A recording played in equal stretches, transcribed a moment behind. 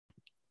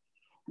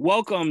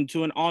Welcome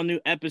to an all new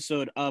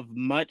episode of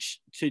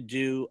Much to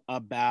Do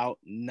About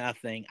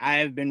Nothing. I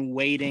have been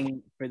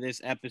waiting for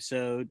this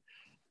episode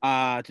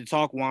to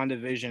talk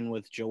WandaVision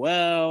with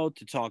Joel,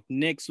 to talk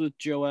Knicks with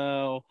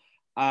Joel,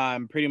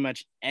 pretty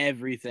much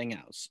everything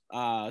else.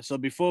 So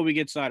before we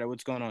get started,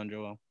 what's going on,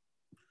 Joel?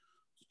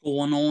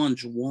 What's going on,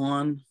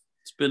 Juwan?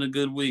 It's been a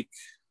good week.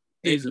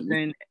 It's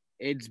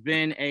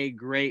been a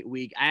great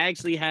week. I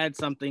actually had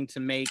something to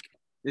make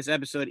this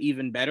episode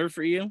even better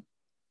for you.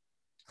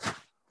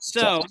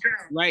 So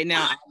right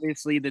now,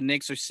 obviously, the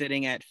Knicks are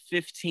sitting at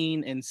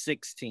 15 and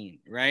 16,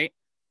 right?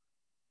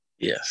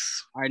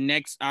 Yes. Our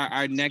next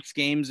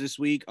games this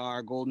week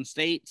are Golden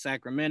State,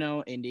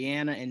 Sacramento,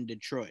 Indiana, and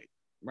Detroit,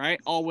 right?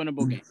 All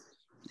winnable games.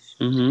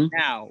 Mm-hmm.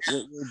 Now,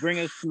 what will bring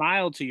a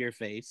smile to your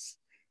face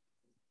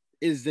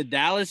is the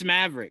Dallas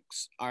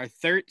Mavericks are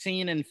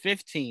 13 and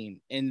 15,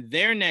 and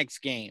their next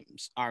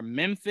games are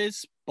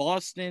Memphis,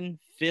 Boston,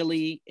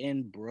 Philly,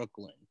 and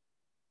Brooklyn.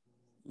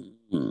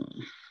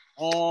 Mm-hmm.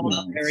 All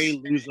very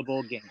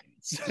losable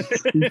games.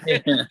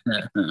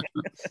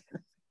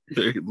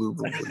 Very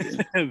losable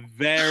games.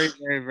 Very,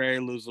 very, very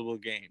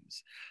losable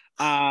games.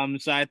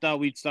 So I thought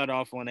we'd start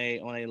off on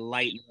a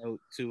light note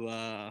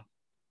to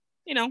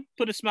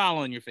put a smile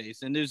on your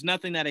face. And there's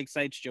nothing that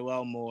excites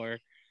Joel more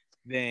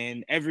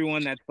than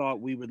everyone that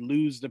thought we would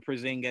lose the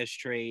Porzingis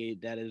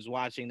trade that is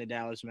watching the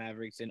Dallas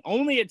Mavericks in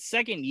only its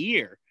second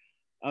year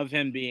of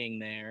him being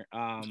there.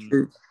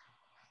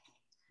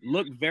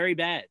 Look very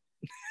bad.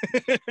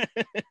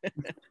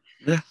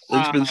 Yeah,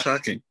 it's been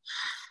shocking.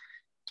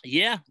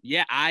 Yeah.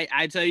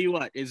 I tell you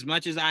what, as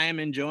much as I am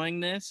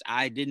enjoying this,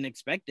 I didn't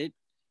expect it.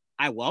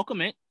 I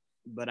welcome it,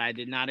 but I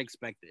did not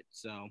expect it.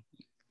 So,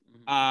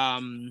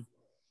 but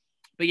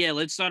yeah,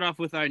 let's start off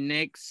with our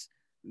Knicks.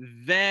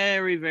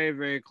 Very, very,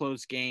 very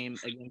close game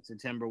against the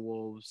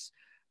Timberwolves.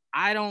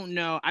 I don't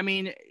know. I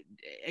mean,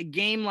 a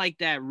game like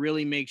that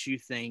really makes you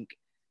think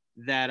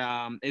that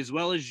as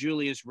well as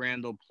Julius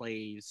Randle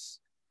plays,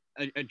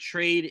 a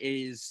trade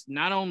is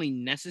not only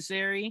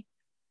necessary,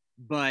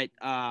 but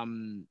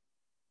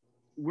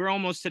we're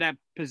almost to that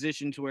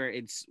position to where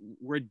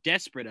we're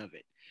desperate of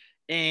it.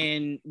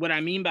 And what I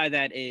mean by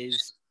that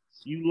is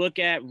you look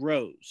at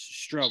Rose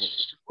struggle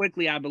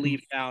quickly, I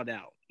believe fouled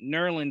out.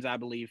 Nerlens, I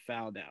believe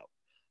fouled out.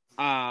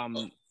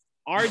 RJ,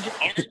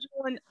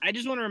 I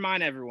just want to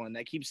remind everyone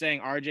that keeps saying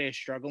RJ is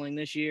struggling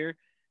this year.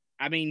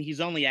 I mean,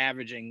 he's only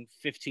averaging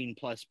 15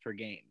 plus per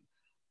game.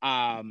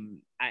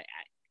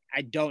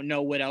 I don't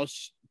know what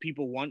else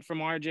people want from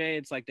RJ.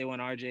 It's like they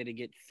want RJ to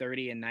get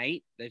 30 a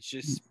night. That's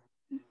just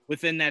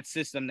within that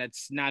system.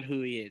 That's not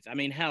who he is. I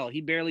mean, hell,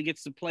 he barely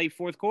gets to play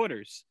fourth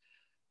quarters.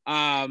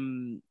 I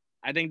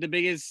think the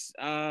biggest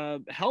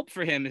help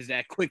for him is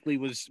that Quickly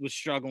was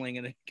struggling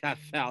and then got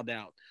fouled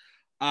out.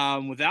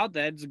 Without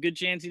that, it's a good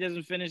chance he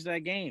doesn't finish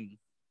that game.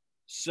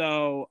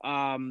 So,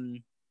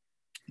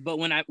 but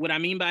what I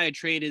mean by a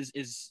trade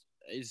is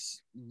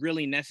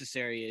really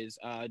necessary is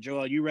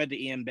Joel, you read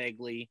the Ian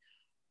Begley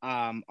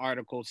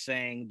article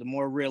saying the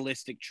more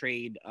realistic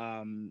trade,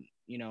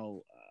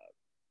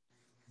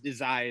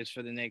 desires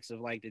for the Knicks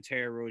of like the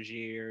Terry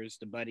Roziers,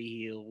 the Buddy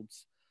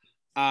Hields,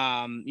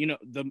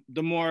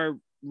 the more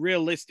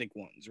realistic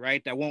ones,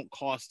 right? That won't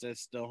cost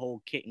us the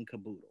whole kit and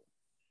caboodle.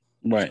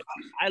 Right. So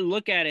I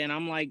look at it and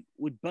I'm like,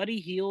 would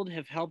Buddy Hield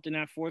have helped in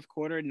that fourth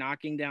quarter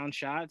knocking down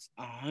shots?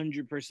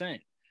 100%.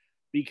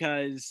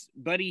 Because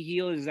Buddy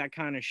Hield is that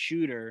kind of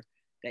shooter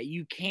that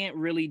you can't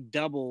really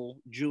double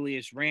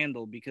Julius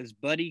Randle because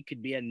Buddy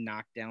could be a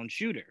knockdown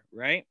shooter,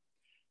 right?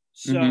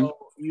 So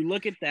you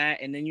look at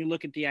that and then you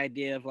look at the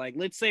idea of like,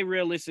 let's say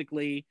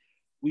realistically,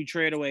 we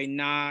trade away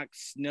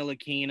Knox,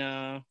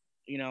 Ntilikina,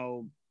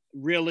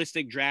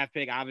 realistic draft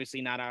pick,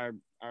 obviously not our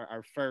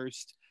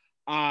first,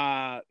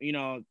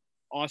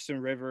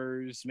 Austin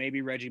Rivers,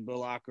 maybe Reggie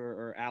Bullock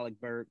or Alec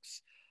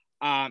Burks.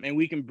 And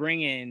we can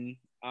bring in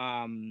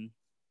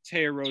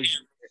Terry Rozier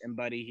and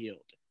Buddy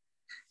Hield.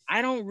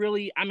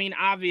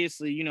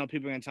 Obviously,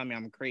 people are going to tell me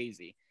I'm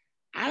crazy.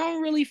 I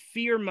don't really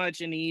fear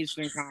much in the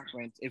Eastern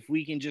Conference if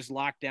we can just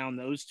lock down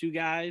those two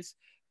guys,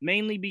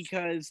 mainly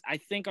because I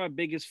think our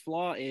biggest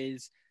flaw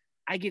is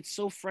I get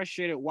so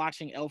frustrated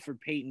watching Elfrid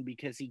Payton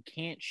because he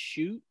can't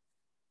shoot.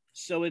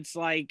 So it's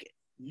like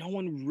no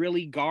one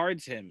really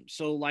guards him.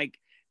 So like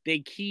they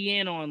key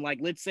in on like,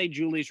 let's say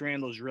Julius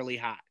Randle's really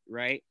hot,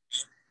 right?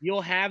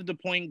 You'll have the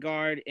point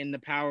guard and the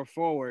power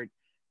forward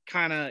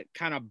kind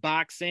of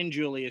box in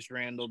Julius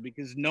Randle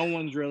because no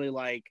one's really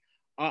like,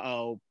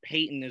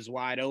 Payton is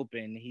wide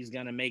open. He's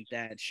going to make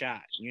that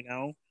shot,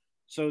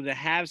 So to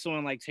have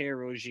someone like Terry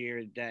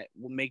Rozier that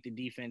will make the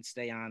defense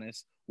stay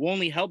honest will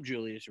only help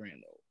Julius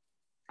Randle.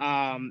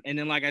 And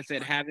then, like I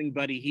said, having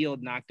Buddy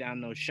Hield knock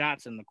down those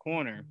shots in the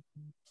corner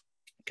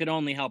could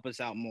only help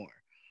us out more.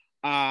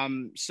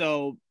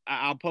 So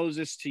I'll pose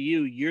this to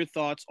you. Your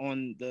thoughts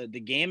on the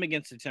game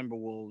against the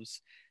Timberwolves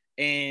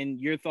and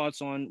your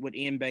thoughts on what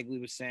Ian Begley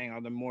was saying are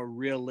the more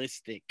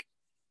realistic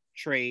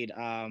trade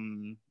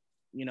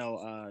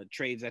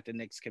trades that the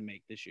Knicks can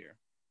make this year.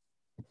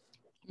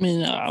 I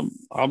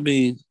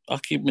mean, I'll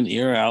keep an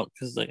ear out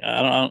because like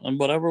I don't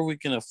whatever we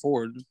can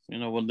afford,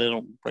 when they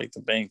don't break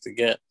the bank to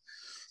get,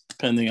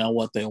 depending on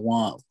what they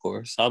want, of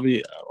course. I'll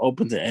be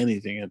open to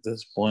anything at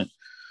this point.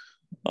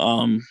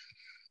 Um,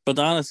 but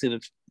honestly,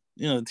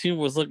 the team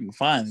was looking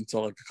fine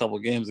until like a couple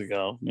games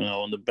ago.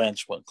 When the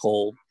bench went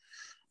cold.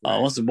 Right.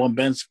 Once the one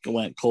bench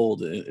went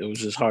cold, it was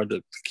just hard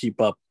to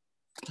keep up.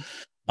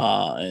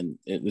 And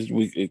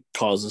it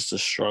caused us to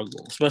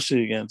struggle,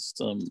 especially against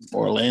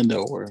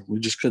Orlando, where we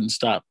just couldn't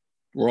stop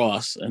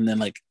Ross, and then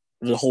like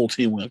the whole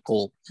team went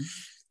cold.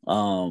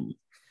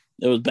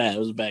 It was bad. It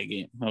was a bad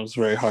game. It was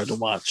very hard to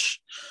watch,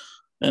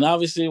 and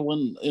obviously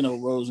when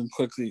Rose and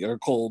Quickly are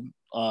cold,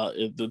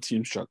 the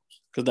team struggles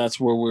because that's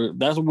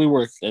when we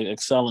were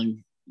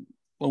excelling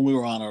when we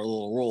were on our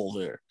little roll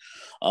there,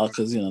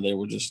 because they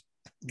were just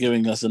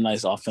giving us a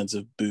nice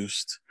offensive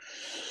boost.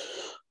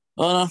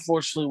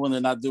 Unfortunately, when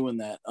they're not doing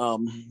that,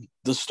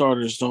 the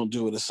starters don't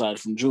do it aside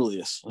from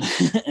Julius,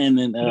 and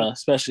then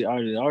especially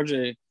RJ.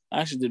 RJ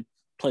actually did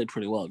play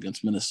pretty well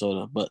against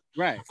Minnesota, but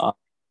Right.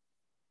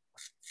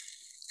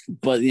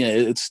 But yeah,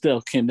 it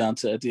still came down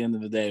to at the end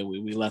of the day,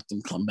 we let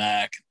them come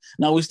back.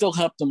 Now we still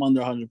kept them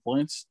under 100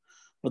 points,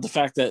 but the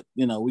fact that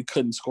we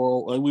couldn't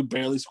score, like we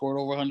barely scored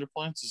over 100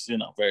 points, is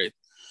very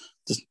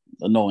just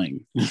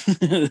annoying.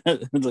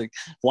 It's like,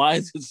 why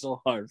is it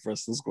so hard for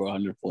us to score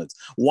 100 points?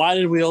 Why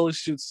did we only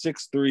shoot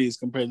 6 threes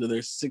compared to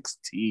their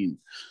 16?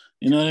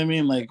 You know what I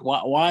mean? Like,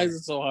 why is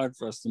it so hard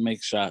for us to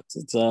make shots?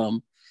 It's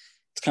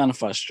kind of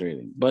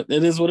frustrating, but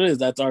it is what it is.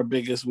 That's our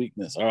biggest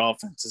weakness. Our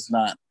offense is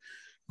not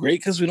great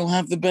because we don't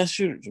have the best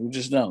shooters. We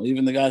just don't.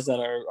 Even the guys that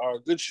are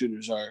good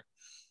shooters are,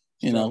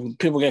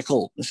 people get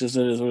cold. It's just,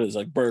 it is what it is.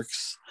 Like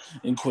Burks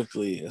and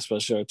Quickly,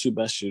 especially our two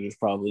best shooters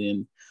probably.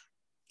 And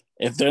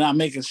if they're not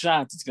making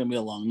shots, it's going to be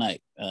a long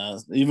night.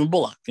 Even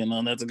Bullock,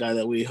 that's a guy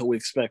that we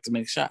expect to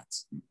make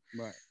shots.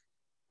 Right.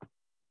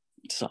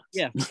 It sucks.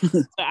 Yeah.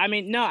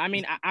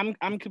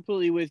 I'm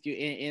completely with you.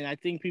 And I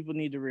think people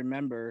need to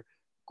remember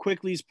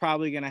Quickly's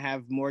probably going to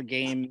have more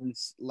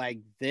games like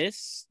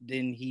this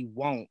than he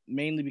won't,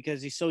 mainly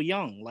because he's so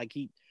young. Like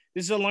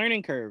this is a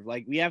learning curve.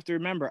 Like we have to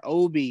remember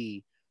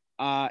Obi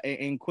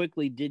and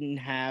Quickly didn't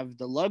have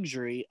the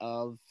luxury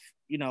of,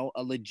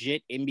 a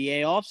legit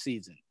NBA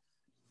offseason.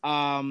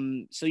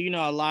 So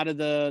a lot of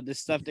the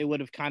stuff they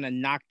would have kind of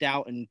knocked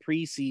out in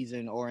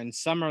preseason or in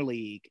summer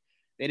league,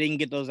 they didn't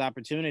get those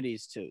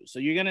opportunities to. So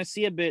you're gonna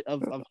see a bit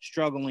of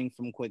struggling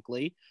from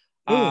Quickly.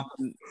 I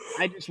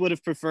just would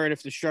have preferred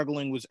if the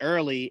struggling was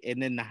early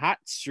and then the hot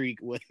streak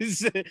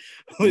was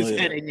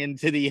heading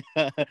into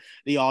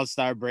the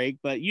All-Star break.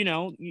 But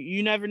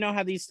you never know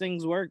how these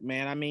things work,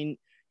 man. I mean,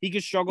 he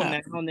could struggle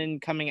now, and then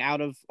coming out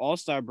of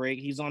All-Star break,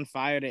 he's on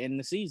fire to end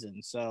the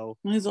season. So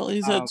he's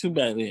had 2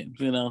 bad games,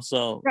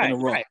 so right, in a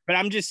row. right. But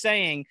I'm just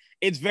saying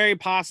it's very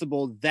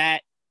possible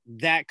that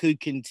could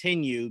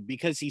continue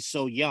because he's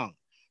so young.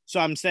 So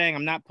I'm saying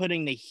I'm not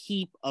putting the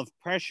heap of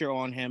pressure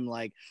on him.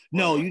 Like,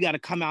 no, you got to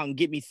come out and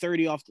get me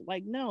 30 off.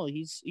 Like, no,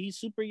 he's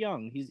super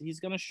young. He's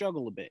gonna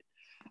struggle a bit.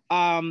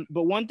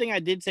 But one thing I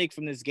did take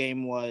from this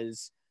game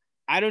was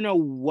I don't know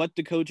what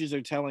the coaches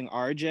are telling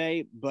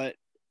RJ, but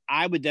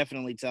I would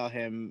definitely tell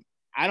him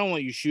I don't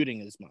want you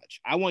shooting as much.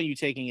 I want you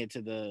taking it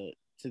to the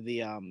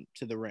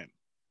rim.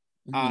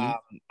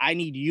 Mm-hmm. I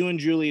need you and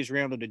Julius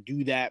Randle to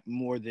do that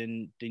more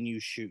than you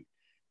shoot.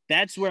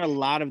 That's where a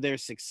lot of their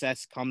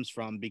success comes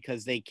from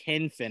because they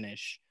can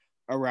finish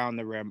around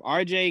the rim.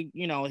 RJ,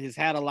 has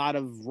had a lot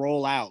of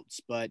rollouts,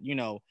 but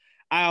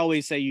I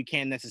always say you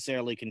can't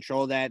necessarily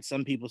control that.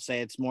 Some people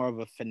say it's more of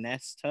a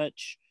finesse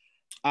touch.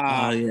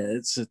 Yeah,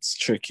 it's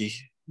tricky.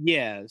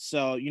 Yeah,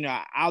 so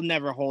I'll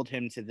never hold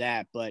him to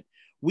that, but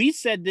we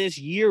said this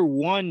year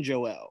one,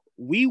 Joel.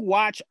 We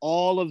watch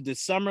all of the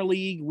summer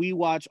league. We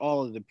watch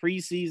all of the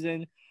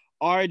preseason.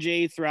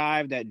 RJ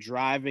thrived at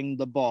driving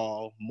the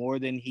ball more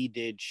than he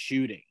did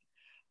shooting.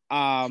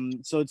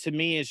 So to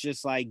me, it's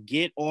just like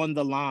get on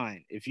the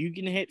line. If you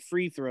can hit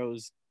free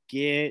throws,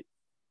 get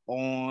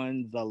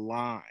on the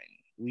line.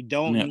 We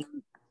don't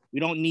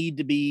need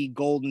to be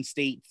Golden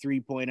State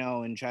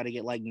 3.0 and try to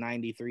get like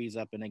 93s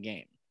up in a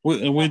game.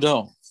 We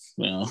don't.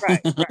 Right.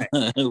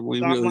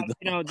 We so really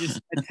don't.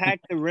 Just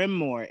attack the rim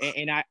more.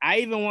 And I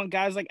even want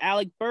guys like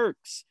Alec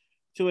Burks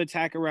to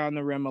attack around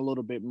the rim a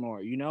little bit more.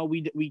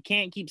 We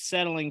can't keep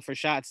settling for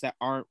shots that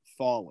aren't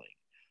falling.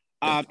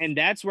 And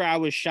that's where I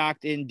was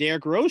shocked in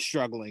Derrick Rose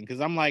struggling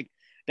because I'm like,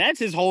 that's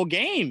his whole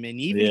game. And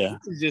even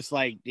he's just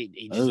like,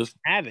 he just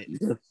have it.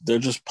 They're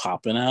just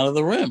popping out of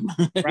the rim.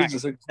 Right,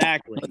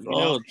 exactly.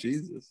 Oh,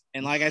 Jesus.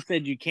 And like I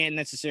said, you can't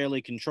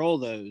necessarily control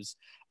those.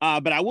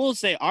 But I will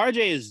say RJ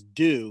is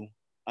due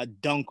a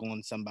dunk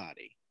on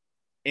somebody.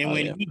 And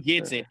when he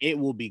gets it, it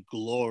will be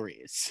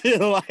glorious.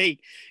 Like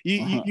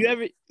you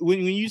ever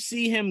when you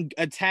see him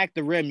attack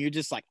the rim, you're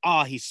just like,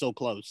 oh, he's so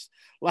close.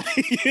 Like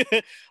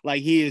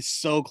he is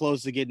so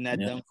close to getting that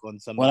dunk on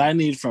somebody. What I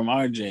need from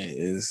RJ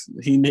is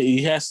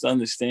he has to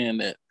understand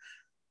that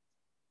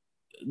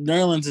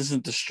Nerlens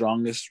isn't the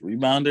strongest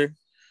rebounder.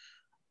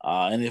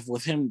 And if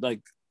with him like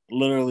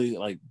literally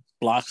like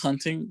block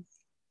hunting,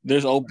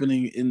 there's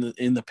opening in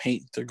the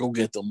paint to go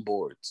get them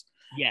boards.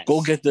 Yes.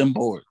 Go get them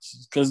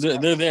boards because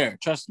they're there.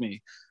 Trust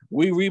me.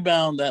 We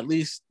rebound at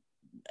least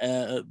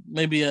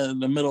maybe in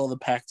the middle of the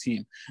pack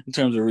team in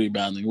terms of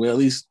rebounding. We at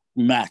least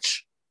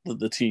match the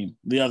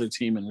other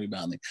team in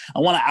rebounding. I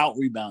want to out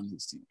rebound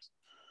these teams.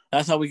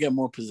 That's how we get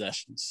more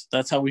possessions.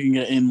 That's how we can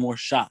get in more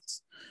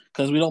shots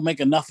because we don't make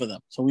enough of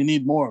them. So we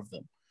need more of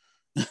them.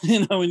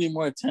 We need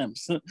more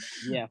attempts.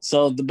 Yeah.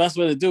 So the best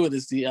way to do it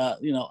is the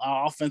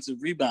our offensive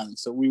rebounding.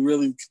 So we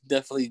really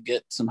definitely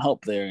get some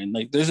help there, and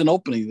like there's an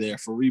opening there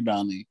for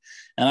rebounding,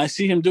 and I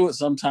see him do it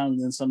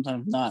sometimes and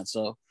sometimes not.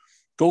 So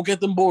go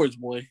get them boards,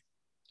 boy.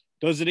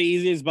 Those are the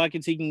easiest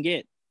buckets he can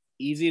get.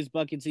 Easiest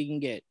buckets he can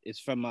get is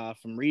from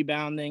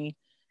rebounding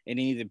and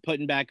either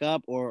putting back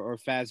up or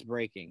fast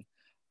breaking.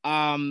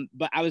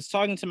 But I was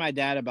talking to my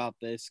dad about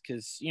this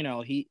because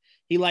he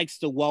likes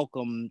to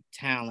welcome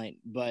talent,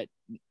 but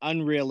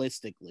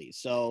unrealistically.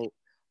 So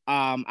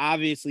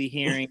obviously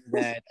hearing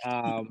that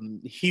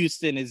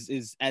Houston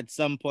is at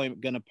some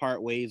point going to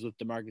part ways with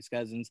DeMarcus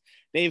Cousins,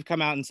 they've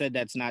come out and said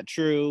that's not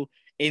true.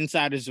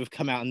 Insiders have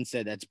come out and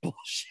said that's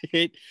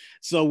bullshit.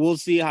 So we'll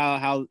see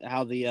how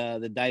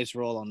the dice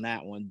roll on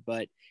that one.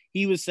 But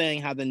he was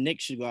saying how the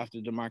Knicks should go after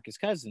DeMarcus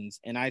Cousins,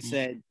 and I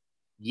said,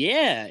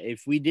 yeah,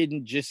 if we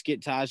didn't just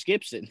get Taj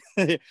Gibson,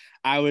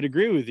 I would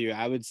agree with you.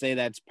 I would say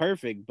that's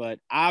perfect. But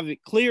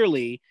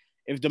clearly,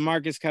 if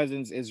DeMarcus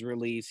Cousins is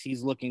released,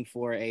 he's looking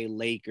for a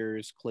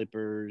Lakers,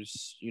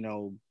 Clippers,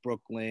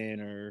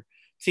 Brooklyn or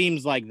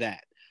teams like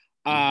that.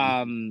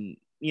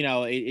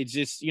 It's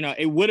just,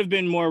 it would have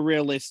been more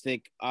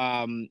realistic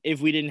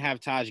if we didn't have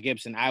Taj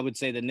Gibson. I would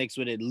say the Knicks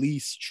would at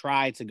least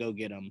try to go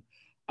get him.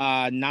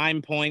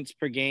 9 points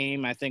per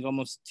game, I think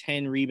almost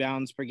 10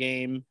 rebounds per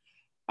game.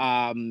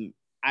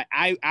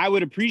 I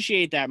would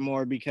appreciate that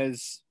more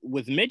because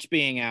with Mitch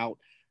being out,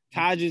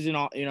 Taj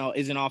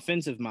isn't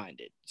offensive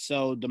minded.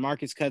 So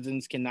DeMarcus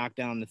Cousins can knock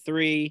down the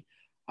three,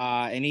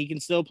 and he can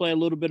still play a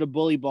little bit of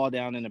bully ball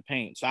down in the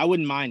paint. So I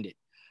wouldn't mind it.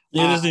 He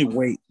doesn't need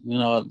weight.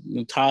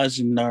 Taj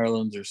and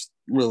Nerlens are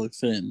really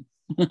thin.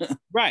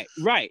 Right.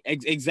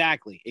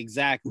 Exactly.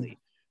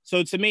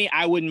 So to me,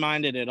 I wouldn't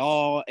mind it at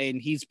all.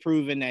 And he's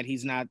proven that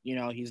he's not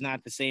the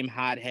same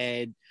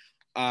hothead.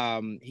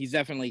 He's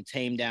definitely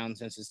tamed down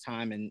since his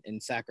time in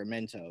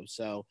Sacramento.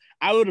 So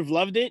I would have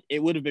loved it.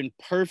 It would have been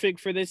perfect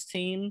for this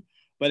team,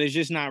 but it's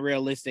just not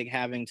realistic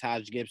having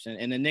Taj Gibson.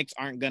 And the Knicks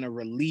aren't going to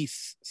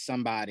release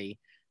somebody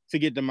to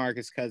get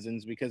DeMarcus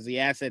Cousins because the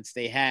assets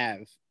they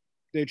have,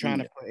 they're trying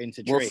to put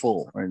into trade. We're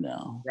full right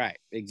now. Right,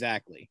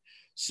 exactly.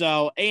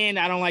 So, and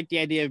I don't like the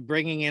idea of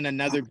bringing in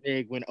another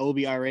big when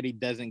Obi already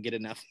doesn't get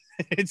enough.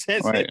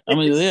 Right. I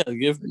mean,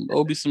 give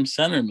Obi some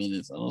center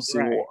minutes. I don't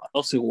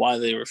see why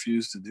they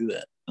refuse to do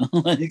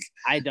that.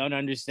 I don't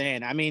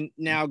understand. I mean,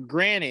 now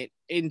granted,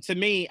 and to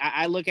me,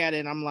 I look at it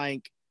and I'm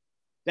like,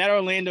 that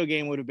Orlando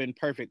game would have been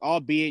perfect,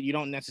 albeit you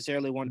don't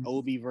necessarily want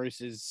Obi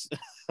versus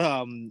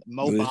Mo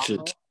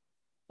Bamba.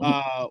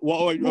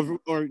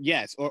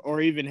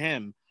 Or even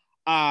him.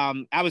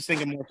 I was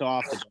thinking more so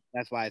often.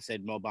 That's why I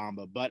said Mo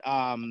Bamba. But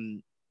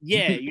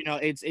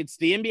it's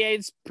the NBA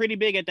is pretty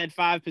big at that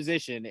 5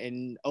 position,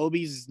 and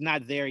Obi's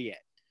not there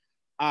yet.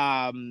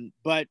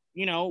 But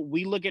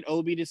we look at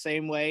Obi the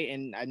same way,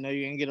 and I know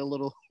you're gonna get a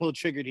little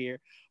triggered here,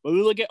 but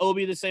we look at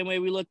Obi the same way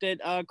we looked at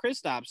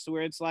Kristaps,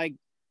 where it's like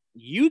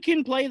you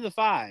can play the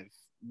 5.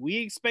 We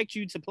expect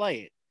you to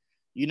play it.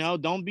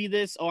 Don't be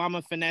this. Oh, I'm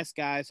a finesse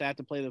guy, so I have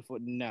to play the 4.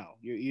 No,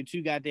 you're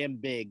too goddamn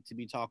big to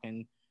be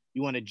talking.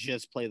 You want to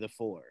just play the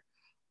 4.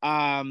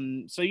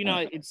 So,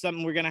 it's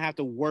something we're going to have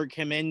to work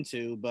him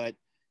into. But,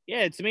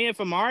 yeah, to me, if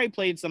Amari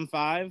played some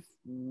 5,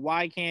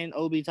 why can't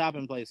Obi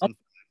Toppin play some 5?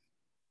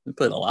 We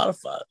played a lot of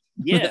 5.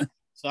 Yeah.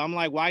 So I'm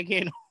like, why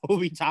can't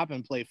Obi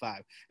Toppin play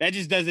 5? That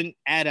just doesn't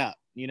add up,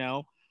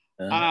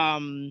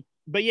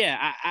 But,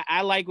 yeah,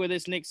 I like where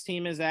this Knicks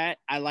team is at.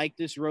 I like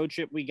this road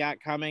trip we got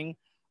coming.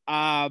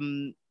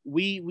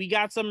 We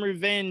got some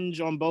revenge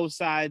on both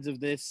sides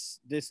of this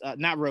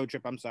not road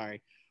trip, I'm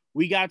sorry.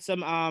 We got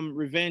some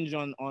revenge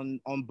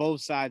on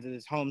both sides of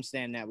this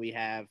homestand that we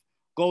have.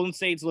 Golden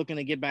State's looking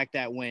to get back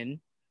that win.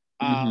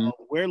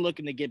 We're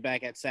looking to get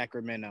back at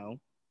Sacramento.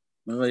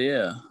 Oh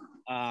yeah.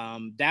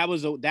 That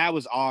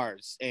was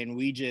ours, and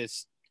we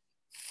just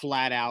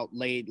flat out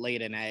laid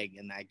an egg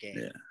in that game.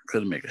 Yeah,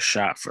 couldn't make a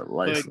shot for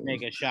life. Couldn't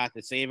make a shot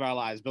to save our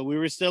lives, but we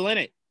were still in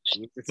it.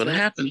 But it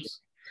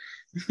happens.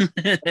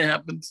 It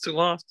happens too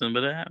often,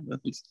 but it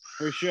happens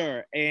for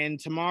sure. And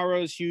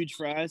tomorrow's huge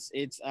for us.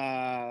 It's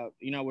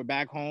we're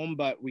back home,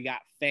 but we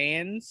got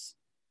fans.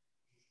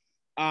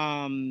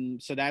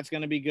 So that's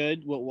gonna be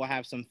good. We'll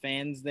have some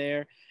fans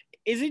there.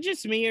 Is it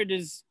just me, or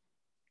does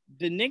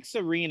the Knicks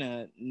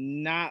arena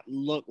not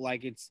look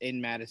like it's in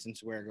Madison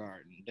Square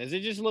Garden? Does it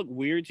just look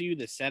weird to you,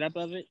 the setup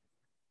of it?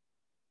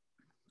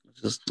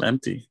 It's just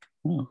empty.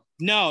 Oh.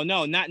 No,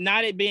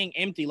 not it being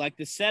empty. Like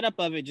the setup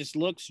of it just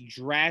looks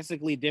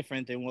drastically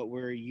different than what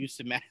we're used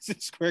to Madison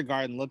Square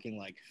Garden looking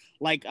like.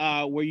 Like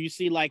where you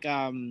see like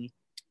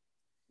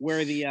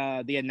where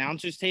the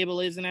announcers table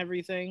is and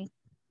everything.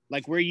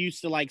 Like we're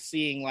used to like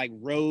seeing like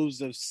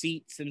rows of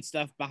seats and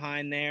stuff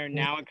behind there.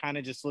 Now it kind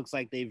of just looks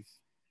like they've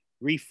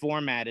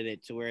reformatted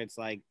it to where it's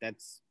like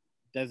that's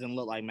doesn't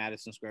look like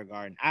Madison Square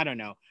Garden. I don't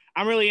know.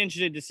 I'm really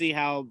interested to see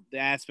how the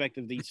aspect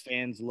of these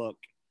fans look.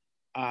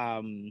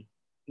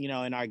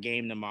 In our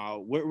game tomorrow.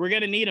 We're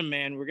gonna need them,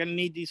 man. We're gonna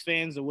need these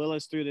fans to will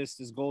us through this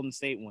Golden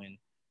State win.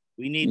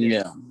 We need this.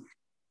 Yeah.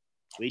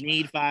 We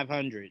need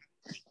 500.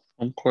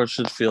 Home court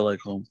should feel like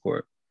home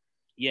court.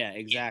 Yeah,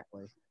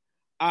 exactly.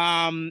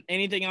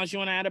 Anything else you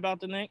want to add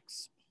about the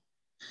Knicks?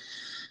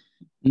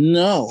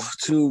 No,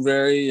 two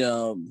very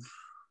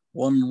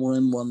one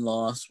win, one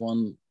loss.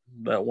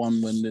 That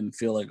one win didn't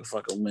feel like a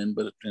fucking win,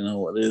 but it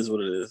is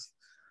what it is.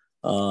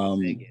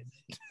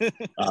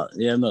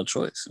 Yeah, no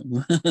choice.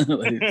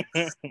 Like,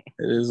 it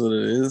is what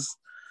it is.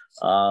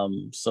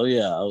 So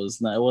yeah,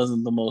 it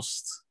wasn't the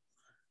most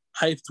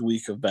hyped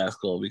week of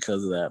basketball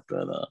because of that,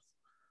 but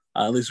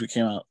at least we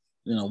came out,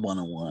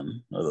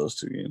 1-1 of those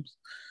two games.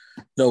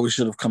 Though we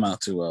should have come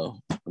out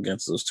to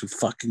against those two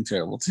fucking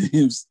terrible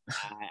teams.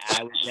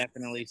 I would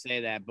definitely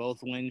say that both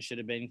wins should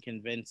have been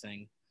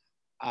convincing.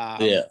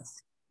 Yeah,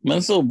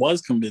 Minnesota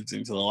was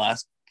convincing to the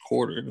last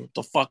quarter. What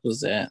the fuck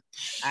was that?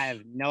 I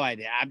have no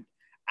idea.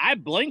 I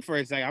blinked for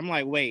a second. I'm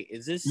like, wait,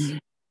 is this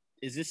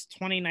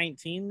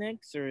 2019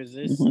 Knicks or is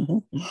this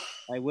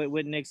like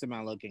what Knicks am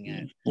I looking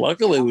at?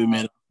 Luckily, we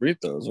made free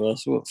throws, or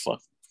else we would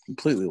fuck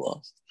completely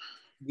lost.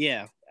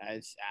 Yeah,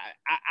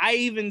 I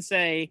even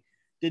say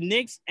the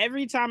Knicks.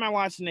 Every time I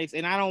watch the Knicks,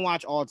 and I don't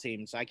watch all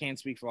teams, so I can't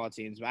speak for all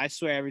teams, but I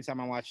swear every time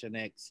I watch the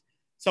Knicks,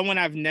 someone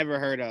I've never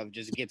heard of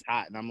just gets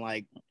hot, and I'm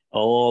like,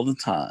 all the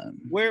time.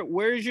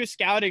 Where's your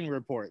scouting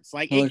reports?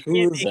 Like who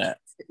is that?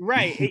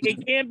 Right.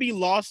 It can't be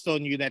lost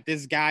on you that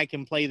this guy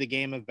can play the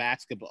game of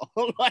basketball.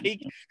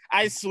 Like,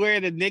 I swear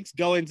the Knicks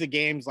go into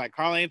games like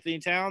Karl-Anthony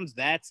Towns,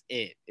 that's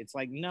it. It's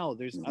like, no,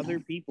 there's other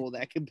people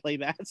that can play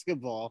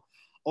basketball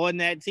on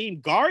that team.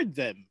 Guard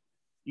them,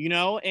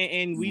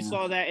 and we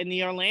saw that in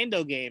the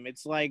Orlando game.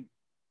 It's like,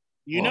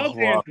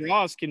 Terrence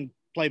Ross can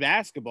play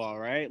basketball,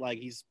 right? Like,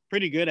 he's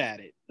pretty good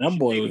at it. That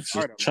boy was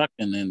just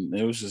chucking, and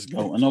it was just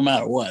going no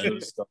matter what. It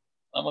was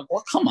I'm like,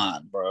 well, come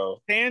on,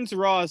 bro. Terrence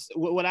Ross,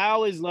 what I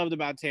always loved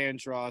about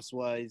Terrence Ross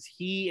was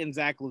he and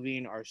Zach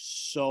LaVine are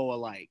so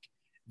alike.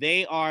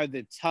 They are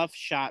the tough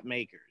shot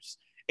makers.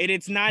 And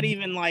it's not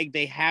even like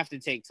they have to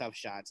take tough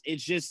shots.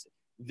 It's just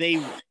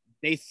they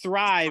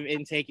thrive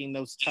in taking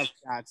those tough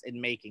shots and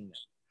making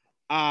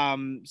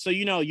them. So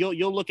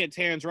you'll look at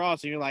Terrence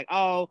Ross and you're like,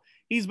 oh,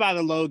 he's by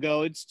the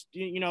logo. It's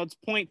it's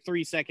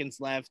 0.3 seconds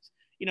left.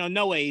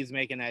 No way he's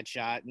making that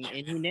shot, and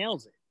he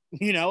nails it.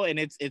 And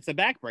it's a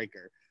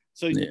backbreaker.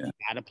 So you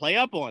got to play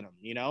up on them,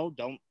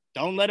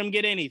 don't let them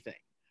get anything.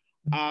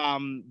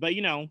 But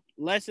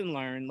lesson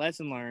learned.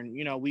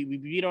 We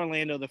beat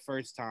Orlando the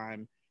first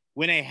time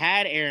when they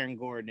had Aaron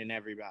Gordon and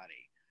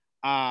everybody.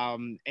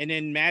 And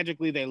then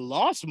magically they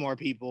lost more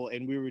people,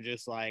 and we were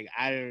just like,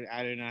 I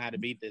don't know how to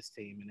beat this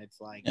team. And it's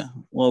like, yeah,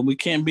 well, we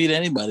can't beat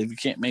anybody if we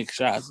can't make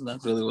shots, and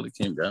that's really what it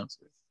came down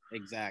to.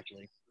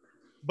 Exactly.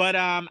 But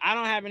I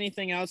don't have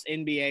anything else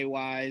NBA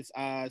wise.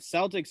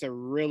 Celtics are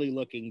really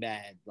looking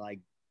bad. Like,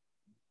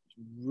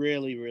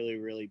 really, really,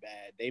 really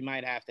bad. They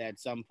might have to at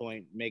some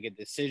point make a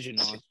decision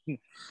on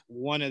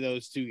one of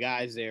those two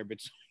guys there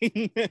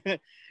between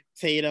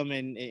Tatum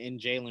and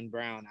Jaylen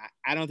Brown.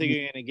 I don't think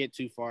you're going to get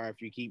too far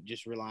if you keep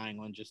just relying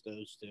on just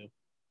those two.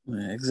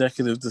 Yeah,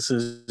 executive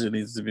decision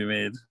needs to be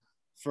made.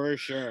 For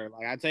sure.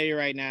 Like, I tell you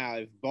right now,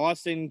 if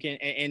Boston can,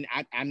 and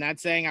I'm not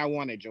saying I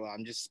want it, Joel.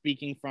 I'm just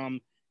speaking from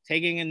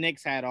taking a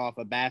Knicks hat off,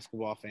 a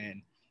basketball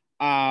fan.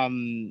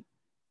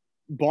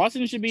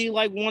 Boston should be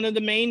like one of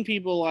the main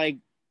people, like,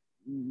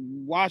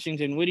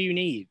 Washington, what do you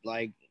need?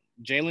 Like,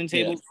 Jaylen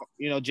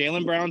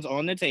Brown's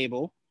on the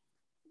table.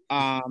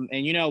 And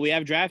we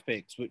have draft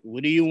picks.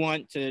 What do you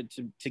want to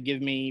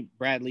give me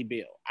Bradley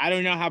Beal? I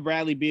don't know how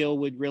Bradley Beal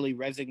would really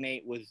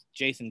resonate with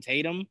Jason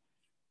Tatum.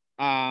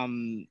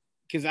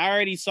 Because I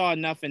already saw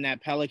enough in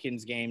that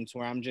Pelicans game to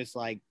where I'm just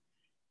like,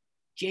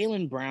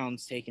 Jaylen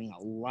Brown's taking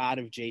a lot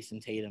of Jason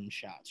Tatum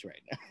shots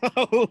right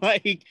now.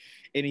 Like,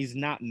 and he's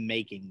not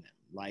making them.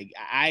 Like,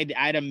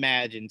 I'd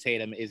imagine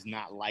Tatum is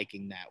not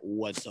liking that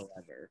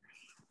whatsoever.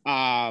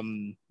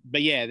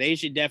 But yeah, they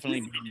should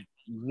definitely be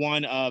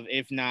one of,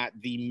 if not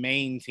the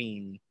main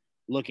team,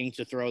 looking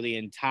to throw the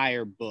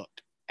entire book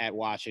at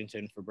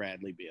Washington for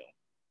Bradley Beal.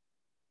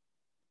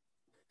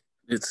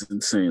 It's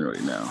insane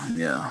right now.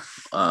 Yeah.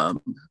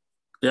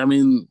 I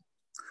mean,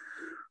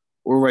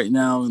 we're right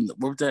now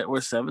we're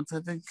seventh, I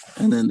think,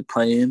 and then the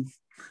play-in.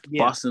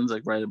 Yeah. Boston's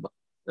like right above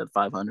at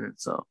 500.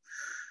 So.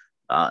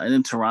 And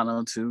then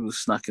Toronto too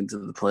snuck into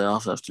the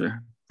playoffs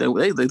after they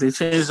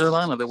changed their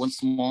lineup. They went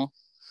small.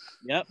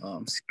 Yep.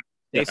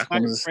 They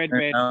started Fred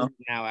VanVleet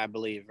now, I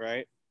believe,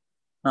 right?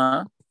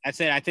 I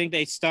think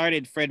they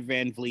started Fred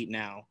VanVleet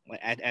now.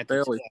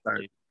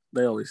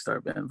 They always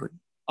start VanVleet.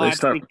 I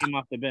thought he came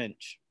off the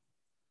bench.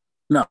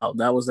 No,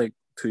 that was like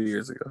 2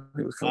 years ago.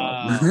 He was coming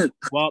off.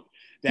 Well,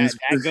 that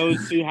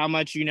goes to how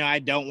much I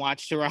don't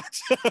watch Toronto.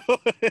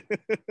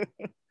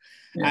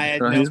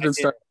 He's been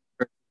starting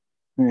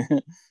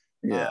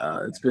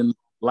It's been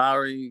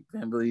Lowry,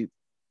 VanVleet,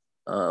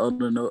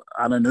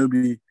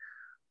 Anunoby,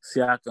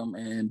 Siakam,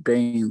 and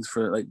Baines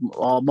for like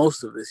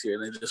most of this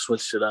year. And they just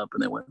switched it up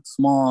and they went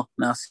small.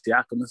 Now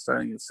Siakam is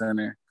starting at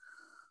center.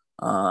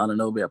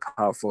 Anunoby at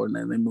power forward, and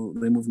then they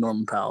move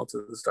Norman Powell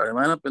to the starting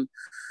lineup, and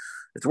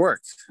it's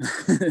worked.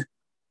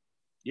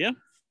 Yeah.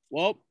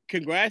 Well,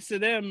 congrats to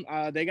them.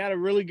 They got a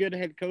really good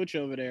head coach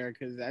over there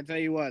because I tell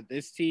you what,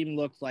 this team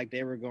looked like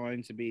they were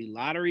going to be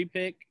lottery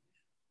pick.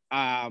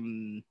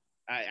 I'm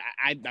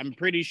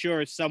pretty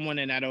sure someone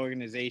in that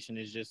organization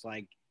is just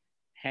like,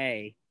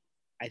 hey,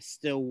 I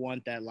still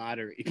want that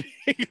lottery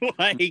pick.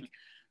 like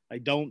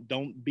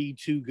don't be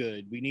too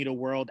good. We need a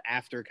world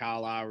after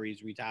Kyle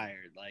Lowry's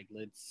retired. Like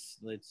let's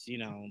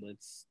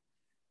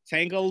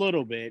tank a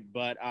little bit,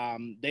 but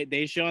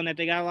they showing that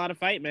they got a lot of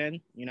fight, man.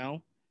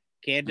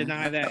 Can't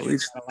deny that. At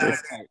least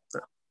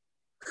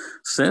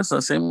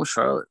same with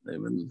Charlotte.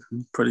 They've been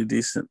pretty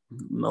decent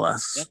in the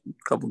last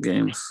couple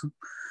games.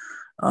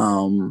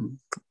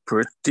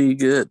 Pretty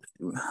good.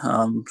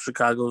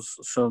 Chicago's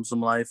shown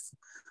some life.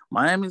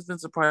 Miami's been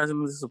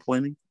surprisingly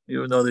disappointing,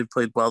 even though they've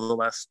played well the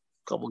last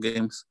couple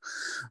games.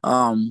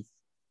 But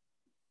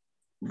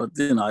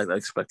I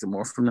expected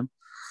more from them.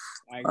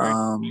 I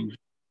agree.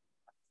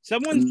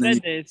 Someone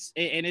said this,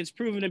 and it's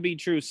proven to be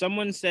true.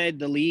 Someone said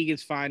the league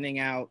is finding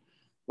out,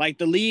 like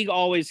the league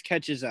always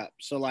catches up.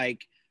 So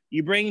like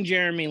you bring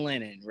Jeremy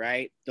Lin in,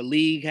 right? The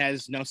league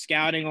has no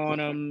scouting on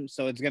him,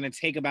 so it's going to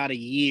take about a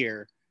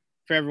year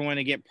for everyone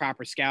to get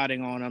proper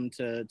scouting on him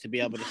to be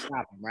able to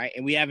stop him, right?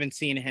 And we haven't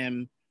seen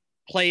him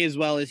play as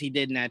well as he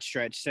did in that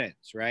stretch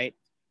since, right?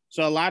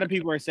 So a lot of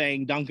people are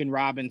saying Duncan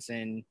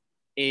Robinson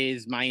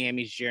is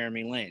Miami's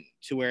Jeremy Lin,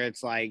 to where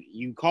it's like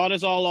you caught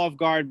us all off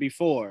guard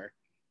before,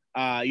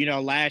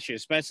 last year,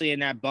 especially in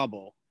that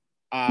bubble.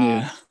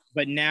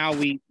 But now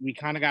we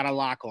kind of got a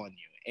lock on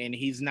you, and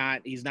he's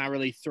not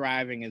really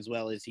thriving as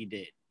well as he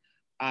did.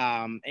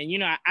 I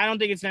don't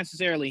think it's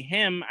necessarily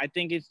him. I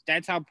think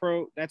that's how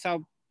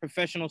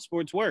professional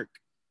sports work,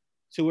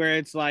 to where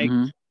it's like,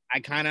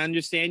 I kind of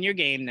understand your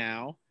game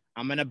now.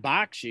 I'm going to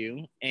box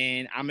you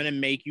and I'm going to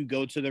make you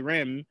go to the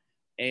rim.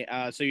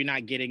 So you're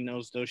not getting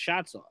those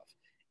shots off,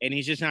 and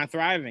he's just not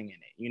thriving in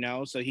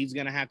it, so he's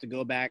going to have to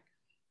go back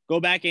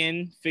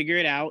in, figure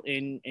it out,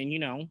 and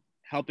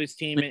help his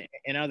team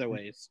in other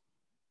ways.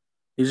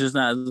 He's just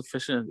not as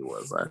efficient as he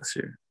was last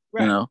year.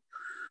 Right.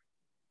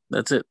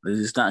 That's it.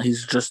 He's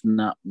just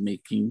not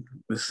making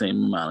the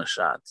same amount of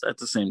shots at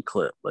the same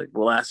clip. Like,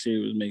 last year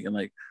he was making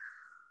like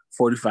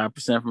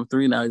 45% from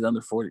three. Now he's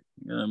under 40.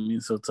 You know what I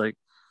mean? So it's like,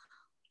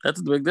 that's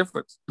a big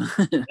difference.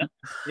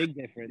 Big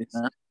difference.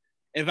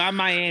 If I'm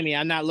Miami,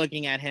 I'm not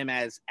looking at him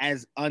as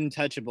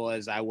untouchable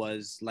as I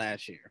was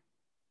last year.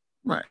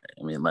 Right.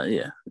 I mean,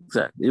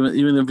 exactly.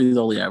 Even if he's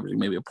only averaging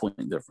maybe a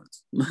point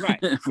difference. Right.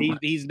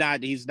 He's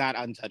not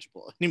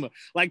untouchable anymore.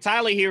 Like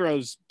Tyler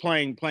Hero's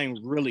playing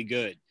really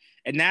good.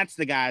 And that's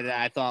the guy that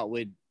I thought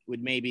would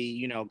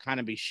maybe, kind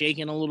of be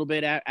shaken a little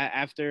bit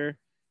after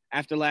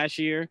last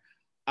year.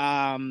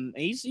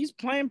 He's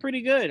playing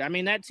pretty good. I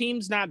mean, that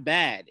team's not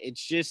bad.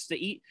 It's just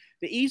the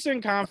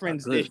Eastern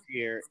Conference this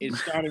year is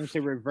starting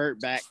to revert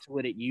back to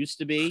what it used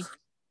to be,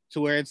 to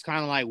where it's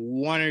kind of like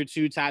one or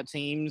two top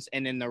teams,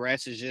 and then the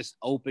rest is just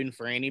open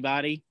for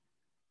anybody.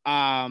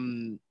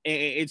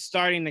 It's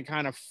starting to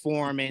kind of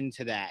form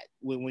into that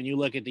when you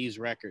look at these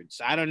records.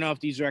 So I don't know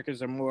if these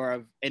records are more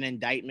of an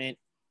indictment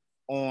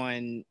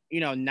on,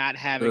 not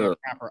having a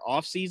proper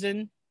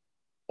offseason,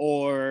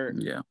 or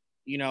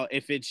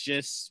if it's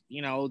just,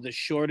 the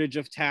shortage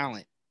of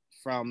talent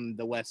from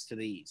the West to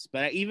the East.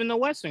 But even the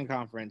Western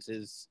Conference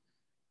is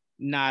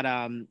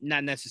not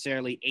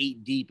necessarily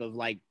 8 deep of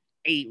like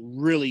 8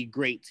 really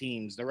great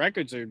teams. The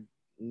records are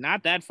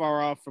not that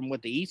far off from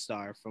what the East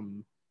are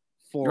from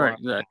 4. Right,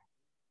 exactly.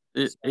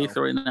 Eighth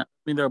right now. I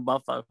mean, they're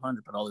above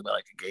 500, but only by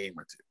like a game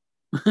or two.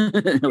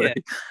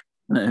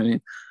 I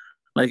mean,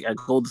 like at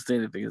Golden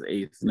State, I think is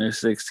 8th, and they're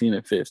 16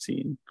 and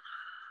 15.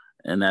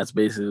 And that's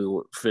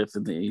basically 5th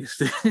in the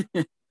East.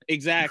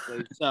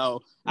 Exactly.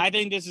 So I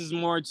think this is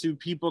more to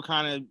people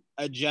kind of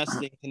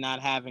adjusting to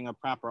not having a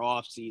proper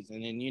off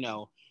season, and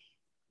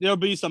there'll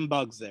be some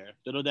bugs there.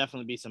 There'll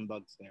definitely be some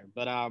bugs there.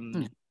 But all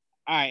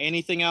right.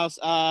 Anything else?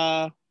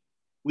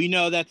 We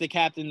know that the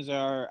captains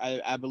are,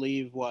 I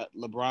believe,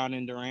 LeBron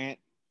and Durant.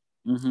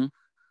 And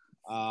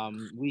I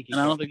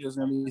don't think it's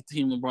gonna be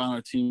Team LeBron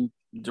or Team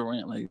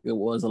Durant like it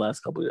was the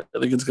last couple of years. I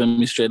think it's gonna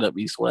be straight up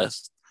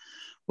East-West,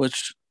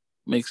 which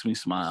makes me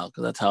smile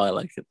because that's how I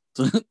like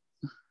it.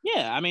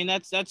 Yeah, I mean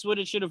that's what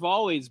it should have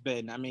always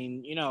been. I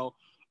mean,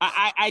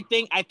 I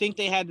think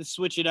they had to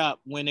switch it up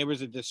when there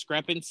was a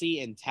discrepancy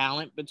in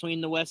talent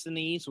between the West and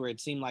the East, where it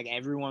seemed like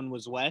everyone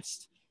was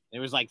West.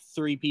 There was like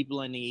 3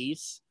 people in the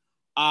East.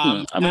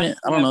 I mean,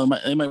 I don't know.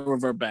 It might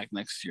revert back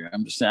next year.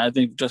 I'm just saying. I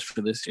think just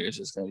for this year, it's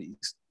just gonna be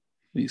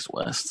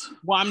East-West.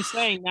 Well, I'm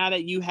saying now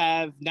that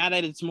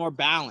it's more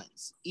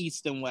balanced,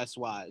 East and West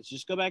wise,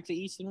 just go back to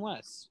East and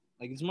West.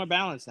 Like it's more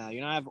balanced now.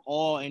 You don't have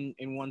all in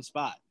one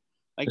spot.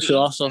 Like you should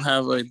also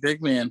have a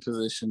big man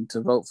position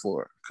to vote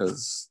for,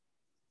 because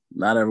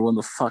Not everyone's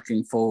a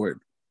fucking forward.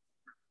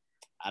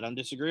 I don't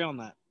disagree on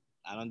that.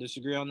 I don't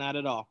disagree on that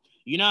at all.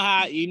 You know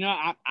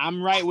how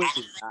I'm right with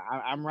you.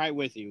 I'm right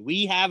with you.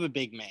 We have a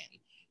big man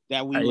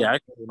that we I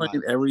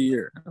complain every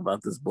year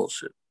about this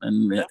bullshit,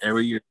 and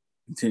every year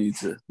continue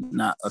to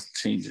not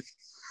change it.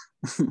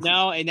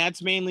 No, and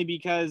that's mainly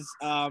because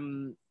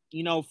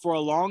for a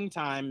long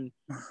time,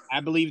 I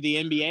believe the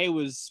NBA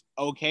was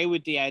okay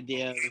with the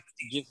idea of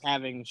just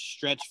having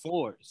stretch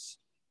fours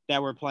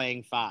that were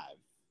playing five.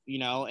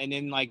 And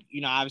then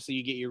obviously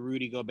you get your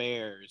Rudy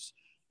Gobert's,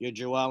 your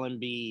Joel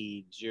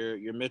Embiid's,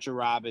 your Mitchell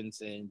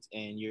Robinsons,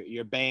 and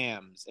your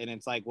Bams, and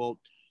it's like, well,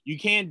 you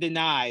can't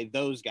deny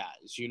those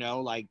guys.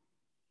 Like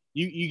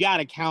you got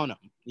to count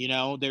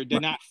them. They're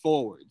not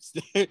forwards.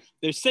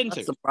 They're centers.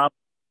 That's the problem.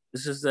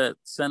 It's just that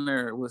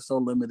center was so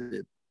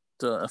limited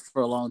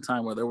for a long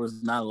time where there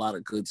was not a lot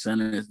of good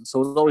centers.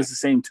 So it was always the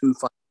same 2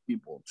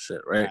 people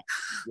shit, right? Yep.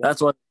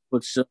 That's what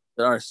all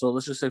right, so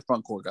let's just say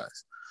front court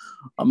guys.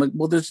 I'm like,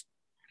 well, there's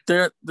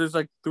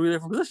like 3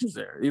 different positions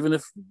there. Even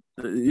if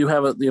you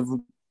have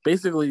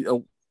basically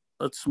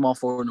a small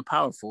forward and a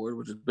power forward,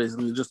 which is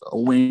basically just a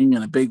wing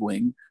and a big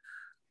wing,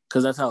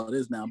 because that's how it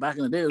is now. Back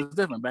in the day, it was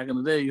different. Back in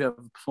the day, you have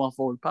small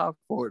forward, power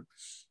forward.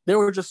 They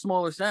were just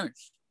smaller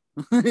centers.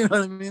 You know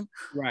what I mean?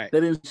 Right. They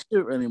didn't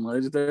shoot anymore.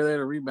 They're there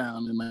to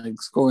rebound and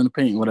like score in the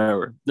paint,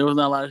 whatever. There was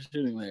not a lot of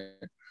shooting there.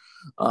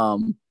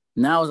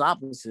 Now it's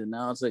opposite.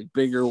 Now it's like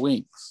bigger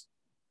wings.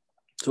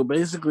 So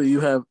basically, you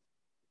have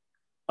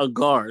a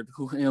guard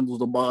who handles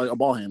a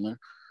ball handler,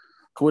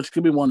 which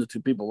could be 1 to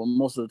 2 people, but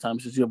most of the time,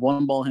 since you have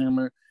 1 ball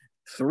handler,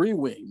 3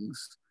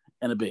 wings,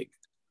 and a big.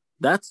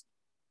 That's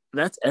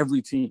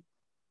every team.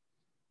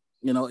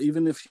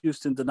 Even if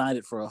Houston denied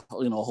it for a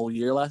whole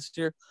year last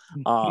year,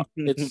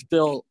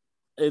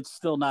 it's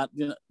still not.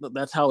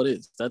 That's how it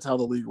is. That's how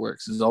the league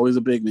works. There's always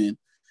a big man,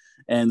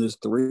 and there's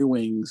 3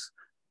 wings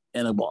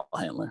and a ball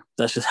handler.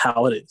 That's just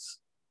how it is.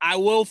 I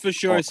will for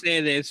sure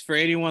say this for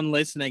anyone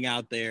listening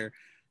out there.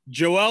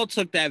 Joel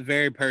took that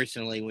very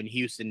personally when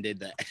Houston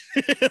did that.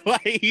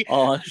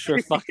 I sure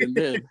fucking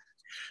did.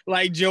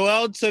 Like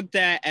Joel took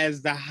that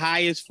as the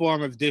highest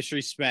form of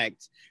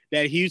disrespect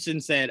that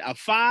Houston said, a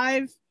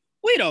 5?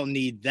 We don't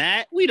need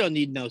that. We don't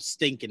need no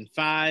stinking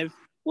 5.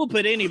 We'll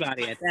put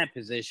anybody at that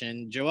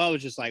position. Joel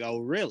was just like, oh,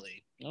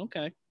 really?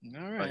 Okay.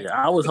 All right.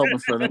 Yeah, I was hoping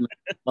for them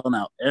to blown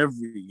out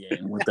every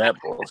game with that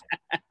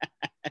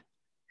bullshit.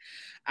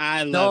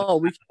 I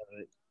love it.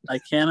 I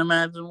can't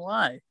imagine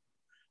why.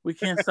 We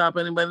can't stop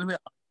anybody. I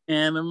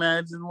can't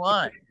imagine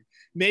why.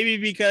 Maybe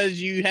because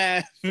you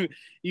have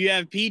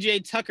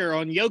PJ Tucker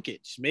on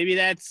Jokic. Maybe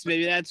that's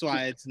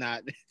why it's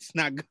not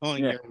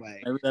going your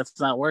way. Maybe that's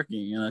not working.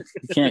 You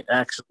can't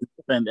actually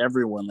defend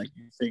everyone like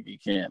you think you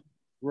can.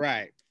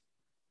 Right.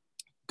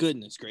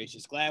 Goodness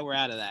gracious. Glad we're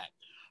out of that.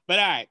 But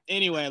all right.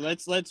 Anyway,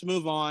 let's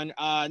move on.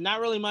 Not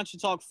really much to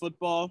talk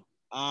football.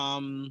 I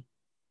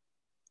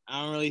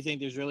don't really think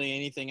there's really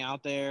anything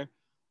out there.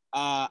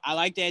 I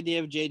like the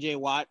idea of J.J.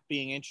 Watt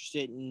being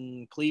interested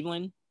in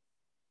Cleveland.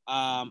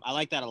 I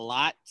like that a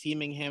lot,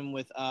 teaming him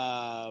with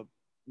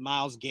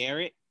Myles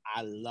Garrett.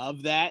 I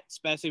love that,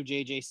 especially if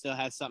JJ still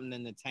has something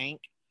in the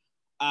tank.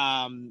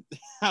 I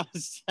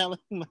was telling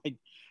all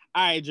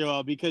right,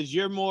 Joel, because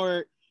you're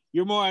more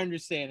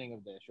understanding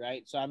of this,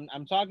 right? So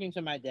I'm talking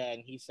to my dad,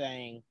 and he's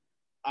saying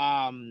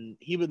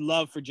he would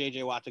love for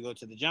JJ Watt to go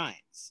to the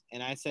Giants.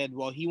 And I said,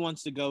 well, he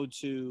wants to go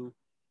to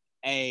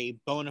a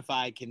bona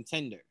fide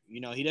contender.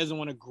 He doesn't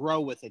want to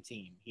grow with a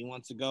team. He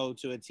wants to go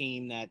to a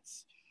team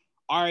that's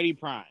already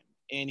primed.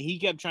 And he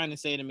kept trying to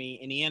say to me,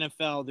 in the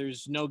NFL,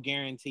 there's no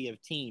guarantee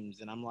of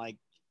teams. And I'm like,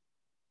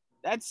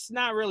 that's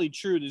not really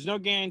true. There's no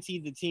guarantee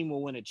the team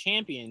will win a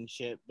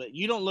championship, but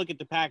you don't look at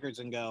the Packers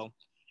and go,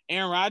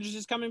 Aaron Rodgers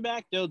is coming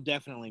back, they'll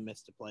definitely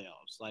miss the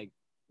playoffs. Like,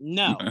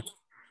 no.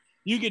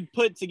 You could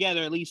put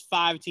together at least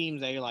 5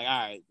 teams that you're like,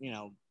 all right,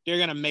 they're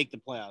going to make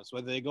the playoffs.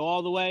 Whether they go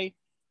all the way,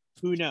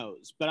 who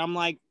knows? But I'm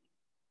like,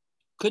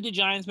 could the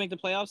Giants make the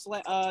playoffs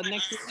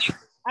next year?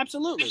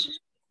 Absolutely.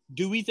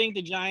 Do we think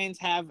the Giants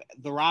have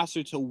the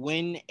roster to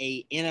win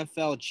a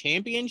NFL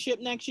championship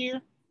next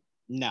year?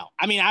 No.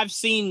 I mean, I've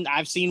seen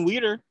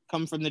Weirder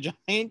come from the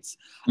Giants.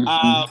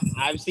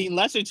 I've seen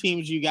lesser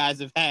teams you guys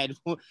have had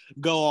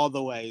go all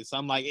the way. So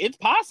I'm like, it's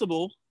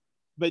possible,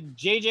 but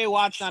J.J.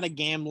 Watt's not a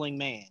gambling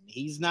man.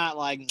 He's not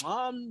like,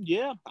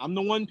 yeah, I'm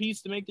the one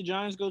piece to make the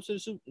Giants go to the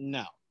Super.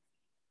 No.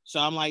 So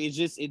I'm like,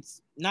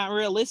 it's not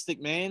realistic,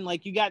 man.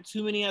 Like, you got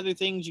too many other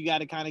things you got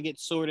to kind of get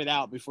sorted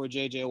out before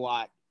J.J.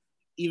 Watt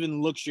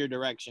even looks your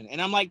direction. And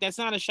I'm like, that's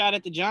not a shot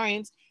at the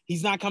Giants.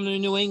 He's not coming to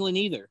New England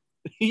either.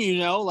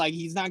 Like,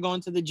 he's not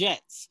going to the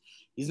Jets.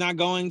 He's not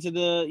going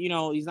to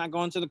he's not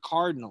going to the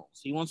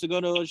Cardinals. He wants to go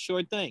to a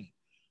short thing,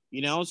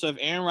 So if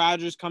Aaron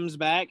Rodgers comes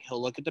back,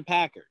 he'll look at the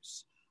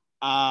Packers.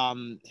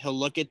 He'll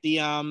look at the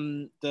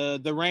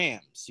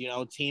Rams,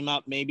 team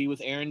up maybe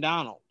with Aaron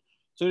Donald.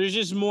 So there's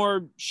just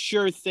more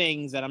sure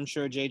things that I'm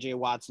sure J.J.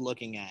 Watt's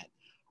looking at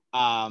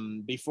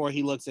before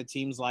he looks at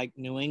teams like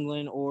New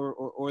England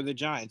or the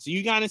Giants. So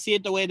you kind of see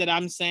it the way that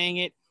I'm saying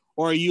it,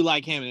 Or are you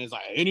like him and it's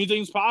like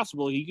anything's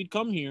possible? He could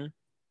come here.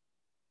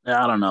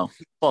 Yeah, I don't know.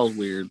 Football's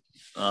weird.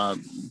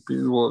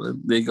 People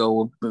they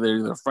go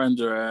where their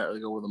friends are at. They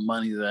go where the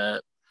money's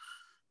at.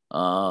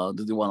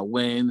 Does he want to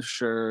win?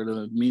 Sure. Does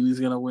it mean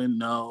he's gonna win?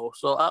 No.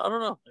 So I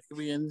don't know. It could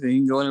be anything. He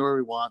can go anywhere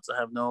he wants. I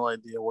have no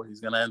idea what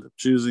he's gonna end up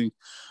choosing.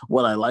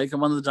 What I like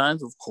him on the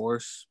Giants, of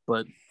course,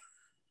 but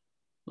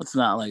it's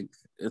not like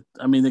it.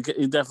 I mean,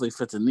 it definitely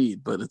fits a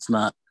need, but it's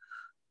not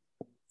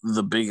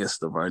the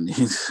biggest of our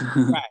needs.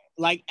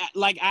 Right.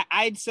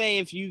 I'd say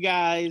if you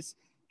guys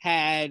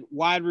had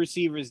wide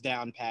receivers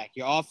down pack,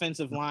 your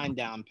offensive line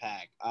down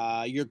pack,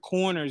 your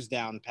corners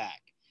down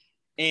pack,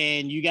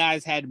 and you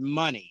guys had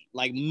money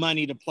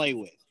to play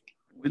with.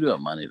 We do have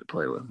money to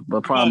play with,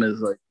 but problem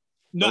is like.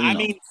 No, I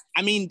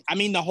mean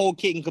the whole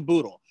kit and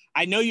caboodle.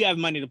 I know you have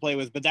money to play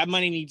with, but that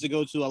money needs to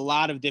go to a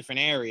lot of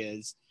different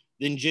areas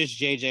than just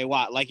JJ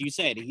Watt. Like you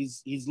said,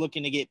 he's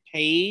looking to get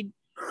paid,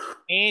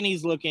 and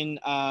he's looking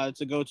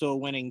to go to a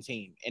winning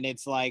team. And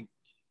it's like,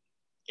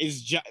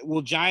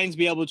 will Giants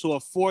be able to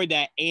afford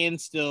that and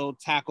still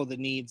tackle the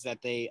needs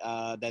that they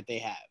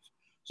have?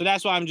 So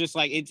that's why I'm just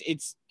like,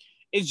 it's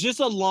just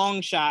a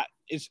long shot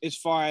as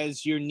far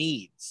as your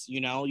needs.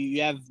 You know,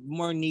 you have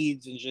more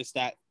needs than just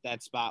that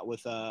spot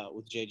with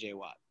JJ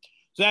Watt.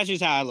 So that's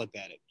just how I looked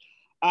at it.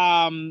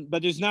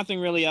 But there's nothing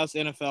really else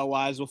NFL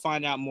wise. We'll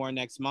find out more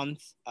next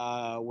month,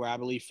 where I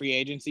believe free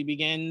agency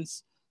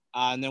begins.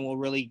 And then we'll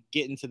really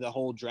get into the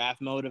whole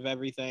draft mode of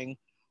everything.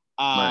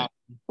 Right.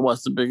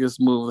 What's the biggest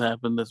move that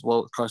happened? This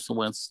Carson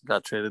Wentz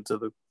got traded to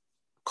the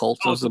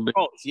Colts.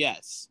 Colts,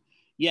 yes.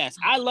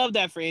 I love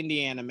that for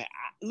Indiana, man.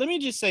 Let me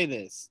just say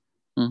this.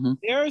 Mm-hmm.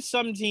 There are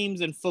some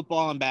teams in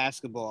football and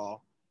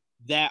basketball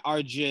that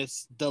are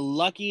just the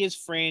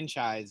luckiest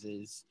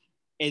franchises,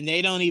 and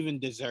they don't even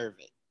deserve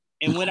it.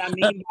 And what I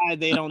mean by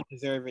they don't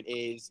deserve it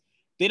is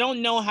they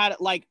don't know how to,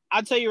 like,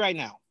 I'll tell you right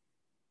now,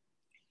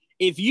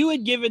 if you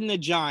had given the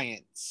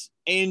Giants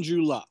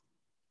Andrew Luck,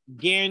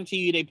 guarantee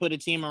you they put a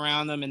team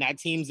around them, and that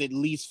team's at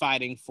least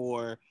fighting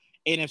for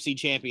NFC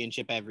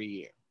Championship every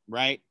year,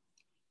 right?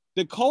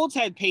 The Colts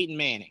had Peyton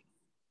Manning,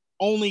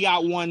 only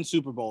got one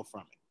Super Bowl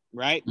from it,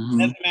 right? Mm-hmm.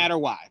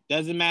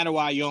 Doesn't matter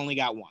why you only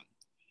got one.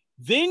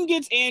 Then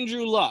gets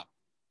Andrew Luck,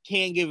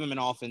 can't give him an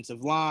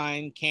offensive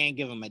line, can't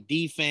give him a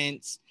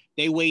defense.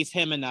 They waste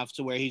him enough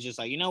to where he's just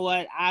like, you know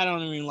what? I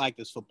don't even like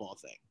this football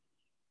thing,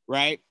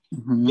 right?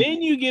 Mm-hmm.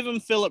 Then you give him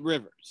Phillip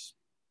Rivers.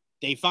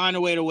 They find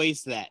a way to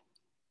waste that.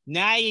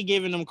 Now you're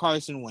giving them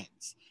Carson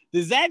Wentz.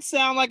 Does that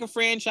sound like a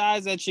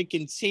franchise that should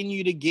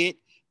continue to get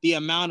the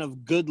amount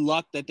of good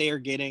luck that they are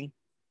getting?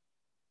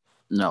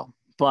 No,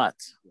 but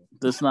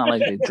it's not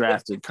like they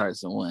drafted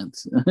Carson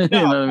Wentz. You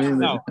know what I mean?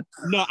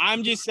 No,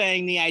 I'm just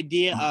saying the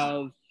idea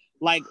of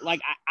like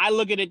I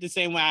look at it the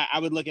same way I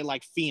would look at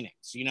like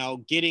Phoenix, you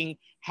know,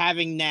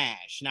 having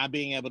Nash, not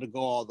being able to go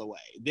all the way,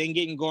 then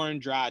getting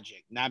Goran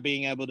Dragic, not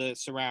being able to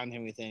surround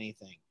him with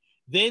anything,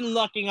 then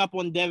lucking up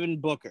on Devin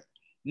Booker,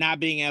 not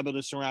being able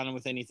to surround him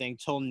with anything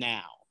till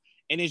now.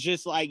 And it's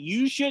just like,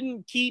 you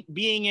shouldn't keep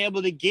being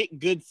able to get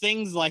good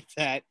things like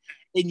that,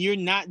 and you're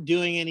not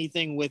doing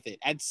anything with it.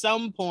 At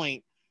some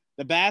point,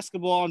 the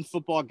basketball and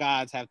football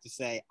gods have to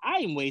say, I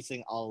am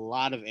wasting a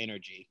lot of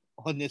energy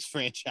on this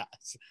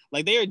franchise.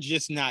 Like, they are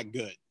just not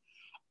good.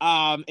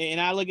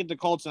 And I look at the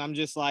Colts and I'm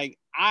just like,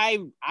 I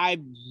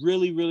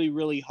really, really,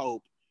 really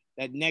hope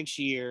that next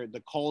year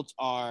the Colts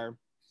are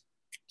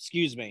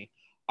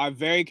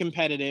very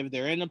competitive.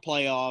 They're in the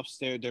playoffs.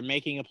 They're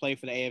making a play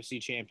for the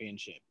AFC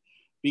Championship,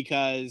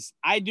 because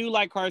I do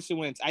like Carson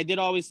Wentz. I did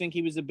always think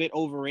he was a bit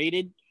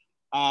overrated.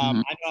 I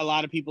know a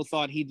lot of people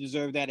thought he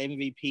deserved that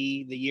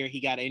MVP the year he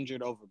got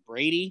injured over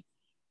Brady.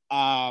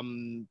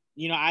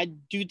 You know, I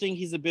do think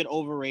he's a bit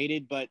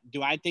overrated, but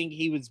do I think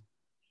he was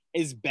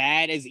as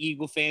bad as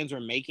Eagle fans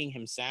were making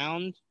him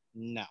sound?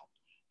 No.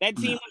 That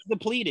team was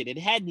depleted. It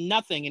had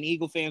nothing, and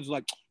Eagle fans were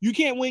like, you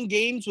can't win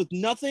games with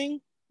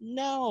nothing?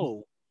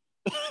 No.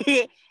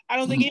 I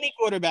don't think any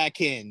quarterback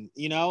can,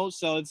 you know?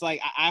 So it's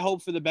like, I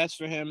hope for the best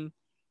for him.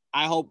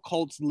 I hope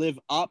Colts live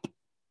up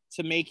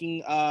to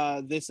making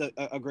this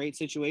a great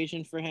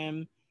situation for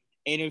him.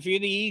 And if you're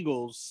the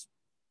Eagles,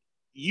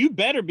 you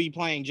better be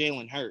playing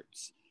Jalen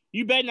Hurts.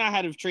 You better not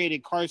have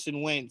traded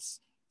Carson Wentz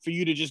for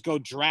you to just go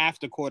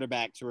draft a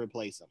quarterback to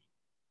replace him,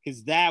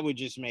 because that would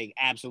just make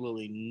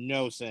absolutely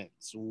no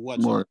sense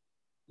whatsoever.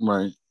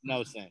 Right.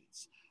 No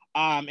sense.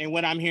 And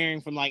what I'm hearing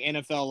from like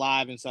NFL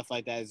Live and stuff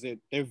like that is that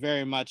they're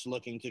very much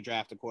looking to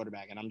draft a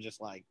quarterback. And I'm just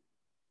like,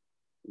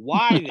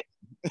 why?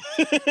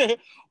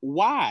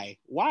 Why?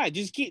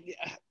 Just keep.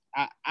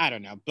 I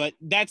don't know. But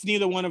that's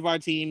neither one of our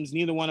teams.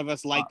 Neither one of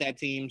us like that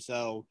team.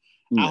 So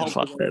I hope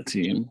fuck that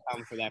team.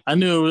 For that I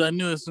knew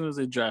as soon as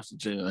they drafted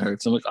Jalen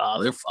Hurts, I'm like,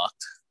 oh, they're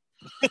fucked.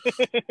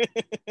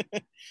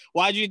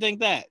 Why do you think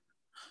that?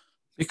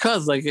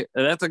 Because like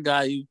that's a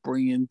guy you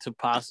bring in to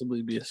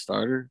possibly be a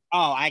starter.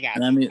 Oh, I got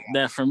And you. I mean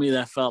that for me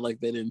that felt like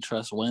they didn't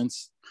trust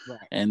Wentz, Right.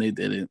 and they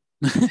didn't.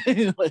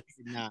 Like,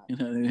 Not. you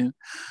know what I mean?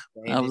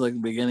 I was like the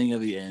beginning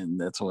of the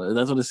end. That's what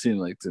it seemed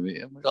like to me.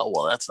 I'm like, oh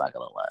well, that's not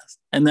gonna last.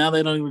 And now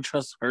they don't even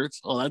trust Hurts.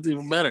 Oh, that's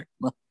even better.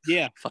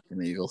 Yeah.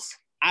 Fucking Eagles.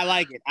 I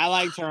like it. I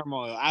like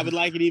turmoil. I would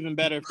like it even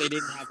better if they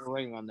didn't have a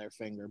ring on their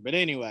finger. But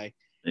anyway.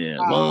 Yeah.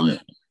 Well,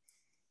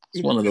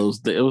 it's one of those.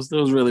 It was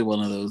really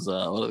one of those.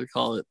 What do they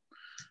call it?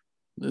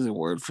 There's a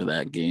word for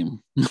that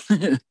game.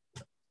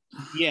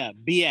 Yeah,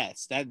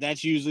 BS.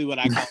 That's usually what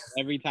I call it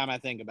every time I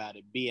think about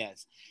it.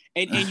 BS.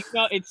 And you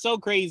know, it's so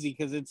crazy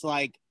because it's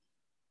like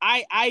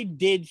I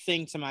did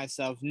think to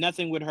myself,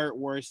 nothing would hurt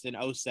worse than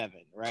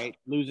 07, right?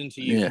 Losing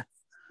to you. Yeah.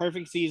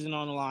 Perfect season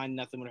on the line,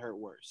 nothing would hurt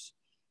worse.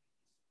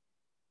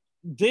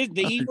 The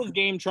Eagles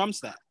game trumps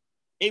that.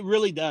 It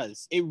really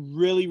does. It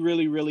really,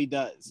 really, really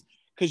does.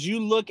 Because you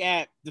look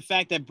at the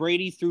fact that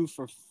Brady threw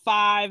for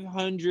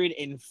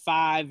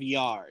 505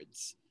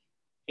 yards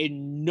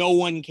and no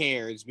one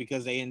cares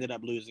because they ended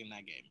up losing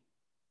that game.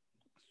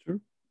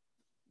 True.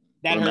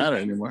 That doesn't matter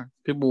anymore.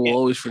 People will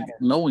always forget.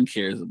 No one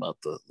cares about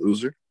the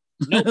loser.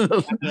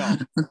 Nope.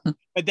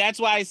 But that's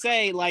why I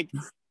say, like,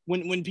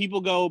 when people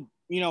go,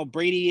 you know,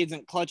 Brady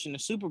isn't clutching the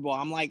Super Bowl,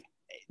 I'm like,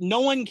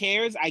 no one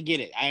cares. I get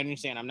it. I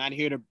understand. I'm not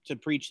here to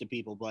preach to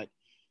people, but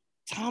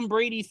Tom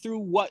Brady threw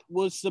what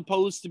was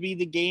supposed to be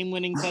the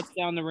game-winning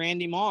touchdown to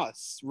Randy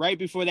Moss right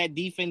before that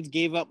defense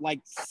gave up like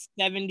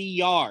 70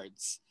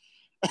 yards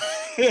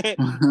for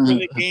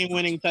the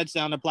game-winning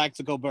touchdown to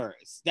Plaxico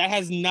Burress. That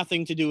has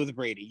nothing to do with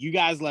Brady. You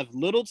guys left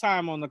little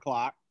time on the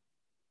clock,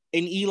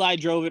 and Eli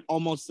drove it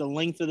almost the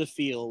length of the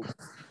field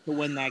to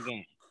win that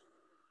game.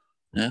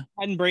 Yeah.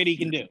 Nothing Brady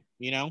can do,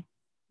 you know?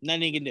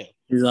 Nothing he can do.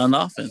 He's on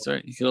offense,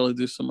 right? He can only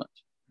do so much.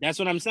 That's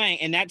what I'm saying.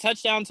 And that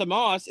touchdown to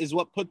Moss is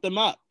what put them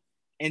up.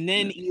 And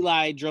then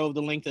Eli drove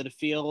the length of the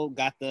field,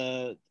 got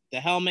the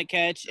helmet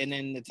catch, and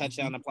then the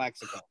touchdown to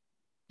Plaxico.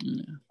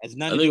 Yeah. I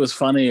think it was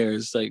funnier.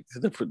 It's like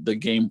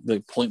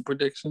the point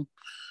prediction.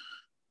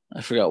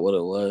 I forgot what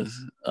it was.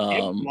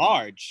 It was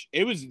large.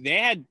 They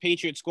had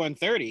Patriots scoring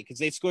 30 because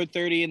they scored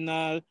 30 in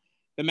the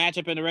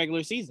matchup in the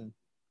regular season.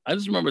 I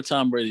just remember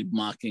Tom Brady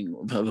mocking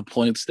the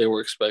points they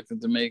were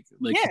expecting to make.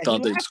 Like he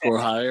thought they'd score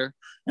higher,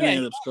 and they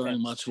ended up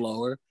scoring much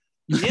lower.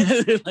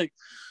 Yeah. Like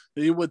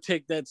you would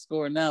take that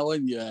score now,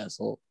 wouldn't you,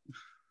 asshole?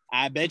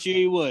 I bet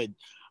you would.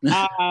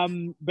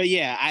 But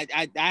yeah,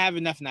 I have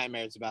enough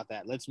nightmares about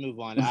that. Let's move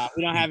on.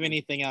 We don't have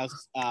anything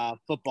else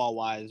football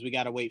wise. We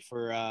got to wait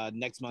for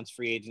next month's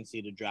free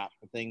agency to drop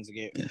for things to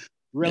get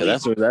really. Yeah,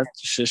 that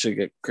shit should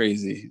get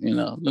crazy, you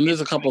know. And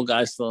there's a couple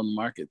guys still in the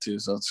market too,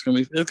 so it's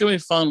gonna be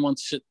fun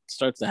once shit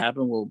starts to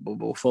happen.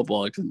 Well,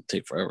 football it can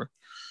take forever.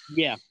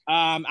 Yeah,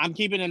 I'm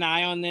keeping an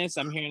eye on this.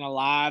 I'm hearing a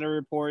lot of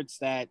reports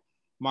that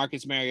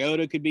Marcus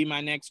Mariota could be my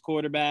next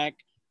quarterback.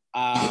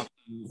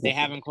 They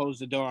haven't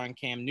closed the door on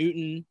Cam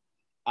Newton.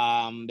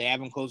 They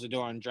haven't closed the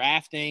door on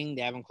drafting.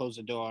 They haven't closed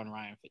the door on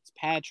Ryan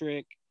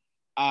Fitzpatrick.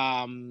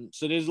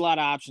 So there's a lot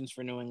of options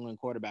for New England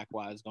quarterback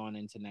wise going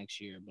into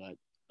next year, but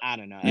I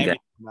don't know. Yeah.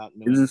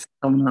 Is this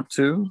coming up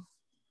too?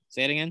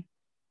 Say it again.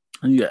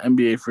 And you got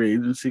NBA free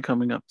agency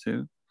coming up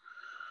too.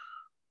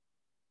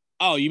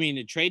 Oh, you mean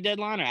the trade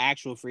deadline or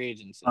actual free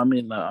agency? I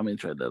mean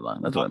trade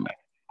deadline. That's what I meant.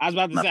 I was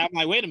about to say, I'm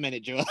like, wait a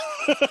minute, Joe.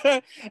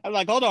 I'm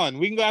like, hold on,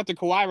 we can go after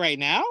Kawhi right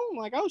now. I'm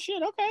like, oh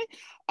shit, okay.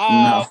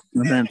 No,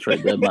 then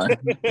trade deadline.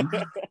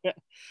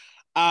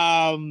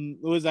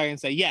 What was I gonna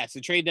say? Yes,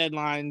 the trade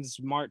deadline's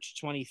March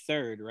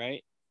 23rd,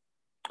 right?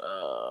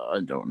 I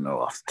don't know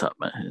off the top of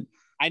my head.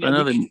 I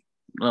don't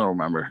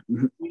remember.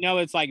 We know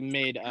it's like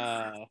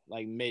middle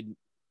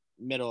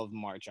of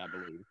March, I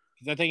believe.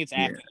 Because I think it's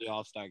after the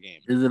All-Star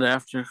game. Is it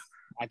after?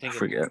 I think. I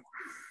forget.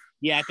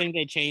 Yeah, I think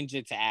they changed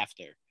it to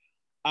after.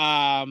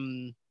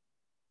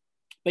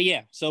 But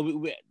yeah,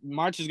 so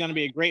March is going to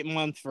be a great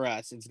month for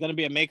us. It's going to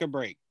be a make or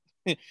break.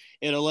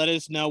 It'll let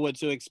us know what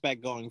to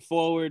expect going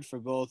forward for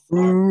both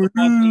our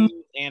football team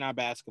and our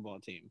basketball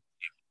team.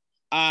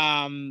 But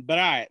all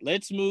right,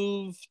 let's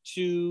move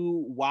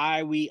to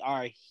why we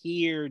are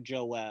here,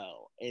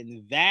 Joel.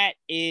 And that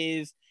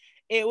is,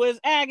 it was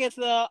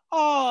Agatha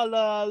all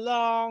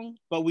along,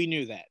 but we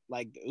knew that.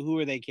 Like, who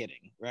are they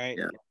kidding, right?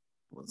 Yeah.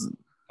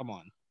 Come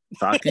on.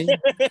 Shocking.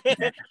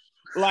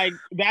 Like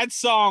that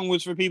song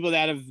was for people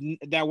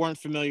that weren't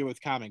familiar with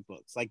comic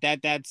books. Like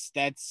that's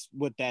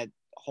what that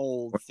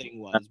whole thing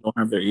was. I don't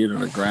have their ear to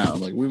the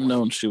ground. Like we've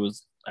known she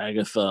was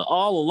Agatha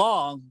all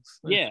along.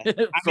 Yeah,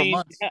 I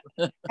mean,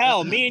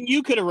 hell, me and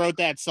you could have wrote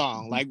that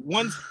song. Like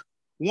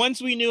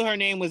once we knew her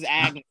name was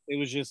Agnes, it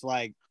was just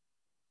like,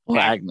 well,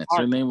 Agnes.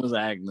 Her name was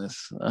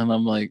Agnes, and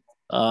I'm like,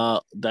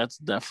 that's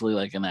definitely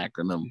like an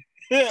acronym.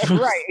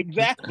 Right,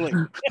 exactly.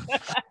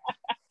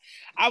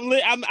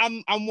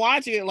 I'm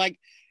watching it like,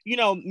 you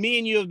know, me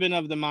and you have been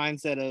of the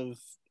mindset of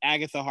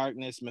Agatha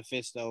Harkness,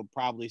 Mephisto,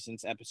 probably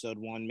since episode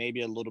 1,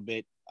 maybe a little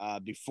bit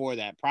before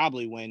that,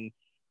 probably when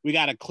we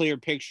got a clear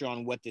picture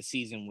on what the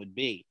season would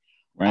be.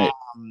 Right.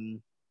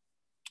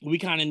 we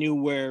kind of knew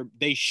where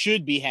they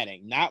should be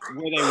heading, not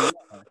where they were,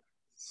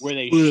 where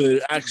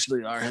they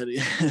actually are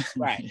heading.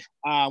 Right.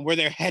 Where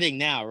they're heading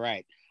now,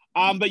 right.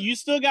 But you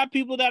still got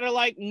people that are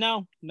like,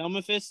 no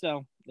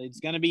Mephisto.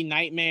 It's gonna be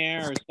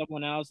Nightmare or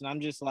someone else, and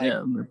I'm just like,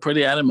 yeah, they're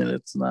pretty adamant.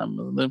 It's not.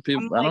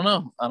 People, like,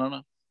 I don't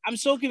know. I'm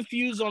so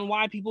confused on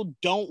why people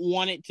don't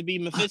want it to be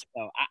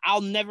Mephisto. I'll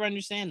never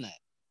understand that.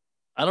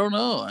 I don't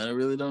know. I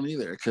really don't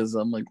either. Because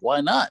I'm like, why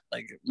not?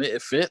 Like,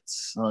 it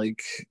fits.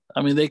 Like,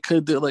 I mean, they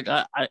could do. Like,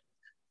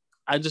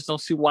 I just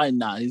don't see why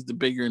not. He's the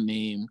bigger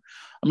name.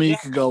 I mean, you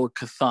could go with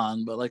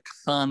Cthulhu, but like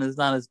Cthulhu is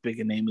not as big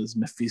a name as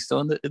Mephisto,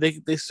 and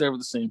they serve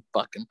the same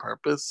fucking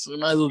purpose. So we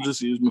might as well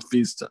just use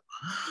Mephisto.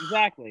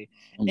 Exactly.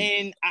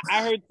 And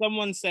I heard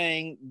someone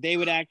saying they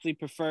would actually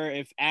prefer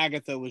if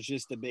Agatha was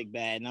just a big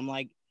bad, and I'm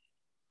like,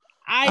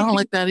 I don't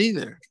like that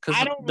either,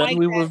 because then like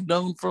we would have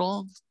known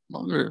for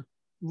longer.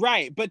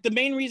 Right, but the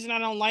main reason I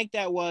don't like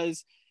that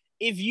was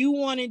if you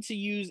wanted to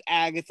use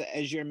Agatha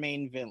as your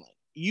main villain,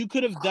 you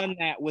could have done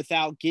that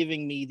without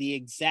giving me the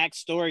exact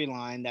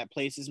storyline that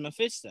places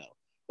Mephisto.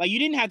 Like, you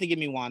didn't have to give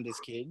me Wanda's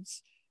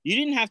kids. You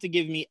didn't have to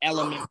give me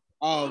elements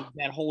of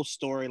that whole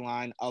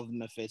storyline of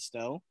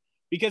Mephisto.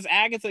 Because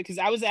I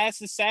was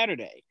asked this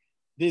Saturday,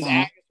 does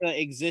Agatha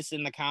exist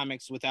in the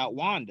comics without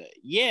Wanda?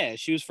 Yeah,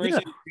 she was first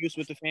introduced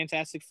with the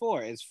Fantastic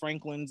Four as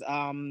Franklin's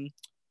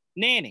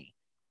nanny.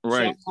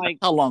 Right. So like,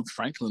 how long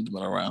Franklin's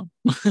been around?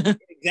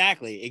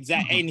 Exactly.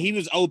 And he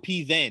was OP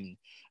then.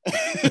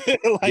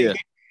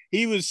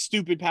 He was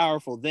stupid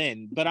powerful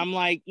then. But I'm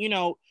like,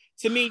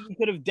 to me, you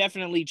could have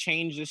definitely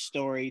changed the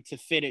story to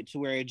fit it to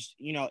where it's,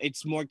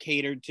 it's more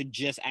catered to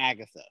just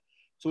Agatha.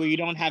 So where you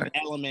don't have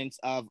elements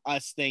of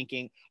us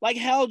thinking, like,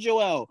 hell,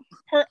 Joelle,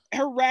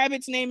 her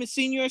rabbit's name is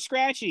Senior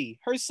Scratchy.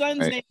 Her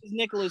son's name is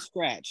Nicholas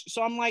Scratch.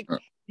 So I'm like,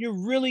 you're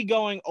really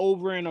going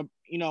over and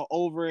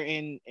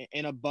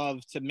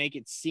above to make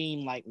it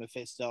seem like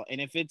Mephisto. And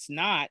if it's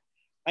not,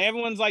 like,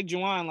 everyone's like,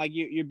 Juwan, like,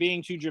 you're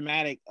being too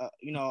dramatic,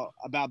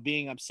 about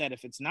being upset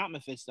if it's not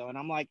Mephisto. And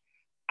I'm like,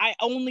 I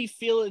only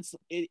feel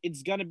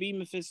it's gonna be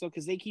Mephisto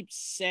because they keep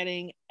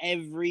setting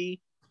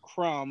every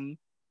crumb,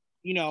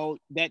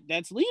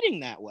 that's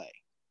leading that way.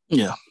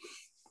 Yeah.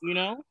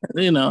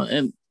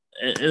 And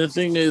the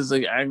thing is,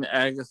 like,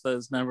 Agatha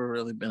has never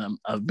really been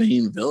a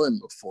main villain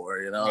before.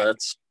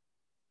 That's,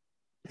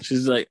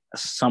 she's like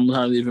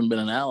sometimes even been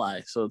an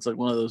ally. So it's like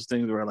one of those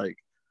things where, like,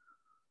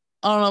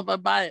 I don't know if I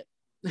buy it.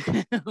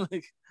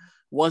 Like,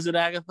 was it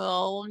Agatha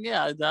all along?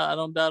 Yeah, I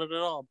don't doubt it at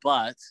all.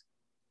 But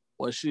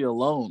was she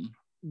alone?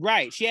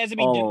 Right. She has to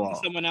be doing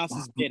someone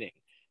else's bidding.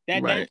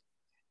 That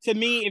to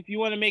me, if you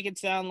want to make it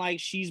sound like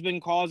she's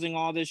been causing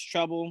all this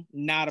trouble,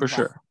 not a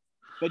problem. Sure.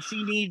 But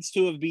she needs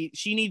to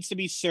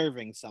be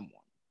serving someone.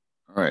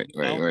 Right.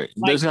 Like,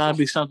 there's gotta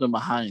be something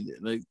behind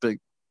it. Like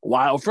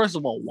why? Well, first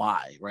of all,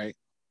 why?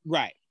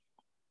 Right.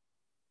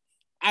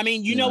 I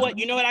mean, you know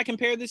what I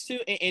compare this to,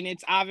 and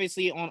it's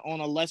obviously on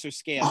a lesser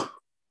scale.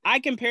 I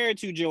compare it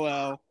to,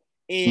 Joelle,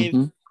 if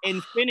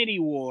Infinity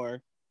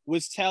War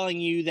was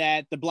telling you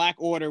that the Black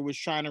Order was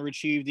trying to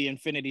retrieve the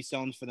Infinity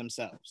Stones for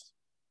themselves.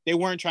 They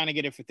weren't trying to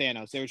get it for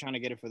Thanos. They were trying to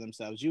get it for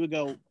themselves. You would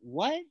go,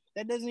 what?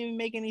 That doesn't even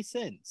make any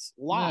sense.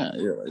 Why?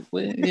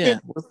 What's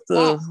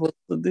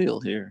the deal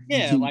here?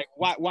 Yeah, like,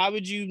 why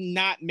would you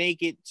not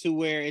make it to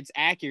where it's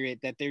accurate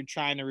that they're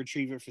trying to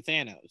retrieve it for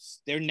Thanos?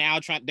 They're now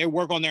they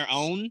work on their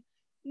own?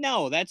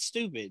 No, that's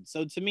stupid.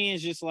 So to me,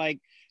 it's just like,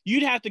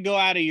 you'd have to go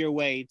out of your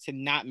way to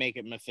not make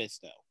it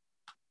Mephisto.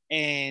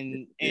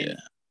 And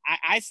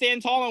I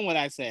stand tall on what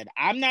I said.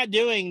 I'm not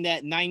doing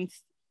that ninth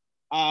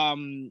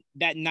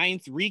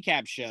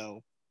recap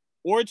show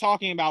or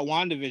talking about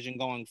WandaVision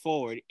going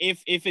forward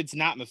if it's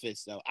not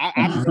Mephisto.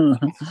 I'm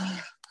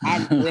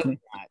really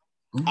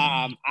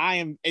not. I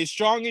am as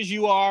strong as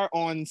you are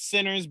on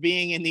Sinners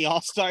being in the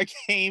All-Star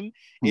game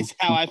is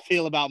how I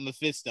feel about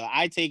Mephisto.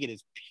 I take it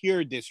as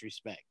pure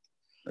disrespect.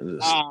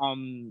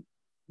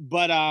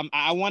 But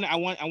I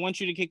want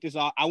you to kick this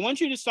off. I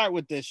want you to start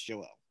with this,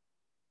 Joelle,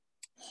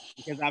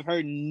 because I've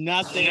heard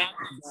nothing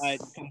but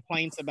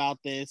complaints about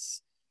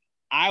this.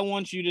 I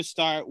want you to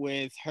start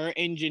with her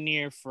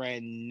engineer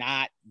friend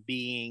not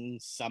being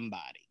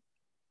somebody.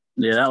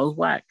 Yeah, that was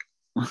whack.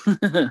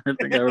 I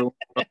think everyone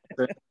I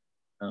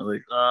was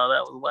like,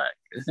 that was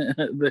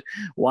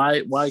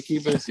whack. Why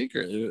keep it a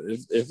secret?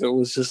 If it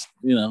was just,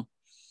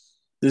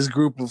 this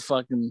group of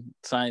fucking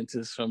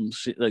scientists from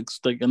like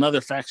another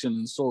faction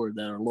in Sword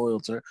that are loyal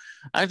to her.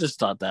 I just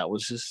thought that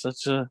was just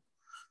such a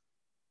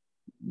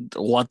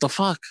what the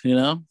fuck,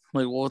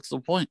 like, what's the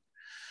point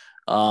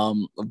of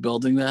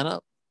building that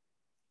up?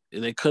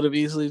 They could have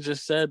easily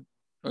just said,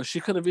 or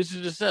she could have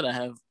easily just said, I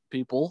have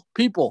people.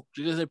 She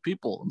just said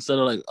people instead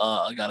of like,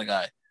 I got a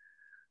guy.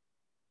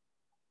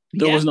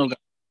 There was no guy.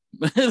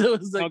 There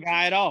was no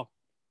guy at all.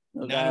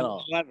 No guy at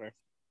all. Whatsoever.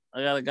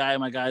 I got a guy.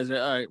 My guy's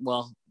there. All right.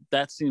 Well,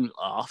 that seems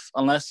off.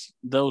 Unless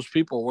those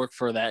people work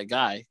for that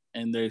guy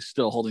and they're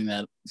still holding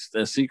that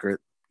a secret,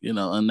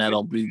 and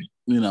that'll be,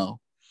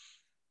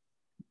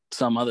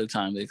 some other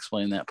time they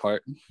explain that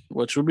part,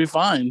 which would be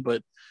fine.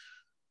 But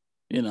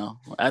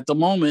at the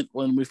moment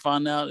when we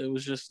found out it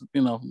was just,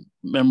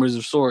 members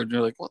of Sword,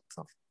 you're like, what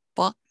the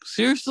fuck?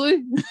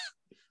 Seriously?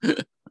 Now,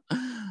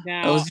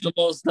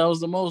 that was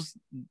the most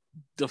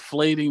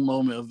deflating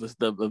moment of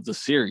the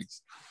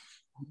series.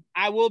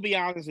 I will be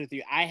honest with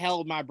you. I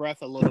held my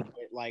breath a little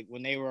bit. Like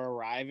when they were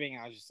arriving,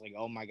 I was just like,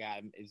 "Oh my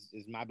god,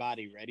 is my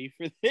body ready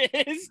for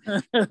this?"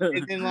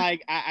 And then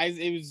like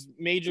it was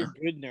Major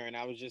Goodner, and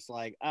I was just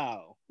like,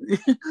 "Oh, who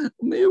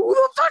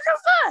the fuck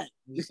is that?"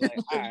 Just like,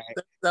 all right.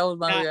 That was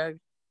my reaction.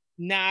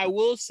 Now I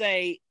will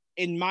say,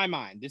 in my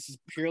mind, this is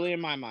purely in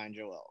my mind,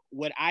 Joel.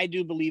 What I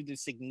do believe the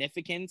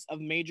significance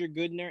of Major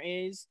Goodner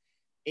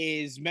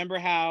is remember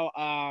how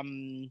I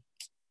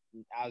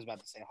was about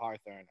to say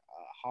Hawthorne.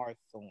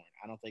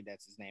 I don't think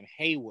that's his name.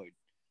 Hayward.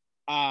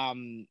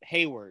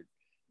 Hayward.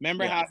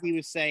 Remember how he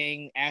was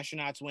saying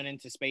astronauts went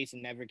into space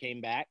and never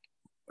came back?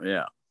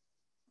 Yeah.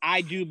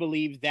 I do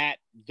believe that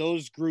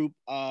those group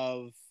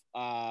of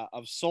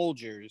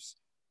soldiers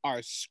are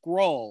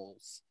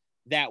Skrulls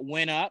that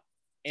went up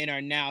and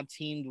are now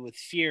teamed with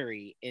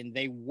Fury, and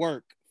they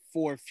work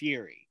for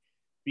Fury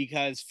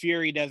because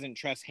Fury doesn't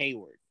trust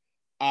Hayward.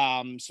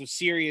 So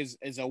Fury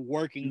is a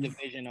working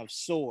division of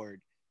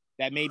Sword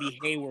that maybe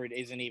Hayward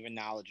isn't even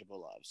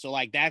knowledgeable of. So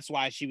like that's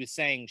why she was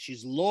saying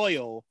she's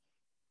loyal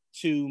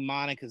to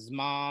Monica's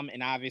mom,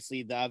 and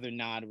obviously the other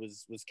nod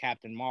was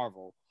Captain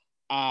Marvel,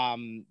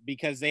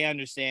 because they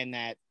understand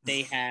that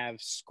they have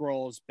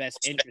Skrulls'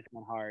 best interest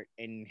at heart,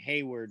 and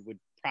Hayward would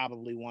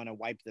probably want to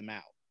wipe them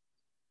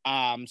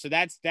out. So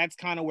that's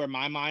kind of where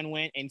my mind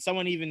went. And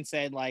someone even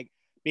said like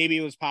maybe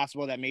it was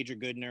possible that Major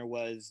Goodner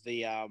was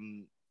the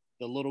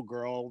little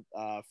girl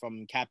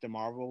from Captain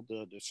Marvel,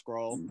 the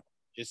Skrull.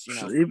 Just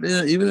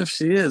even if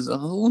she is,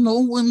 no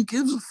one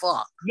gives a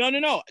fuck.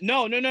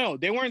 No.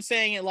 They weren't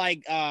saying it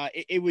like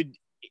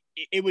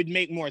it would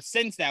make more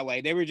sense that way.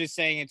 They were just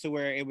saying it to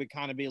where it would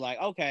kind of be like,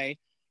 okay,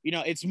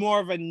 it's more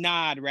of a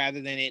nod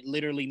rather than it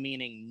literally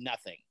meaning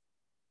nothing.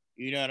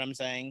 You know what I'm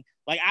saying?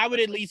 Like I would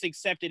at least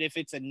accept it if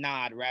it's a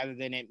nod rather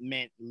than it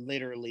meant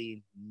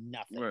literally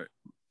nothing. Right.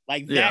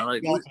 Like that's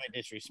the ultimate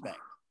disrespect.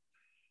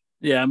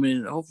 Yeah, I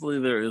mean, hopefully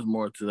there is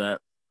more to that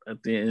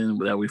at the end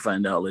that we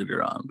find out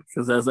later on,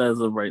 because as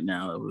of right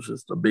now, it was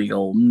just a big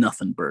old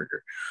nothing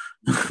burger.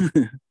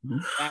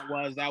 that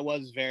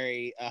was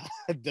very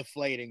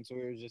deflating. So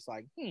we were just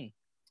like, because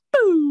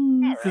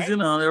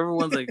right.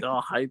 Everyone's like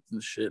all hyped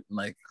and shit, and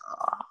like,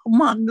 oh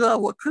my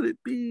god, what could it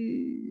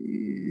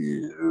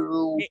be?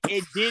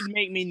 It did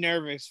make me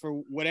nervous for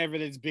whatever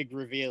this big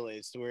reveal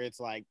is, to where it's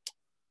like,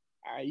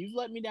 all right, you've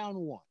let me down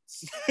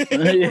once.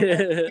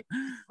 Yeah.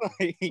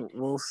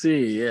 We'll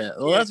see. Yeah.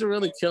 Well, that's what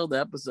really killed the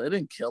episode. It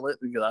didn't kill it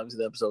because obviously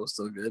the episode was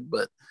still good,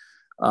 but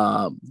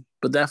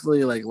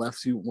definitely like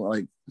left you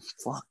like,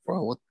 fuck,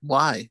 bro.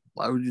 Why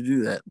would you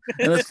do that?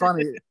 And it's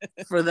funny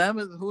for them.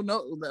 Who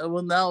knows?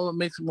 Well, now what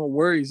makes more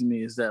worries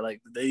me is that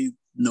like they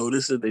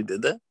notice that they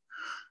did that.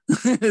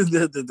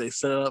 that they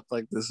set up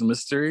like this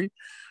mystery.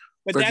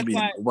 But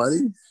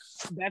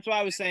that's why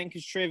I was saying,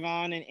 because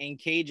Trayvon and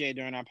KJ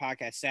during our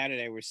podcast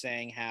Saturday were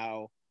saying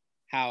how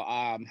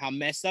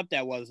messed up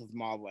that was with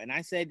Marvel. And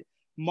I said,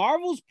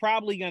 Marvel's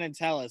probably going to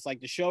tell us,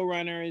 like the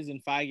showrunners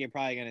and Feige are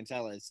probably going to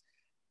tell us.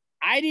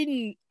 I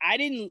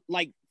didn't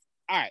like,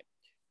 all right,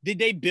 did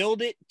they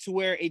build it to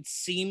where it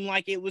seemed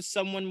like it was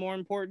someone more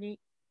important?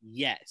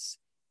 Yes.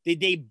 Did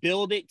they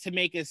build it to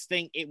make us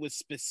think it was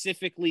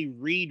specifically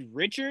Reed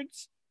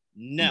Richards?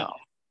 No.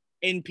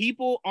 And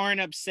people aren't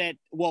upset.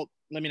 Well,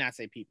 let me not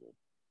say people.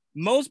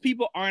 Most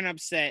people aren't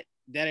upset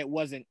that it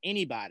wasn't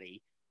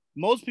anybody.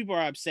 Most people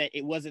are upset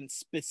it wasn't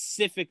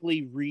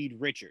specifically Reed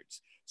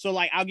Richards. So,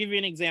 like, I'll give you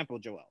an example,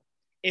 Joel.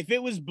 If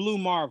it was Blue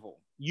Marvel,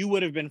 you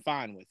would have been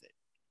fine with it.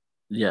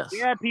 Yes.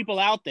 There are people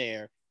out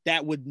there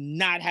that would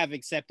not have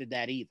accepted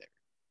that either.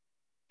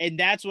 And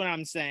that's what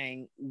I'm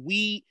saying.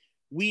 We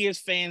as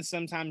fans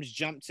sometimes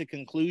jump to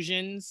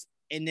conclusions,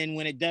 and then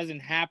when it doesn't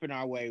happen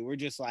our way, we're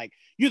just like,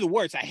 you're the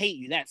worst. I hate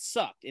you. That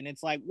sucked. And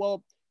it's like,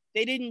 well,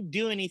 they didn't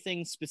do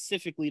anything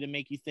specifically to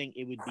make you think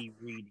it would be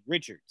Reed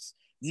Richards.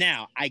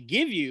 Now, I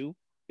give you,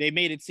 they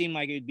made it seem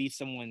like it would be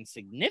someone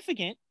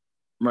significant.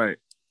 Right.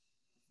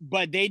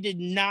 But they did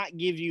not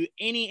give you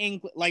any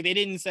like they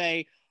didn't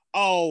say,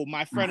 oh,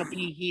 my friend will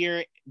be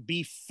here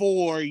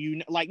before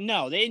you. Like,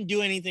 no, they didn't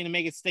do anything to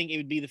make us think it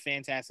would be the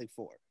Fantastic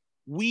Four.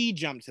 We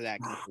jumped to that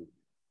conclusion.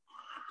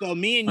 So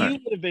me and you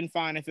would have been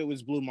fine if it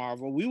was Blue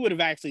Marvel. We would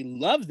have actually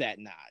loved that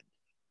nod.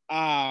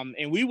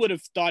 And we would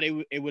have thought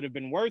it would have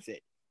been worth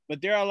it.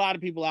 But there are a lot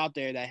of people out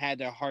there that had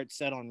their heart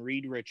set on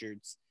Reed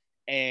Richards.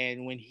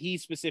 And when he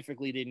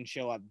specifically didn't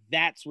show up,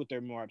 that's what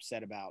they're more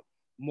upset about,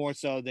 more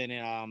so than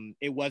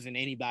it wasn't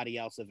anybody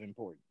else of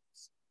importance.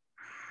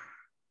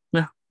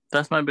 Yeah,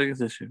 that's my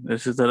biggest issue.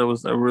 It's just that it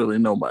was really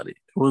nobody.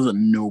 It wasn't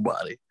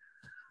nobody.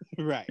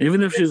 Right.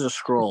 Even if she's a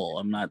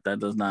Skrull, that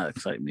does not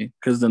excite me,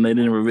 because then they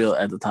didn't reveal it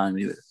at the time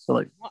either. So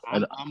like,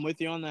 I'm with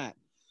you on that.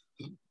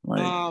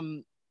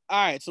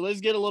 All right, so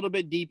let's get a little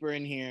bit deeper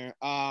in here.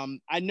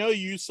 I know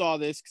you saw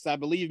this because I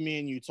believe me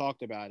and you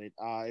talked about it.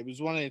 It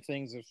was one of the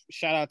things of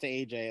shout out to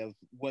AJ of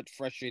what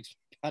frustrates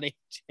about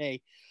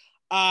AJ.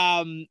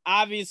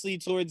 Obviously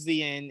towards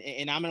the end,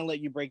 and I'm gonna let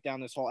you break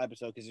down this whole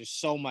episode because there's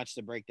so much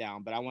to break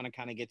down, but I want to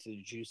kind of get to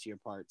the juicier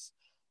parts.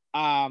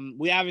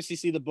 We obviously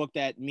see the book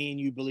that me and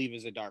you believe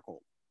is a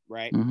Darkhold,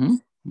 right? Mm-hmm.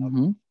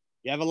 Mm-hmm. Okay.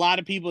 You have a lot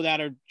of people that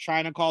are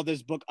trying to call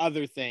this book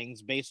other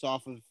things based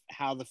off of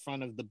how the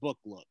front of the book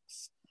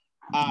looks.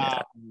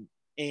 Yeah.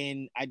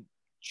 And I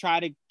try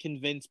to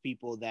convince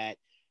people that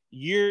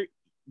they're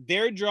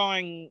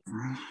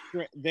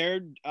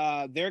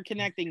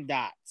connecting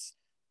dots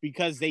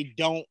because they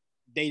don't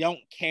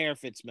care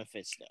if it's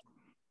Mephisto.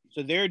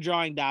 So they're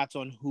drawing dots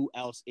on who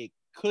else it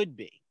could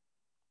be.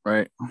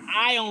 Right.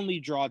 I only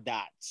draw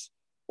dots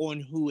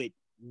on who it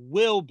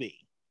will be.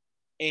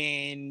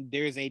 And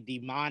there's a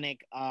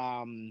demonic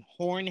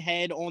horn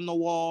head on the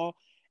wall.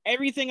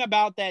 Everything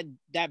about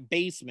that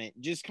basement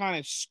just kind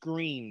of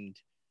screamed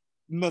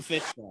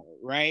Mephisto,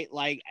 right?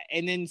 Like,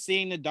 and then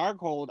seeing the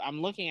Darkhold,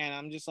 I'm looking at it,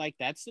 I'm just like,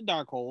 that's the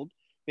Darkhold.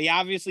 They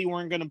obviously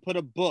weren't going to put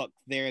a book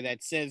there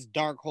that says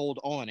Darkhold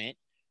on it.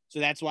 So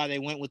that's why they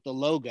went with the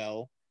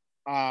logo.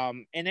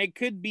 And it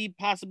could be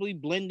possibly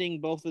blending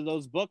both of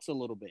those books a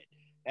little bit.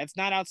 That's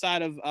not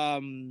outside of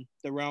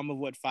the realm of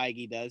what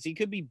Feige does. He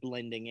could be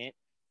blending it.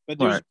 But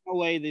there's no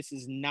way this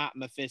is not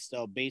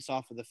Mephisto based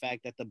off of the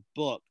fact that the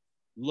book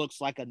looks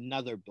like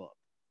another book.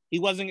 He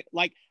wasn't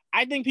like,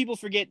 I think people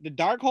forget the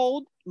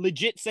Darkhold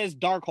legit says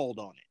Darkhold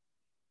on it.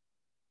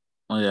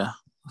 Oh, yeah.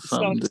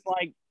 So it's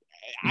like,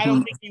 I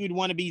don't think he would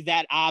want to be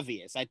that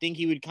obvious. I think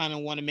he would kind of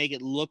want to make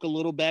it look a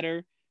little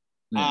better.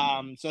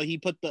 Yeah. So he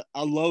put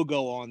a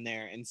logo on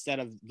there instead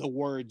of the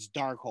words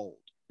Darkhold.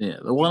 Yeah,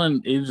 the one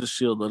in Agents of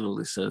S.H.I.E.L.D.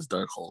 literally says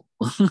Darkhold.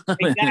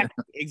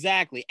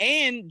 Exactly.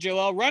 And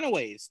Joel,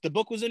 Runaways. The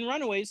book was in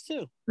Runaways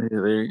too. Yeah,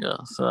 there you go.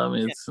 So, I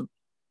mean,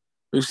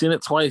 we've seen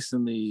it twice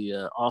in the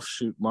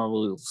offshoot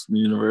Marvel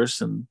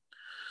universe, and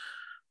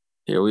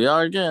here we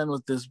are again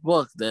with this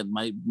book that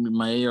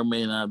may or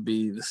may not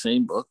be the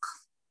same book.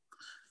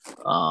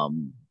 What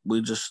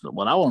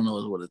I want to know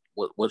is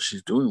what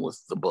she's doing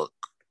with the book.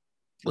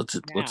 What's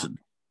it?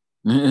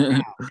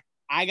 Now,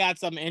 I got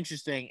something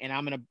interesting, and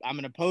I'm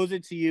gonna pose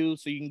it to you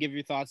so you can give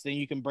your thoughts. Then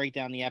you can break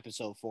down the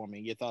episode for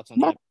me. Your thoughts on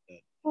the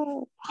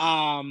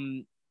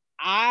episode.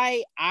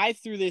 I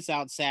threw this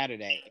out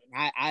Saturday.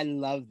 I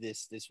love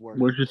this word.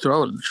 Where'd you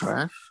throw it, in the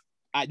trash?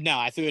 No,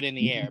 I threw it in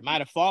the air. It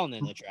might have fallen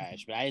in the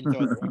trash, but I didn't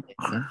throw it in the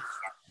air.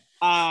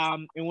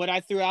 And what I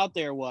threw out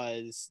there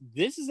was,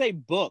 this is a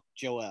book,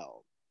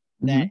 Joel,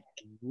 that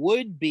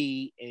would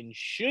be and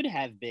should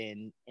have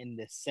been in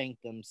the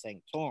Sanctum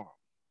Sanctorum.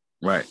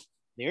 Right.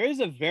 There is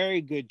a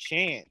very good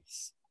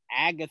chance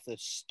Agatha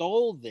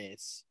stole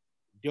this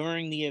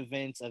during the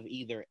events of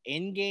either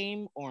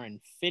Endgame or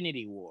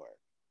Infinity War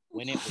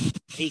when it was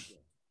taken.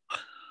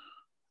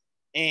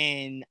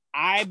 And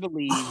I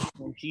believe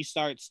when she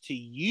starts to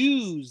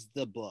use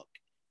the book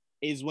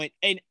is when,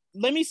 and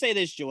let me say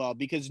this, Joel,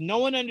 because no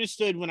one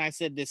understood when I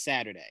said this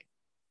Saturday.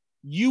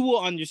 You will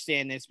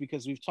understand this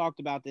because we've talked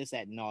about this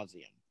ad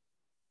nauseum.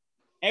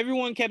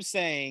 Everyone kept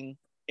saying,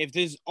 if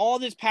there's all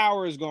this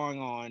power is going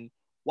on,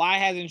 why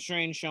hasn't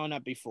Strange shown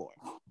up before?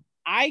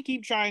 I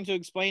keep trying to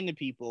explain to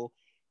people,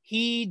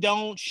 he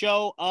don't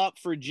show up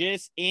for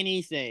just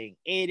anything.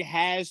 It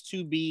has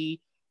to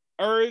be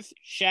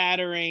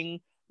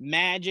earth-shattering,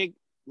 magic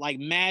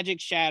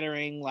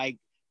shattering, like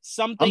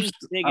something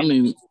big. I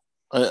mean,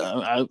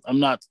 I'm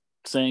not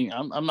saying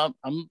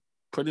I'm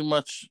pretty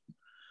much.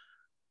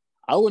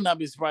 I would not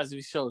be surprised if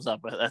he shows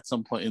up at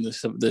some point in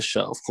this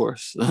show, of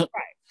course.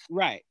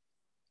 Right.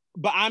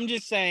 But I'm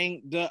just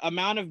saying the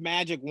amount of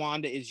magic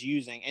Wanda is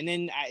using. And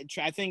then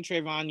I think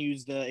Trayvon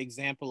used the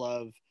example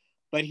of,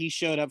 but he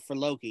showed up for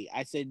Loki.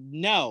 I said,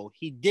 no,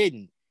 he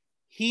didn't.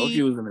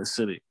 Loki was in the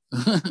city.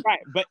 Right.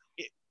 But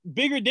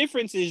bigger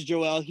difference is,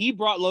 Joel, he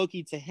brought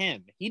Loki to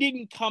him. He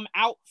didn't come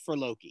out for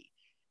Loki.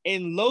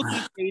 And Loki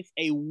faced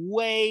a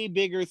way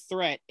bigger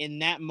threat in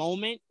that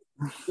moment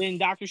than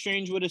Doctor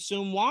Strange would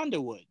assume Wanda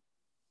would.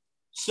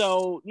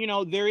 So,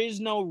 there is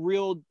no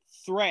real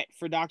threat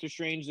for Doctor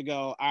Strange to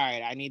go, all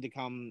right, I need to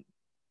come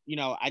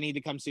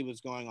see what's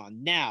going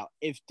on. Now,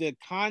 if the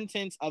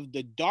contents of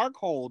the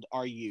Darkhold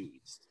are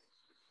used,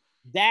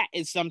 that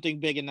is something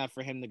big enough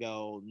for him to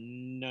go,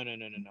 no.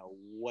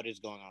 What is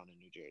going on in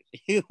New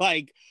Jersey?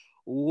 Like,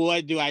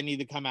 what do I need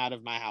to come out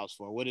of my house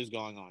for? What is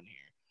going on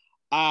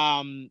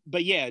here?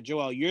 But yeah,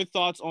 Joel, your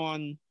thoughts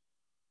on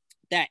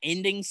that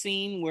ending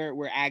scene where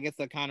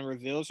Agatha kind of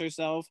reveals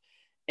herself.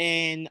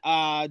 And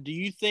do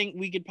you think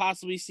we could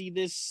possibly see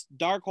this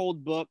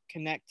Darkhold book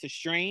connect to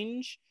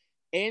Strange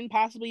and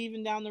possibly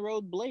even down the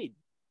road Blade?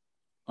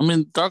 I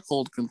mean,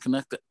 Darkhold can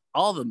connect to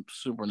all the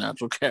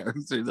supernatural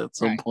characters at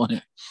some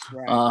point.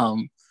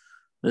 Right.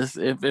 This,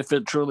 if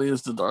it truly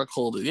is the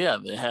Darkhold, yeah,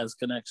 it has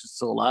connections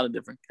to a lot of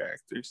different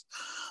characters.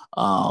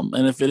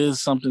 And if it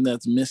is something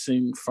that's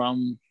missing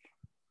from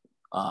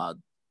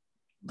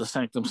the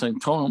Sanctum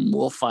Sanctorum,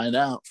 we'll find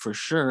out for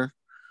sure.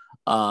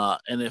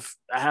 And if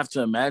I have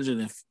to imagine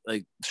if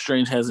like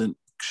Strange hasn't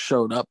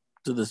showed up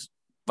to this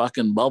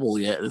fucking bubble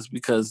yet, is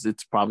because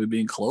it's probably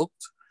being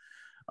cloaked.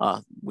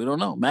 We don't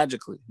know.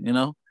 Magically,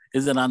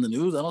 is it on the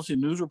news? I don't see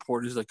news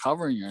reporters that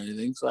covering or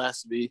anything. So it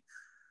has to be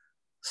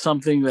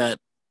something that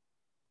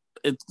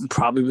it's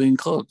probably being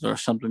closed or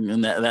something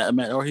in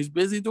that, or he's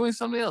busy doing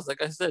something else.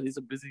 Like I said, he's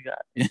a busy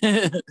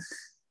guy.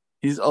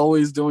 He's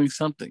always doing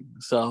something.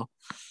 So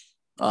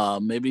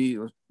maybe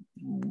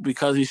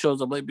because he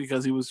shows up late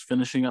because he was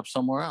finishing up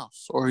somewhere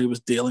else or he was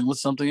dealing with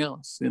something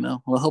else,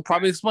 Well, he'll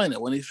probably explain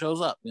it when he shows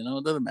up,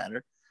 it doesn't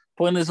matter.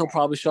 Point is, he'll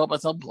probably show up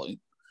at some point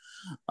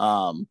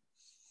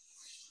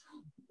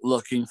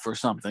looking for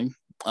something.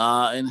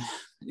 And,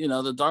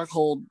 the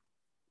Darkhold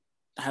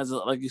has,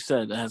 like you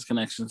said, it has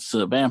connections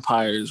to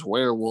vampires,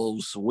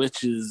 werewolves,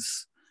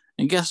 witches.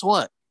 And guess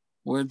what?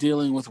 We're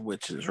dealing with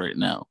witches right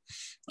now.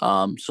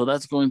 So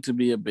that's going to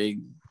be a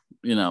big,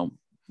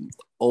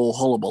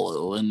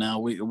 hullabaloo. And now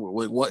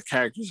what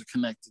characters are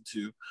connected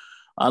to,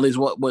 at least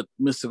what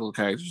mystical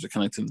characters are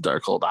connected to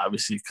Darkhold?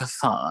 Obviously,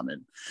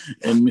 Cthulhu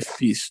and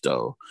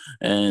Mephisto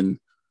and,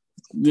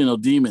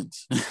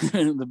 demons,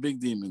 the big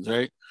demons,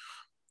 right?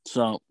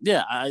 So,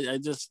 yeah, I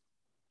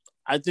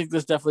think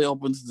this definitely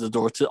opens the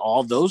door to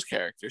all those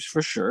characters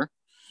for sure.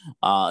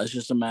 It's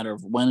just a matter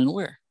of when and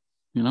where,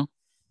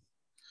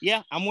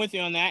 Yeah, I'm with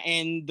you on that.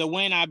 And the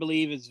win, I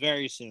believe, is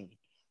very soon.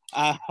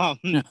 Yeah.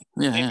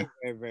 Very,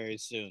 very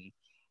soon.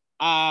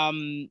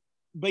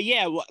 But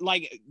yeah,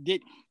 like,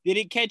 did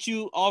it catch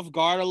you off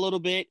guard a little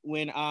bit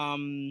when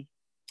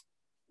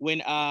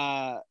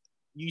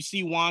you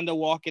see Wanda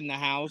walk in the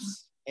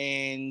house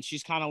and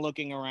she's kind of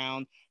looking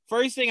around?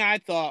 First thing I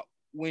thought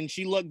when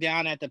she looked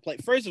down at the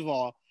plate, first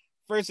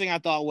thing I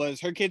thought was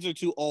her kids are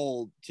too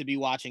old to be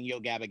watching Yo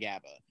Gabba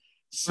Gabba.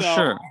 So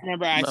sure. I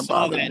remember I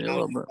saw that and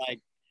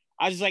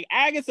I was like,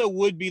 Agatha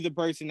would be the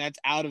person that's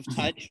out of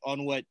touch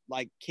on what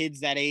like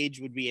kids that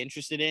age would be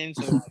interested in.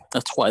 So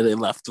that's why they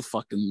left the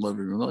fucking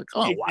living room. Like,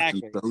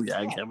 exactly.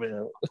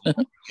 watching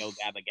Yo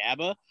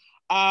Gabba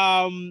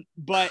Gabba.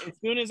 But as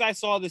soon as I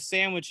saw the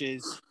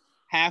sandwiches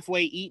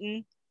halfway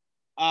eaten,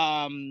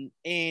 and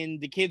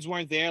the kids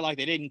weren't there, like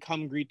they didn't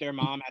come greet their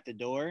mom at the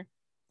door.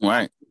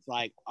 Right. It's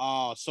like,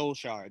 oh, soul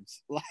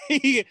shards.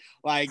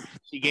 like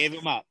she gave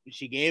him up.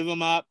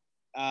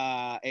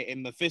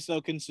 And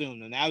Mephisto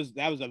consumed them. That was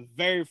the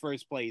very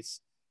first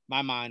place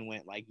my mind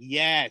went. Like,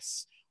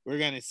 yes, we're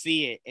gonna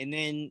see it. And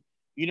then,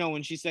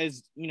 when she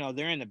says,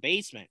 they're in the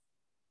basement.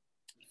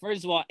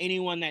 First of all,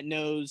 anyone that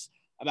knows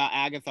about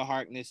Agatha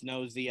Harkness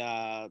knows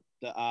the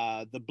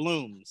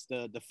blooms,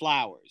 the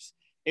flowers.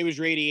 It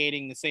was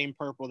radiating the same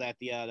purple that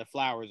the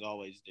flowers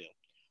always do.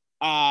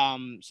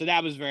 So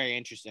that was very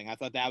interesting. I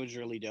thought that was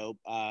really dope.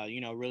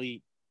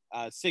 Really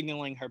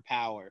signaling her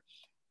power.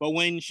 But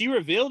when she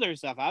revealed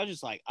herself, I was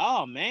just like,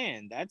 oh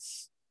man,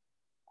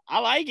 I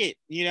like it,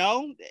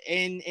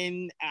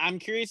 and I'm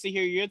curious to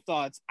hear your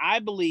thoughts. I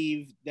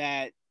believe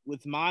that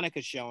with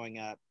Monica showing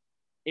up,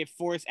 it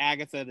forced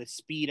Agatha to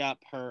speed up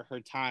her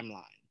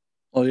timeline.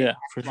 Oh yeah,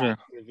 for sure.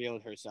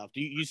 Revealed herself.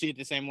 Do you see it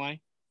the same way?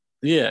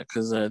 Yeah,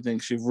 because I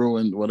think she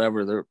ruined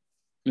whatever they're,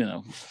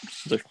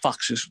 she's like,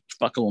 fuck, she's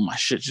fucking with my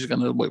shit. She's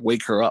gonna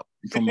wake her up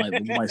from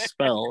my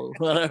spell.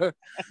 Whatever.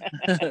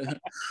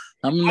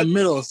 I'm in the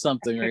middle of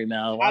something right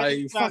now. Why are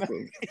you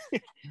fucking?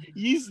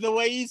 The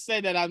way you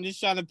said that, I'm just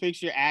trying to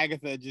picture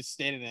Agatha just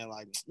standing there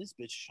like, this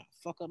bitch trying to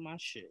fuck up my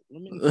shit.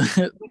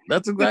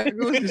 That's exactly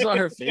what you saw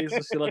her face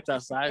when she looked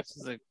outside.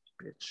 She's like,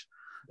 bitch.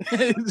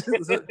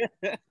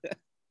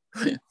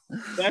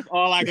 That's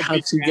all I can.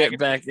 How'd she get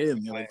back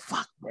in? You're like,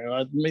 fuck, bro.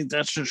 I made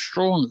that shit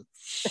strong.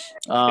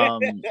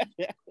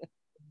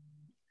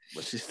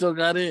 But she still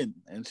got in,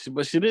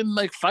 but she didn't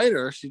like fight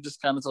her. She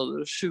just kind of told her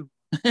to shoot,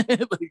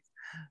 like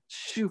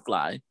shoe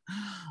fly.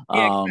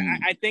 Yeah,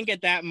 I think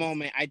at that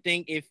moment, I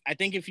think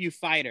if you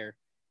fight her,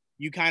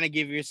 you kind of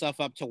give yourself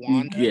up to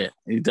Wanda. Yeah,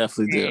 you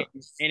definitely do,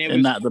 and it was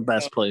not the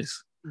best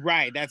place.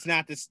 Right, that's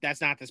not the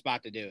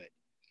spot to do it.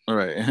 All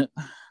right.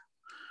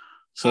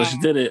 So she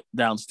did it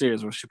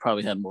downstairs where she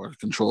probably had more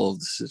control of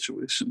the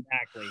situation.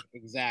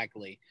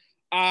 Exactly.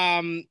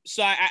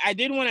 So I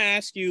did want to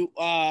ask you,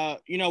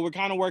 we're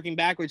kind of working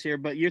backwards here,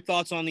 but your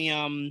thoughts on the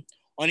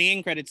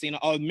end credit scene,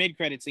 mid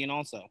credit scene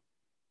also.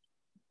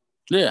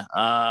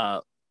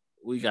 Yeah.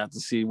 We got to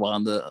see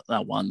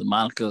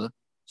Monica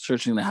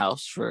searching the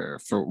house for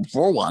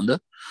Wanda,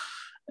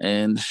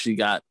 and she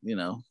got,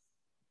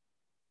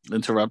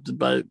 interrupted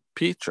by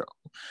Pietro,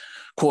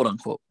 quote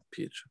unquote.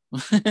 Pietro.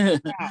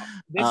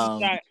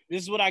 Wow.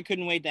 This is what I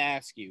couldn't wait to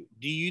ask you.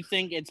 Do you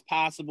think it's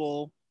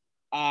possible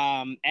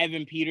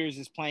Evan Peters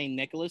is playing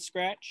Nicholas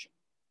Scratch?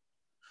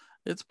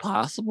 It's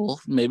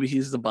possible. Maybe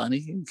he's the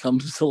bunny and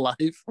comes to life.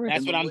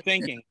 That's what I'm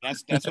thinking.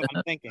 That's what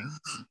I'm thinking.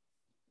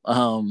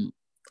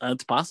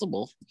 It's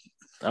possible.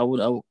 I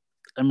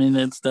mean,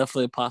 it's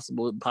definitely a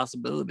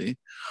possibility.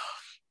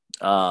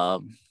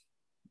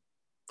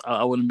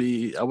 I wouldn't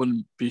be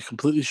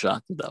completely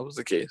shocked if that was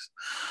the case.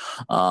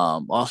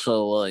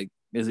 Also, like,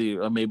 is he,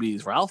 or maybe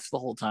he's Ralph the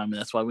whole time,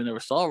 and that's why we never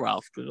saw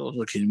Ralph, because it was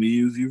like, can we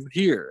use you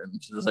here? And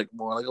it's just like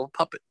more like a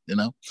puppet,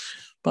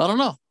 But I don't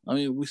know. I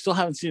mean, we still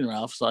haven't seen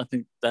Ralph, so I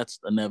think that's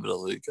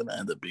inevitably going to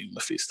end up being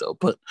Mephisto.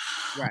 But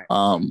right.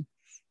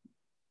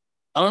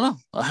 I don't know.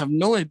 I have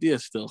no idea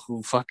still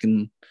who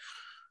fucking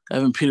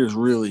Evan Peters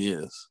really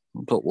is,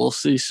 but we'll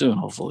see soon,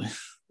 hopefully.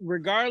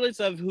 Regardless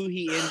of who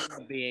he ends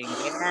up being,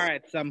 they are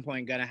at some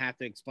point gonna have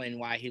to explain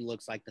why he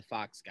looks like the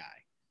Fox guy.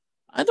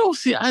 I don't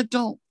see. I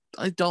don't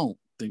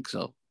think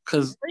so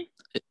because Really?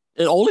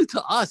 it only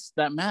to us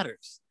that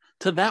matters.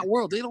 To that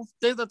world, they don't.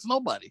 That's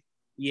nobody.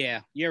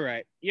 Yeah, you're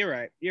right.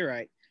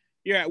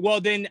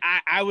 Well, then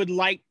I would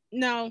like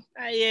no.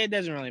 Yeah, it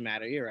doesn't really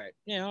matter. You're right.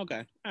 Yeah.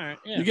 Okay. All right.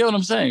 Yeah. You get what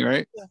I'm saying,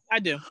 right? Yeah, I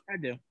do.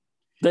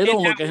 They In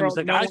don't that look at him world,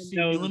 and say, no "I one see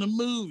knows. you in a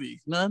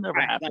movie." No, that never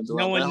Right, like, happens.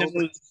 no one that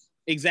knows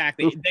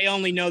exactly. They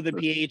only know the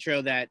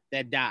Pietro that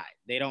died.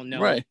 They don't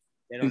know. Right.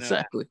 They don't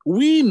exactly.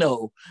 We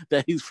know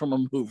that he's from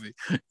a movie,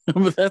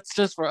 but that's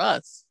just for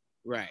us.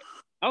 Know that. Right.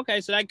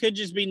 Okay, so that could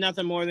just be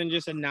nothing more than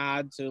just a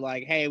nod to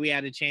like, hey, we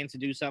had a chance to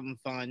do something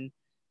fun.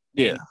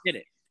 Yeah. Did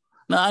it.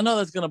 Now I know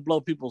that's gonna blow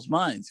people's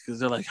minds because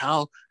they're like,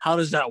 how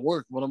does that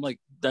work? But I'm like,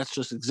 that's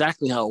just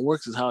exactly how it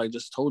works, is how I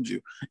just told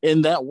you.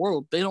 In that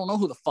world, they don't know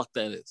who the fuck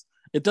that is.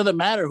 It doesn't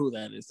matter who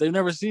that is. They've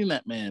never seen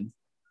that man.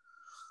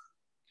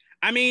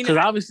 I mean, because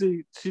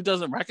obviously she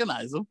doesn't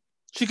recognize him.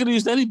 She could have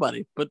used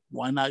anybody, but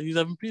why not use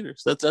Evan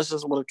Peters? That's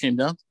just what it came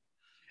down to.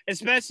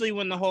 Especially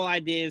when the whole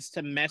idea is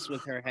to mess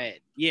with her head.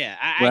 Yeah,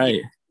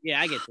 right.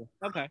 I get you.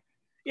 Okay.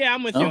 Yeah,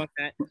 I'm with you on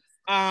that.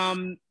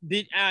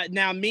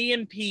 Now me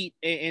and Pete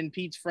and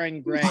Pete's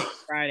friend Greg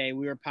Friday,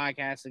 we were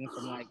podcasting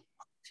from like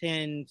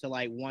 10 to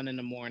like 1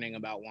 a.m.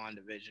 about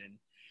WandaVision.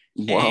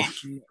 Wow.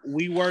 And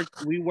we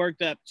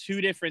worked up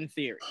 2 different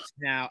theories.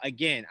 Now,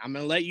 again, I'm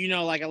gonna let you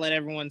know, like I let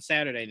everyone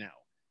Saturday know.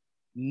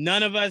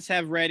 None of us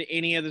have read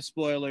any of the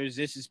spoilers.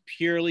 This is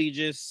purely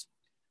just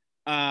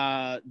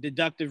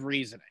deductive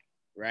reasoning,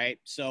 right?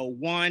 So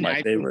one,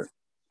 my favorite.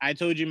 I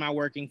told you my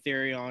working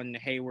theory on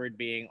Hayward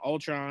being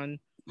Ultron.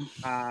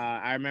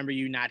 I remember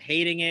you not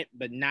hating it,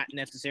 but not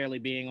necessarily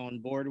being on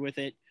board with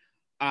it.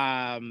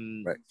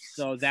 Right.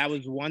 So that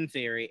was one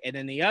theory. And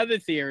then the other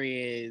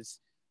theory is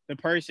the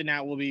person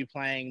that will be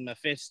playing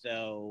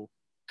Mephisto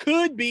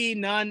could be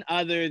none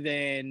other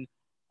than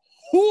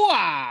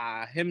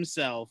Hua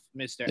himself,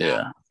 Mr.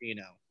 Al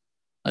Pacino.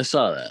 I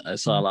saw that. I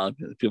saw a lot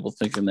of people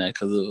thinking that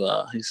because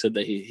of he said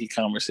that he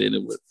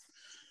conversated with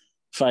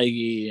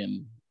Feige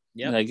and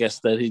I guess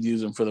that he'd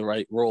use him for the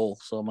right role.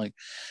 So I'm like,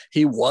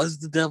 he was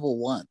the devil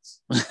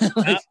once.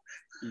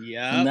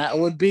 And that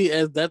would be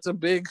that's a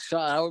big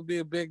shot. That would be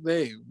a big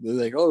name. They're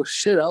like, oh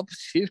shit, Al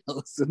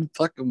Pacino's in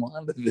fucking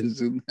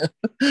WandaVision.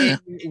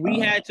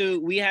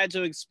 we had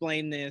to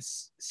explain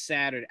this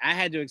Saturday. I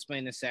had to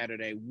explain this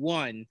Saturday.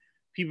 One,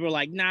 people were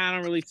like, nah, I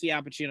don't really see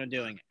Al Pacino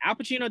doing it. Al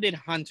Pacino did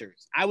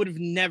Hunters. I would have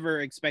never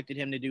expected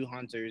him to do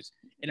Hunters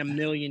in a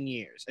million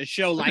years. A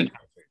show like Hunters.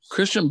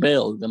 Christian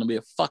Bale is going to be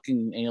a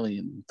fucking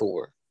alien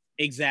Thor.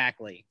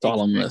 Exactly. That's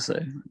all I'm going to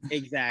say.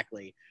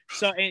 Exactly.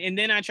 So, and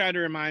then I try to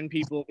remind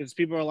people, because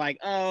people are like,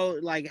 oh,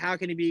 like, how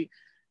can he be?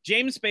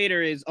 James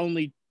Spader is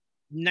only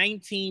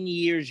 19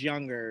 years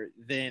younger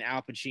than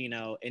Al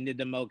Pacino and did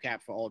the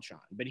mocap for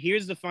Ultron. But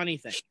here's the funny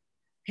thing.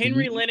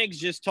 Henry Lennox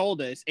just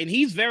told us, and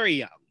he's very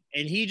young,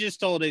 and he just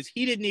told us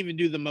he didn't even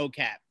do the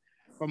mocap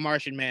for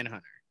Martian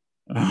Manhunter.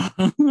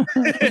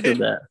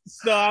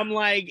 So I'm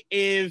like,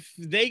 if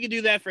they could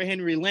do that for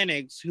Henry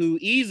Lennox, who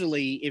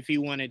easily, if he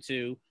wanted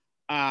to,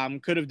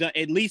 could have done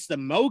at least the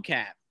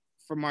mocap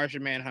for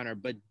Martian Manhunter,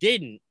 but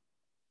didn't,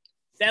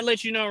 that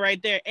lets you know right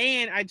there.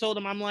 And I told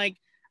him, I'm like,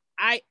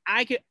 I'm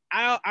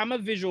a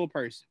visual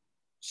person.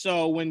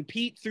 So when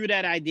Pete threw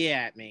that idea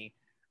at me,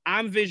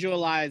 I'm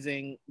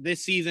visualizing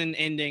this season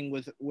ending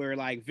with where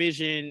like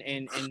Vision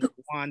and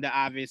Wanda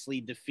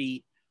obviously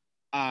defeat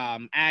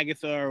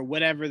Agatha or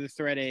whatever the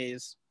threat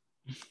is.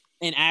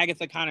 And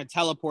Agatha kind of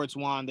teleports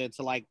Wanda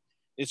to like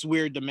this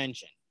weird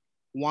dimension.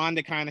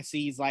 Wanda kind of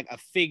sees like a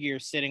figure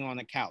sitting on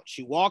the couch.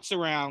 She walks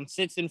around,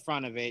 sits in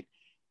front of it.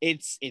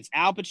 It's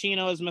Al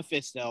Pacino as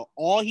Mephisto.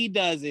 All he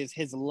does is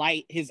his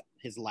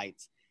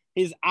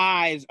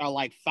eyes are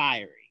like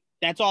fiery.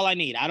 That's all I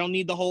need. I don't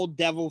need the whole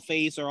devil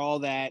face or all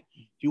that.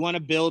 If you want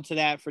to build to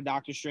that for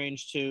Doctor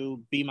Strange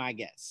 2, be my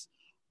guest.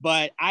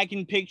 But I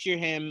can picture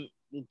him,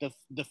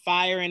 the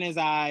fire in his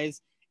eyes,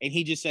 and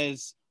he just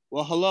says,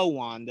 well, hello,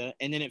 Wanda,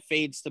 and then it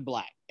fades to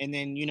black. And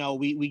then, you know,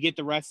 we get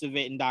the rest of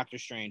it in Doctor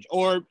Strange.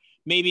 Or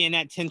maybe in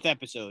that 10th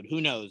episode.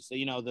 Who knows?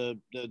 You know, the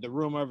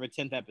rumor of a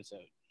 10th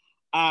episode.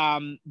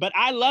 But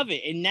I love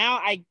it. And now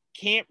I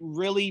can't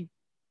really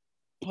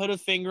put a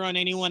finger on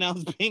anyone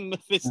else being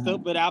Mephisto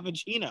but Al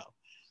Pacino.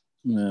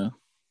 Yeah.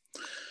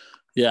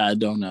 Yeah, I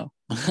don't know.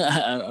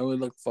 I would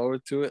look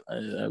forward to it.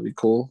 That'd be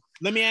cool.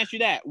 Let me ask you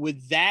that.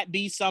 Would that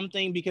be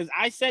something? Because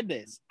I said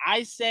this.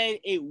 I said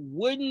it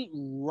wouldn't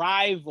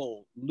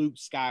rival Luke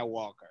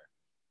Skywalker,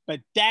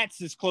 but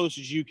that's as close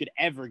as you could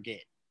ever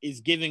get,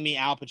 is giving me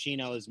Al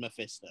Pacino as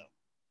Mephisto.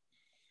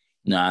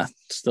 Nah,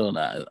 still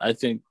not. I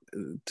think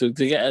to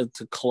get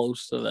to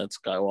close to that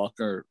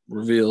Skywalker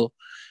reveal,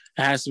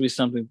 it has to be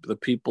something the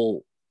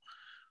people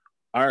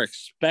are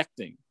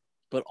expecting,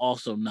 but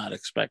also not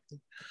expecting.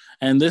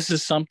 And this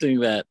is something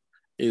that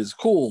is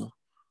cool,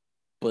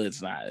 but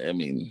it's not. I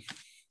mean,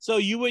 so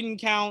you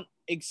wouldn't count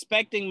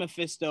expecting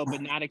Mephisto,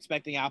 but not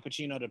expecting Al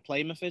Pacino to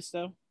play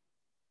Mephisto.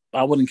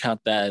 I wouldn't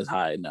count that as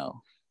high.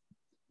 No.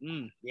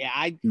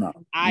 Yeah, not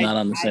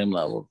on the same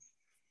level.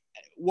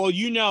 Well,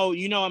 you know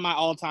what my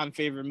all-time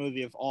favorite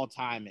movie of all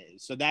time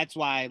is. So that's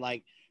why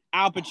like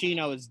Al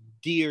Pacino is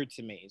dear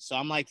to me. So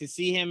I'm like, to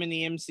see him in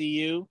the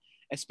MCU,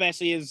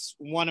 especially as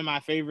one of my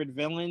favorite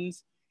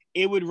villains,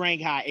 it would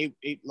rank high.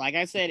 It like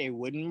I said, it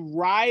wouldn't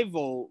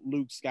rival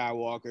Luke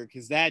Skywalker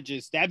because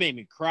that made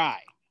me cry.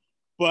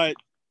 But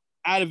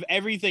out of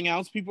everything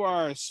else people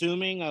are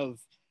assuming of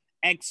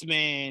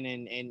X-Men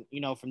and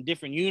you know, from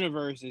different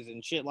universes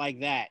and shit like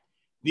that,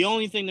 the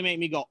only thing that made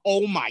me go,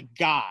 oh my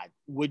God,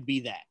 would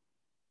be that.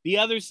 The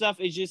other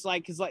stuff is just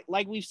like, because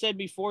like we've said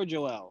before,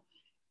 Joel,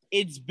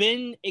 it's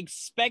been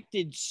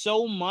expected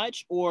so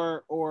much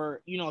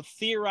or you know,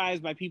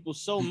 theorized by people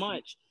so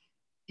much,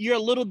 you're a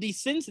little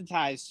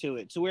desensitized to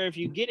it, to where if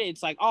you get it,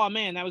 it's like, oh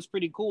man, that was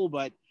pretty cool,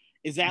 but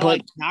is that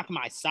like knock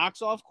my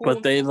socks off cool?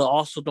 But they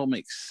also don't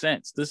make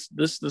sense. This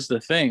is the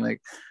thing. Like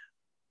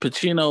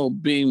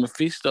Pacino being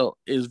Mephisto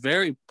is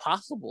very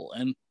possible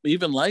and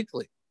even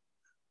likely.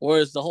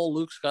 Whereas the whole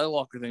Luke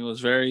Skywalker thing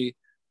was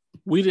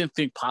we didn't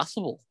think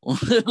possible.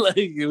 Like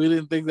we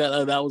didn't think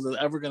that was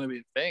ever going to be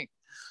a thing.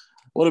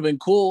 Would have been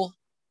cool,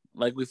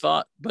 like we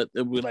thought, but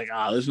it would be like,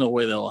 there's no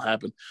way that will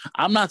happen.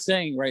 I'm not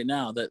saying right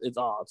now that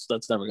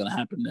that's never going to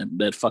happen and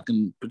that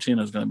fucking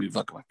Pacino is going to be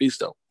fucking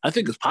Mephisto. I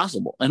think it's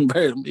possible and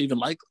very even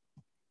likely.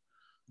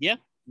 Yeah,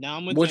 no,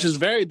 I'm with which is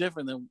very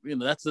different than, you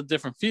know, that's a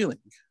different feeling.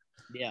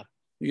 Yeah,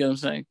 you know what I'm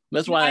saying?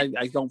 That's why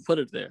I don't put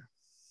it there.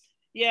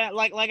 Yeah,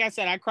 like I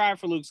said, I cried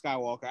for Luke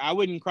Skywalker. I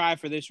wouldn't cry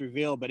for this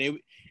reveal, but it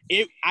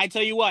I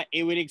tell you what,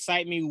 it would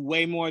excite me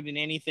way more than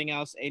anything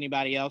else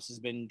anybody else has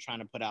been trying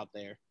to put out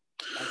there.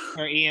 Like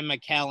for Ian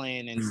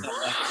McKellen and stuff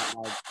like that.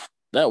 Like,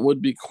 that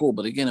would be cool,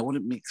 but again, it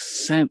wouldn't make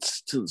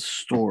sense to the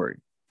story.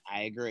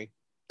 I agree.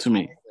 To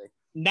me.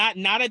 Not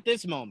at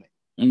this moment.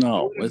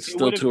 No, it's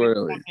still too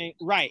early.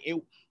 Right.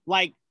 It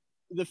like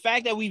the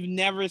fact that we've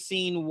never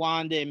seen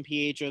Wanda and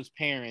Pietro's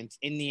parents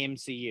in the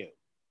MCU.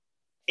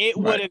 It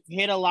would have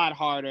hit a lot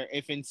harder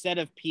if instead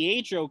of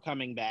Pietro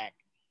coming back,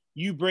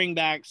 you bring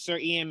back Sir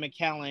Ian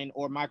McKellen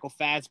or Michael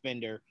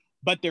Fassbender,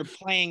 but they're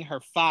playing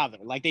her father.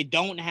 Like they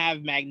don't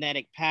have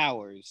magnetic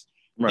powers.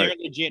 Right. They're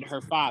legit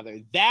her father.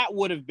 That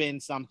would have been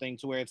something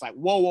to where it's like,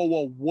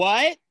 whoa,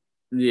 what?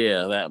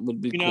 Yeah, that would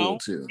be cool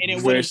too. And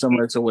it's very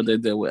similar to what they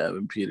did with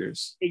Evan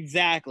Peters.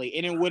 Exactly.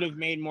 And it would have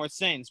made more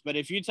sense. But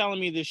if you're telling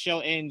me the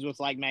show ends with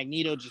like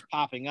Magneto just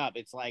popping up,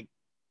 it's like,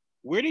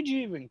 where did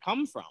you even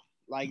come from?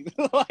 Like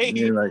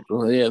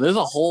there's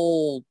a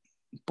whole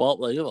a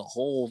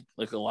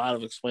lot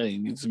of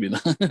explaining needs to be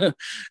done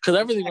because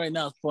everything right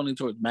now is pointing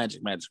towards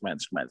magic. Right.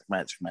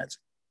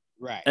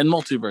 And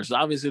multiverse.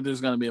 Obviously,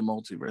 there's going to be a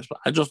multiverse, but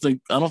I don't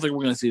think we're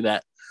going to see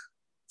that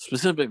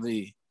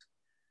specifically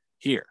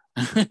here.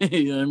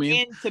 You know what I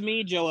mean? And to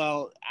me,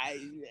 Joel,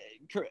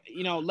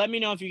 let me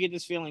know if you get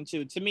this feeling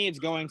too. To me, it's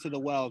going to the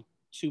well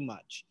too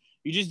much.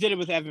 You just did it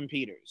with Evan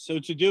Peters. So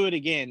to do it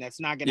again, that's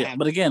not going to happen.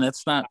 But again,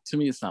 it's not, to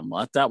me, it's not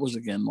much. That was,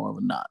 again, more of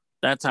a nut.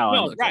 That's how I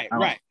look at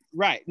it.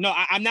 Right. No,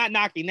 I'm not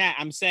knocking that.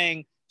 I'm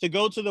saying to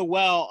go to the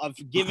well of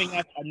giving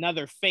us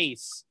another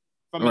face.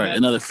 From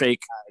another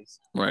fake. Guys.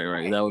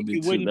 Right. That would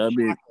be too. That'd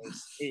be.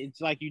 It's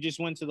like you just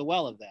went to the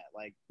well of that.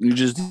 Like you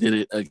just did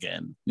it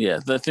again. Yeah,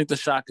 I think the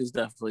Shock is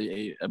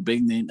definitely a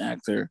big name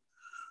actor,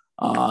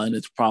 and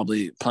it's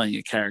probably playing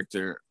a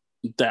character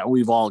that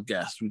we've all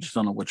guessed. We just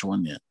don't know which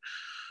one yet.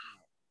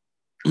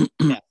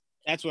 Yeah,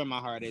 that's where my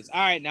heart is. All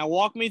right, now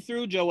walk me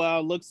through,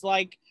 Joel. Looks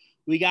like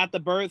we got the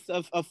birth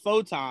of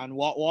Photon.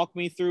 Walk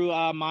me through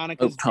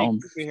Monica's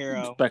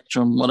superhero.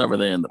 Spectrum, whatever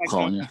they end up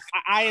calling it.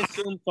 I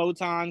assume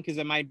Photon because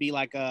it might be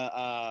like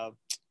a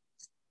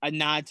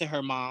nod to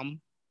her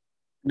mom.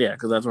 Yeah,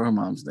 because that's what her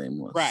mom's name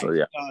was. Right. So,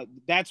 yeah.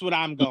 That's what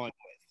I'm going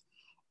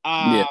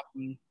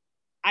with.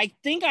 I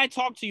think I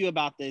talked to you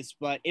about this,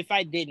 but if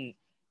I didn't,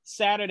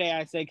 Saturday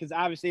I said, because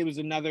obviously it was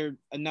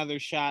another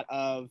shot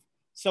of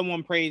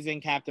someone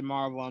praising Captain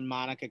Marvel and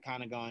Monica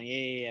kind of going,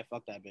 yeah,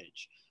 fuck that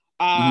bitch.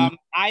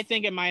 I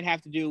think it might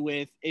have to do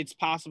with, it's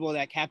possible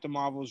that Captain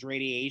Marvel's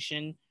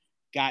radiation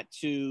got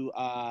to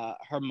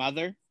her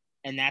mother,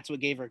 and that's what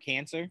gave her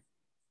cancer.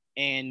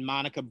 And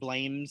Monica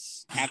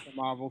blames Captain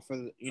Marvel for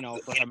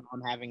her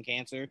mom having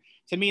cancer.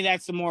 To me,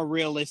 that's the more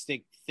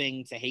realistic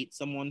thing to hate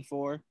someone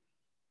for.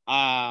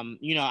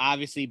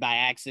 Obviously by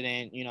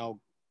accident,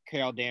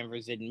 Carol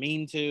Danvers didn't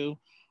mean to.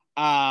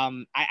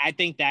 I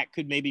think that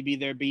could maybe be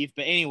their beef.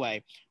 But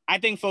anyway, I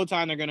think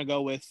Photon they're going to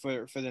go with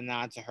for the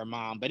nod to her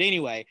mom. But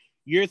anyway,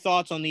 your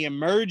thoughts on the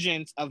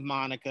emergence of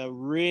Monica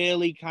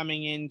really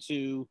coming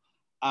into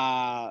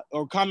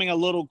or coming a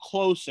little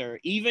closer,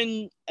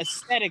 even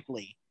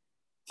aesthetically,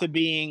 to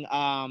being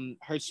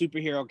her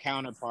superhero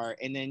counterpart.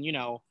 And then,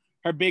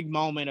 her big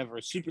moment of her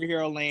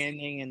superhero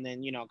landing and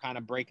then, kind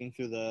of breaking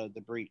through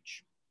the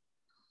breach.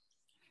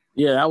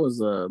 Yeah, that was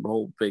the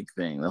whole big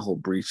thing, the whole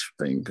breach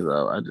thing, because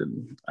I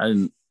didn't.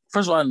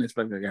 First of all, I didn't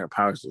expect her to get her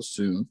powers so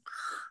soon.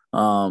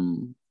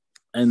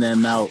 and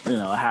then now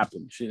it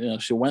happened.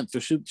 She went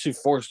through. She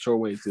forced her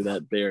way through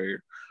that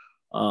barrier.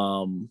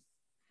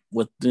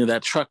 With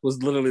that truck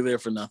was literally there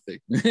for nothing.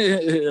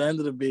 It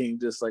ended up being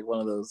just like one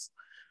of those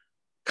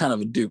kind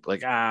of a dupe,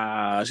 like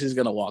she's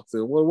gonna walk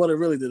through. Well, what it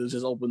really did is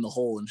just open the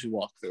hole and she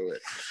walked through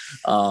it.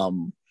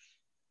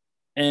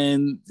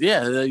 And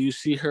yeah, you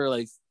see her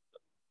like.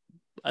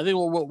 I think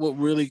what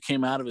really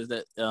came out of it is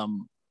that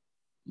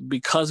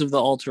because of the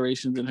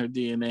alterations in her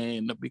DNA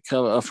and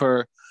because of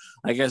her,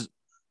 I guess,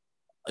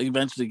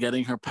 eventually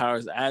getting her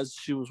powers as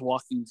she was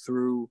walking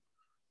through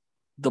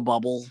the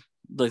bubble,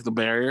 like the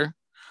barrier,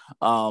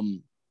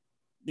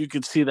 you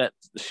could see that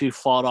she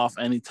fought off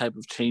any type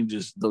of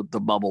changes the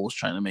bubble was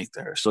trying to make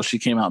to her. So she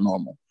came out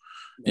normal,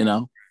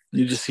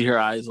 You just see her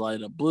eyes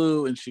light up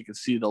blue and she could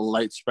see the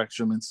light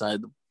spectrum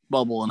inside the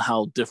bubble and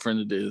how different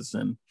it is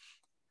and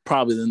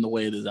probably than the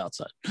way it is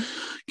outside.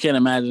 Can't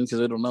imagine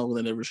because I don't know.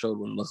 They never showed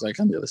what it looks like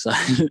on the other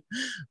side.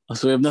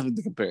 So we have nothing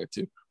to compare it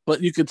to.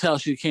 But you could tell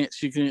she can't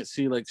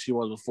see like she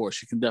was before.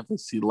 She can definitely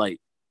see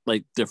light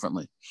like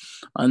differently.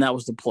 And that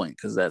was the point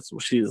because that's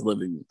what she is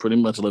living, pretty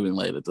much living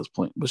light at this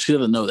point. But she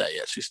doesn't know that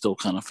yet. She's still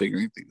kind of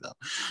figuring things out.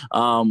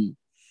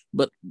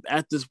 But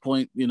at this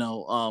point,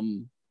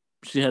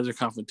 she has her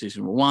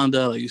confrontation with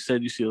Wanda. Like you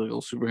said, you see like a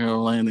little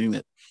superhero landing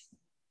that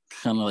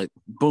kind of like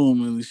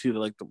boom, and you see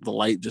the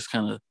light just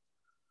kind of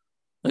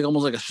like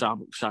almost like a shock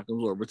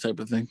absorber type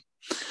of thing.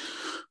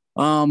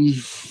 And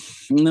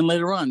then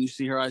later on, you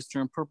see her eyes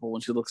turn purple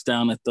when she looks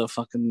down at the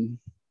fucking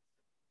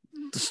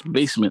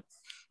basement,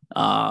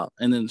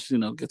 and then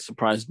gets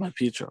surprised by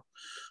Pietro.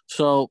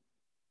 So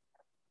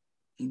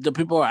the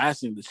people are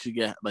asking, did she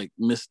get like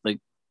missed? Like,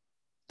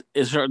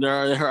 is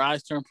her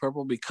eyes turn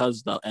purple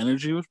because the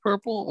energy was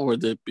purple, or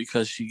did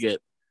because she get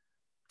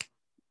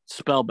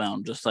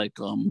spellbound, just like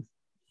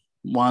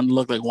Wanda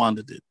looked like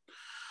Wanda did?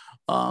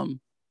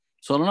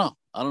 So I don't know.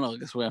 I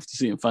guess we have to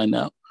see and find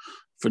out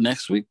for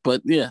next week.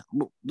 But yeah,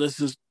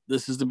 this is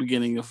the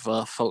beginning of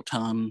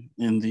Photon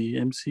in the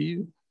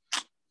MCU.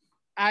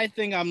 I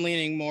think I'm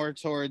leaning more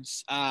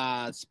towards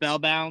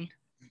Spellbound.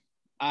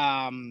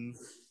 So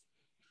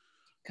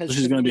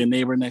she's going to be a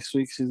neighbor next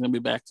week. She's going to be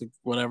back to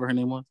whatever her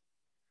name was.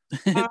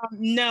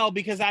 No,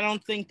 because I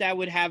don't think that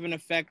would have an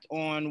effect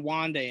on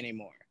Wanda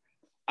anymore.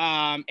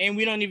 And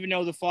we don't even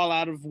know the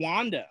fallout of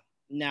Wanda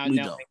now,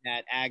 knowing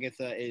that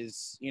Agatha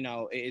is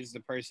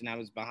the person that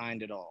was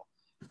behind it all.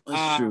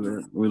 That's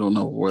true. We don't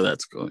know where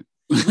that's going.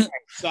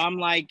 So I'm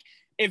like,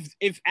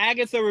 if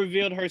Agatha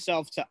revealed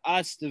herself to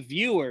us, the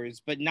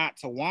viewers, but not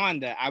to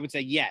Wanda, I would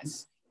say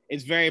yes.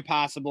 It's very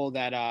possible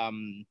that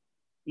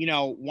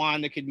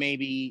Wanda could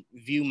maybe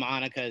view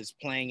Monica as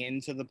playing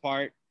into the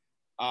part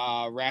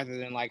rather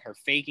than like her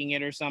faking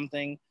it or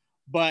something.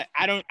 But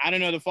I don't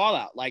know the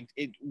fallout. Like,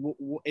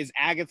 is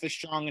Agatha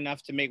strong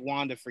enough to make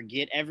Wanda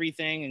forget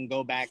everything and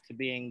go back to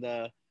being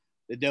the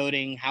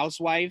doting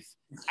housewife?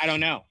 I don't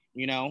know.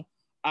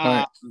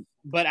 Right.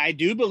 But I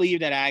do believe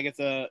that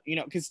Agatha,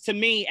 because to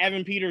me,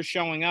 Evan Peters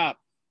showing up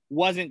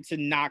wasn't to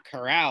knock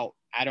her out.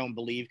 I don't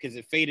believe, because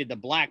it faded to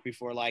black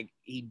before like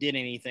he did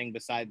anything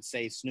besides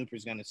say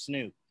Snooper's gonna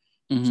snoop.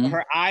 Mm-hmm. So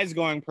her eyes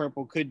going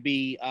purple could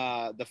be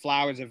the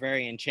flowers are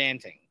very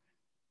enchanting.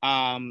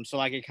 So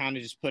like it kind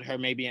of just put her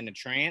maybe in a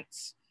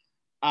trance.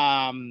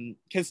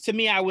 Because to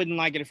me, I wouldn't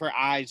like it if her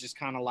eyes just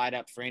kind of light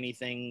up for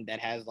anything that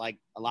has like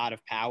a lot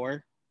of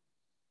power.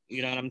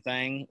 You know what I'm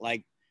saying?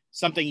 Like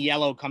something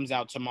yellow comes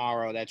out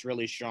tomorrow that's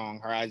really strong,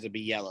 her eyes would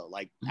be yellow.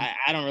 Like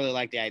I don't really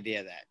like the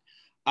idea of that.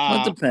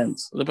 Well, it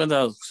depends. It depends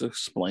how it's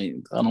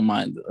explained. I don't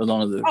mind as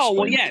long as it's explained. Oh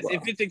well, yes.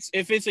 Well.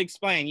 If it's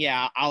explained,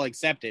 yeah, I'll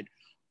accept it.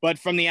 But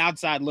from the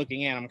outside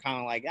looking in, I'm kind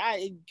of like,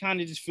 it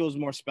kind of just feels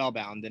more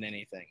spellbound than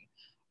anything.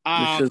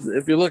 Because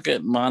if you look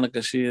at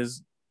Monica, she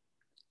is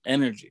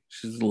energy.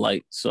 She's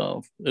light.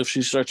 So if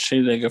she starts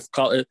changing, if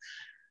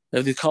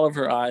the color of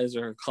her eyes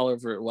or her color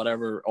of her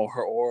whatever, or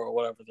her aura or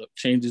whatever, the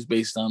changes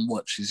based on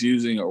what she's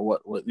using or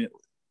what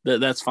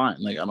that's fine.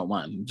 Like I don't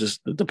mind. Just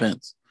it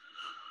depends.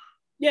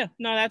 Yeah,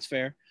 no, that's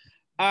fair.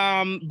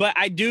 But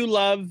I do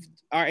love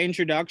our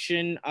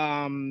introduction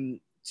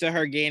to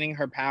her gaining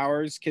her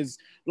powers, because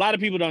a lot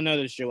of people don't know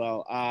this,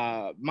 Joel.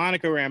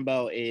 Monica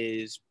Rambeau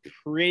is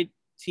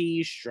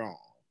pretty strong,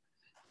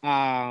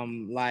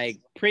 like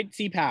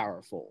pretty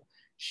powerful.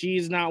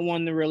 She's not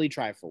one to really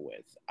trifle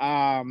with.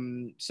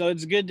 So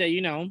it's good that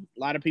a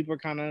lot of people are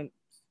kind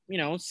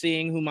of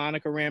seeing who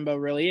Monica Rambeau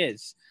really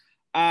is.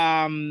 So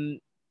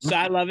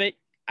I love it.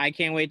 I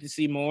can't wait to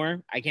see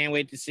more. I can't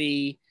wait to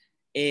see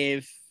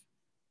if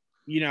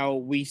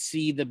we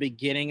see the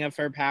beginning of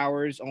her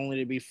powers only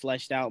to be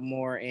fleshed out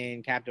more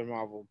in Captain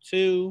Marvel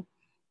 2,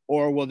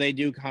 or will they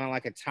do kind of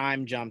like a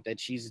time jump that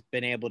she's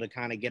been able to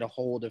kind of get a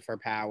hold of her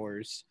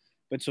powers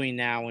between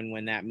now and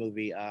when that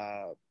movie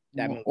well,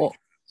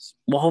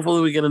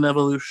 hopefully we get an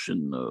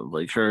evolution of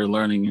like her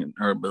learning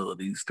her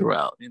abilities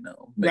throughout, maybe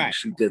right.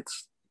 She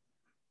gets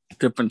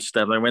different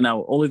steps. Like right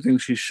now, only thing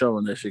she's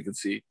showing that she can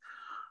see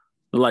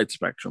the light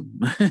spectrum.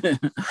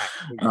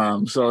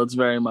 So it's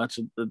very much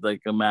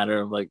like a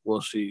matter of like, will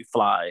she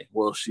fly?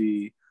 Will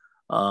she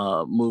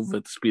move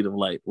at the speed of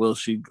light? Will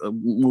she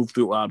move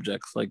through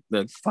objects like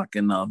the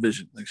fucking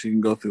Vision? Like she can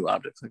go through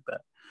objects like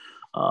that.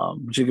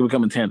 She can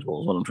become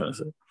intangible. Is what I'm trying to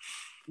say.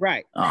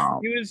 Right.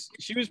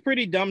 She was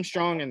pretty dumb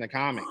strong in the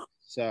comic.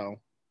 So,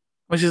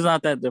 but she's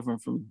not that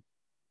different from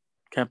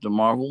Captain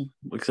Marvel,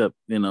 except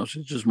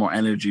she's just more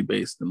energy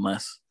based and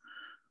less.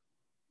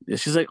 Yeah,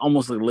 she's like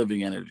almost like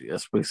living energy.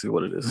 That's basically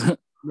what it is.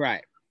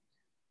 Right.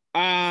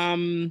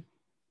 What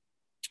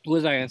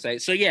was I gonna say?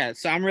 So yeah,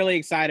 so I'm really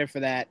excited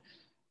for that.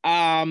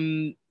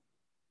 Now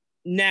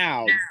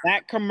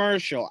that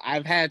commercial,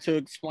 I've had to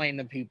explain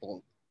to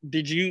people.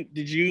 Did you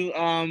get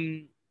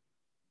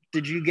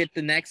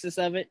the nexus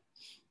of it?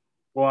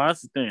 Well,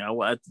 that's the thing.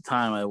 At the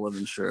time, I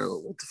wasn't sure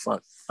what the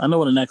fuck. I know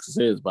what a nexus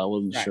is, but I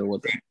wasn't sure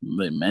what they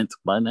meant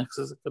by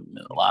nexus. It could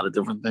mean a lot of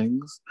different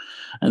things.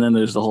 And then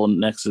there's the whole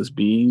nexus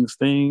beings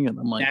thing, and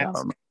I'm like, I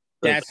don't know.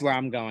 That's where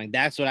I'm going.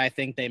 That's what I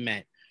think they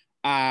meant.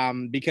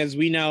 Because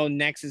we know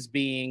nexus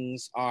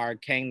beings are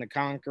Kang the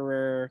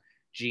Conqueror,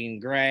 Jean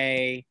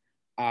Grey,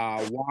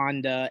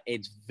 Wanda.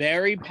 It's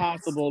very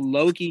possible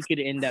Loki could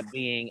end up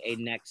being a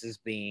nexus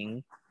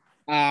being.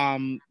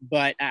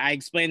 But I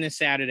explained this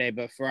Saturday,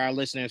 but for our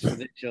listeners, for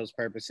this show's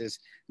purposes,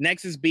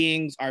 nexus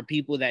beings are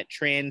people that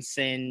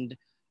transcend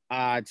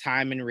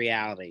time and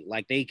reality.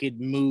 Like they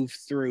could move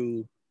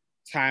through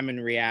time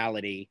and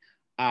reality,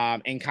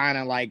 and kind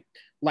of like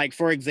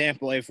for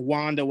example, if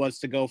Wanda was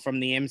to go from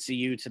the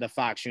MCU to the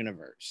Fox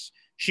universe,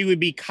 she would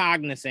be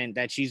cognizant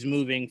that she's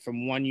moving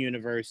from one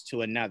universe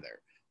to another.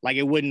 Like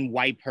it wouldn't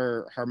wipe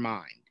her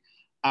mind.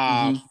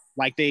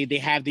 Like they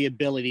have the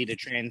ability to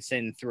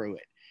transcend through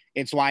it.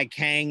 It's why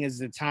Kang is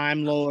the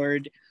Time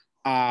Lord.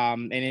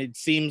 And it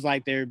seems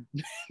like they're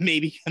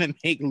maybe going to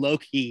make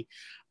Loki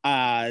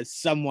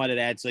somewhat of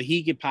that. So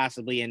he could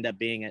possibly end up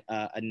being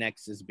a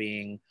Nexus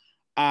being.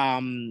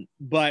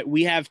 But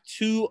we have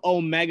 2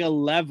 Omega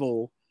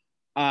level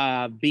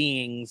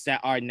beings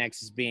that are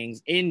Nexus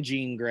beings in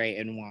Jean Grey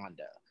and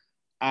Wanda.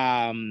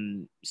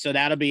 So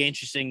that'll be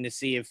interesting to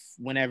see if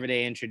whenever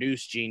they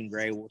introduce Jean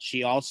Grey, will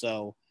she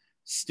also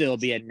still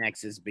be a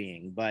Nexus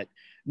being? But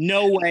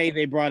no way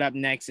they brought up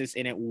Nexus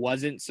and it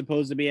wasn't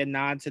supposed to be a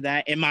nod to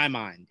that in my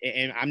mind.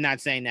 And I'm not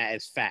saying that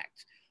as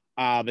fact,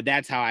 but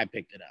that's how I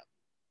picked it up.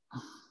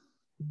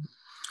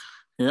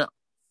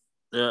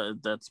 Yeah,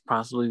 that's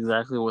possibly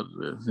exactly what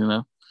it is,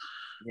 Yeah.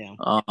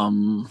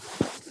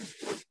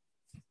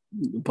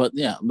 But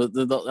yeah,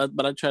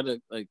 but I try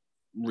to like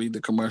read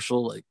the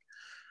commercial, like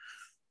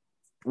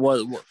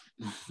what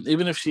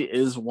even if she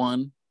is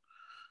one,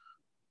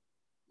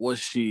 was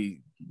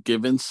she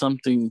given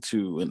something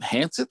to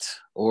enhance it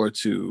or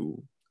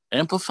to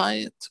amplify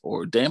it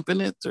or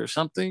dampen it or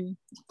something?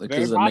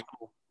 Very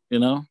possible.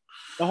 The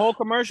whole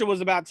commercial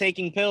was about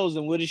taking pills,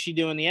 and what does she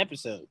do in the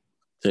episode?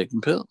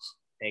 Taking pills.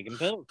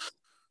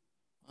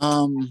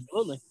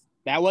 Absolutely.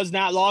 That was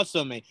not lost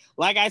on me.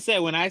 Like I said,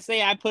 when I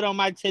say I put on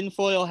my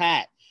tinfoil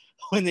hat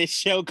when this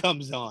show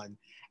comes on,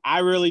 I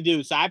really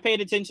do. So I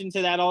paid attention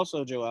to that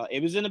also, Joel.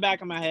 It was in the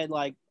back of my head,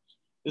 like,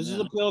 this is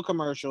a pill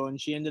commercial, and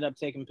she ended up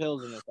taking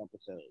pills in this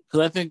episode.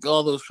 Because I think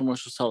all those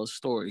commercials tell a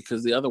story,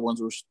 because the other ones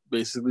were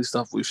basically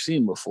stuff we've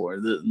seen before.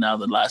 Now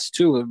the last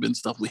 2 have been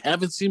stuff we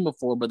haven't seen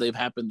before, but they've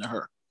happened to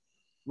her.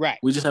 Right.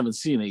 We just haven't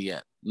seen it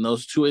yet. And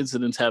those 2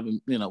 incidents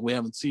we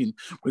haven't seen.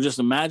 We're just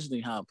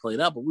imagining how it played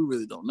out, but we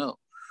really don't know.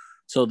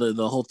 So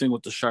the whole thing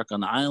with the shark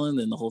on the island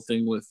and the whole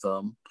thing with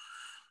the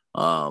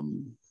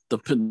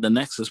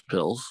Nexus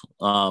pills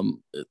are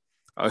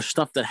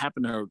stuff that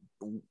happened to her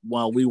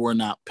while we were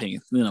not paying.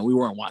 We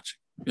weren't watching.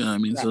 You know what I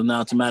mean? Right. So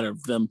now it's a matter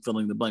of them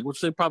filling the blank,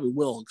 which they probably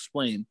will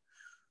explain.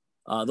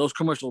 Those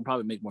commercials will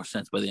probably make more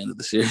sense by the end of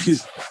the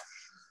series.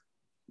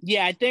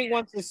 Yeah, I think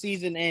once the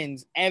season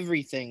ends,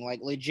 everything, like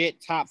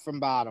legit top from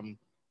bottom,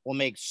 will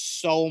make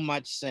so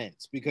much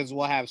sense because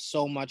we'll have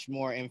so much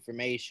more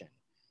information.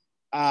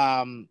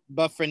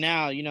 But for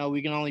now,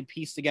 we can only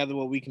piece together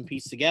what we can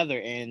piece together.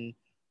 And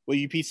what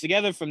you piece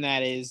together from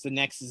that is the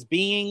Nexus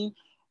being,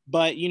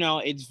 but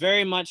it's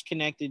very much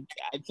connected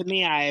to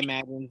me. I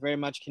imagine very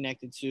much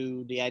connected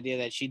to the idea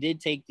that she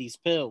did take these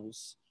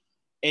pills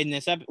in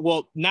this episode.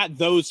 Well, not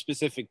those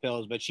specific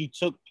pills, but she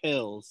took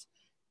pills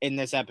in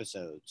this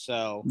episode.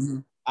 So,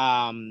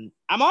 I'm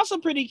also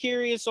pretty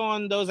curious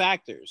on those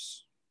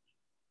actors.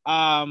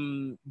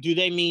 Do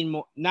they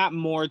mean not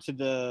more to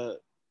the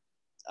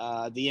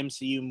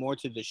MCU, more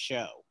to the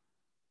show?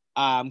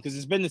 Because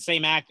it's been the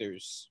same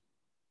actors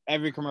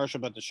every commercial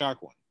but the shark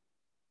one.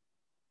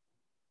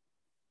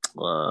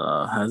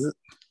 Has it?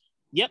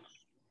 Yep,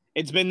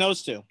 it's been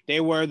those 2.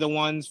 They were the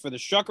ones for the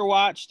Strucker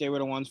Watch. They were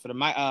the ones for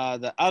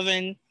the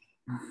oven.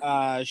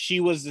 She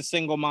was the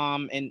single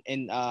mom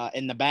in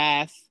the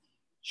bath.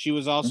 She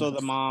was also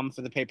the mom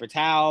for the paper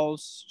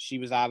towels. She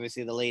was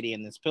obviously the lady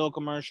in this pill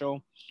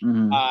commercial.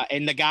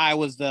 And the guy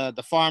was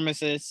the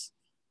pharmacist.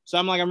 So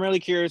I'm really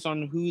curious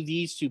on who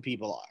these 2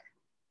 people are.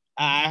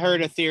 I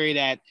heard a theory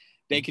that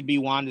they could be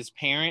Wanda's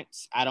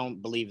parents. I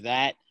don't believe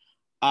that.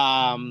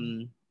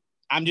 I'm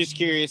just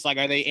curious, are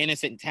they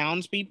innocent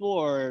townspeople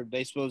or are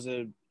they supposed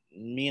to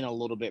mean a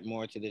little bit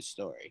more to this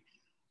story?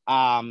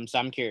 So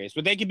I'm curious,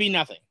 but they could be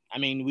nothing. I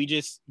mean, we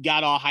just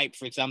got all hyped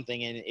for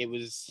something, and it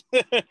was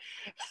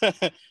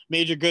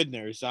Major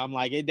Goodner. So I'm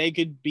like, they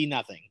could be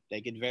nothing.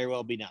 They could very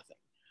well be nothing.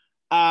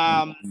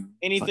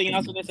 Anything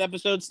else in this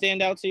episode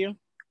stand out to you?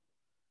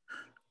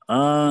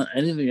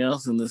 Anything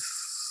else in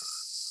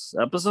this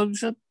episode you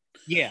said?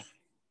 Yeah.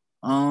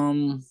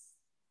 I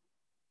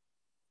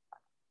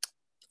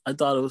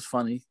thought it was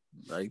funny.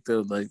 I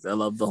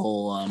love the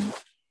whole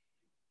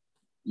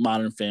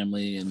Modern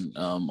Family and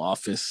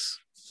Office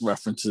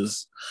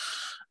references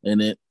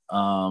in it.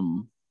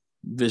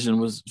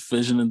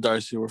 Vision and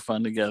Darcy were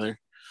fun together.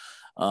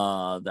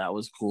 That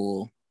was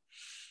cool.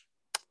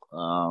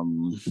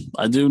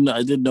 I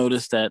did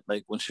notice that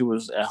like when she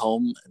was at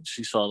home and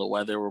she saw the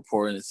weather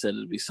report and it said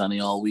it'd be sunny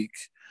all week.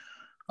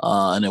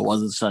 And it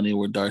wasn't sunny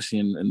where Darcy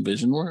and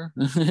Vision were.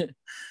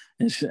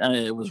 And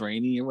it was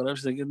rainy or whatever.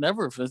 She's like,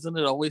 never, isn't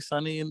it always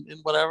sunny and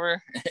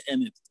whatever?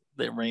 And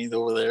it rained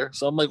over there.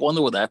 So I'm like,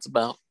 wonder what that's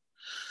about.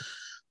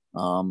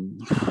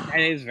 That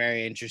is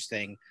very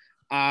interesting.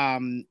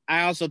 I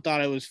also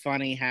thought it was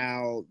funny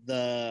how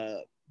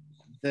the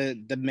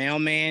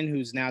mailman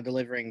who's now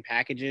delivering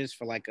packages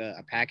for like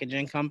a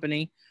packaging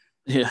company.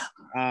 Yeah.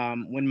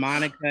 When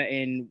Monica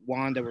and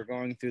Wanda were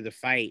going through the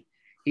fight,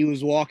 he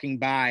was walking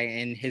by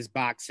and his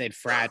box said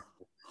fragile.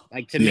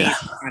 Like to me, it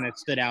kind of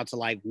stood out to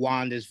like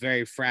Wanda's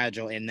very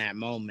fragile in that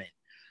moment.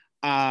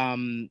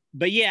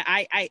 But yeah,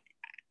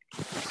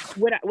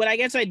 what I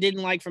guess I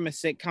didn't like from a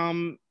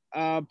sitcom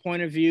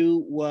point of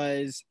view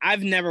was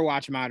I've never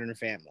watched Modern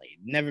Family,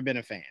 never been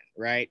a fan,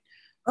 right?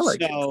 I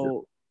like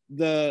so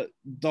the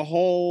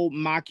whole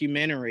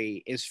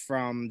mockumentary is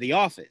from The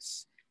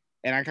Office,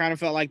 and I kind of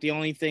felt like the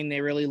only thing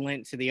they really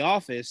lent to The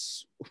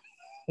Office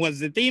was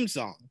the theme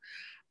song.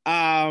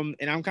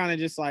 And I'm kind of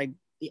just like,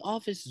 The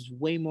Office is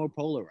way more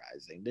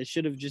polarizing. There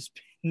should have just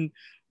been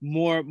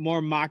more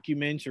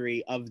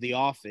mockumentary of The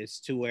Office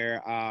to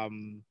where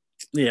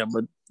yeah,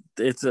 but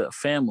it's a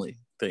family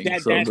thing.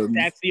 That's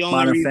the only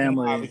Modern reason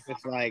Family, I was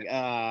just like,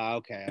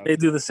 okay. They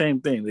do the same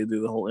thing. They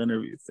do the whole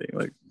interview thing.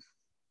 Like,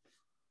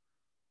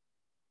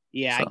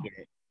 yeah, so. I get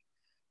it.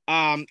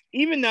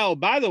 Even though,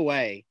 by the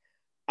way,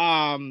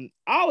 I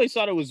always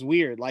thought it was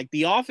weird. Like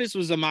The Office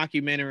was a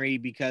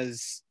mockumentary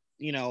because,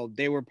 you know,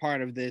 they were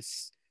part of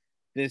this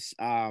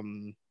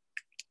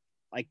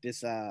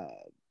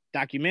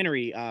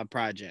documentary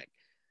project.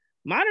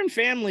 Modern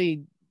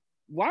Family,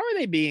 why were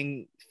they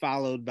being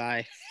followed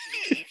by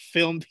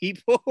film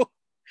people?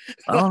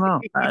 I don't know.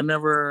 I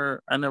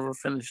never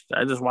finished.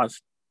 I just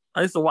watched.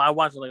 I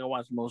watch it like I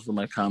watch most of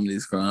my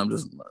comedies growing up.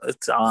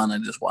 It's on. I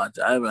just watch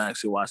it. I haven't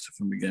actually watched it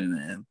from beginning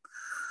to end.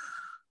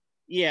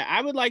 Yeah,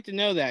 I would like to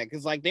know that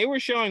because like they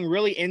were showing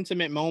really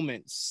intimate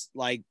moments,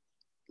 like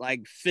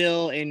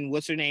Phil and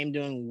what's her name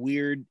doing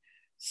weird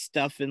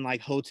stuff in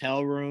like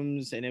hotel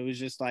rooms, and it was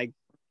just like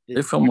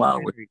they film a lot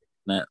of weird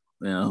that.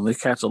 You know, they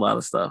catch a lot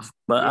of stuff,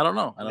 but yeah, I don't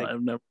know.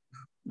 I've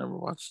never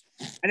watched.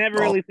 I never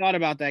really thought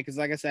about that because,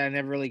 like I said, I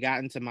never really got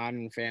into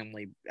Modern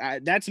Family.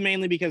 That's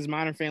mainly because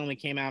Modern Family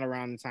came out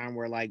around the time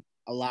where like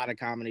a lot of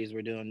comedies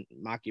were doing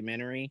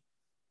mockumentary,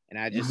 and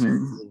I just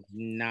was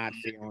not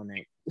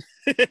feeling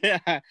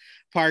it.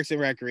 Parks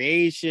and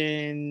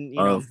Recreation,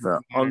 you know,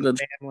 all good.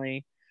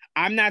 Family.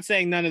 I'm not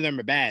saying none of them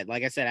are bad.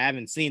 Like I said, I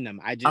haven't seen them.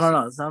 I don't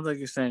know. It sounds like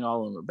you're saying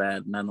all of them are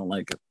bad, and I don't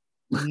like it.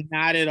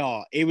 Not at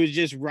all. It was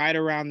just right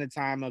around the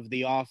time of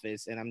The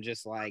Office, and I'm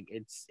just like,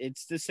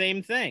 it's the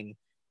same thing.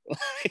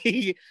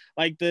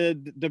 Like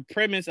the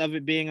premise of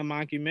it being a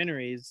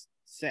mockumentary is,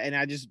 and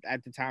I just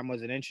at the time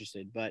wasn't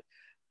interested. But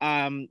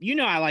you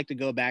know, I like to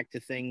go back to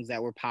things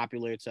that were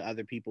popular to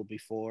other people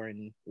before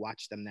and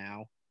watch them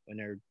now when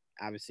they're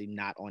obviously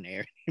not on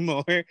air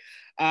anymore.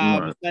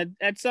 But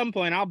at some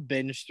point I'll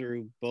binge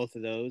through both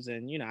of those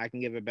and, you know, I can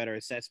give a better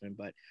assessment,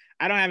 but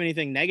I don't have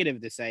anything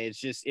negative to say. It's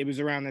just, it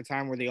was around the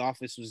time where The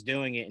Office was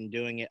doing it and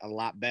doing it a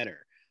lot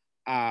better.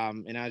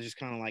 And I was just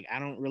kind of like, I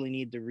don't really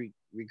need the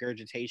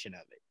regurgitation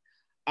of it.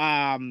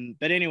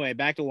 But anyway,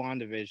 back to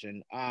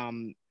WandaVision.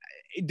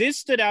 This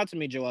stood out to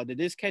me, Joel. Did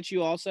this catch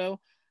you also?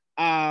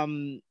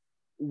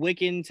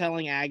 Wiccan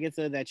telling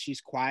Agatha that she's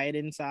quiet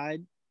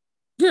inside.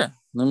 Yeah,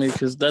 I mean,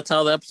 because that's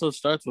how the episode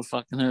starts with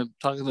fucking her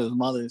talking to his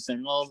mother and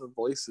saying all the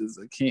voices.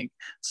 I can't,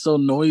 so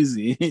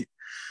noisy,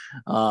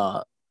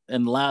 and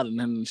loud, and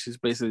then she's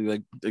basically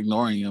like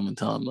ignoring him and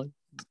telling him like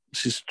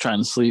she's trying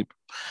to sleep.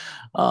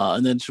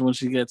 And then when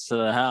she gets to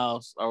the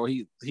house, or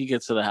he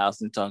gets to the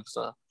house and he talks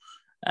to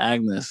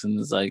Agnes and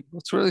is like,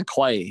 "It's really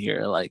quiet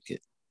here. I like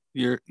it.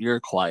 You're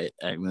quiet,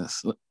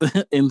 Agnes,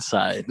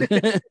 inside."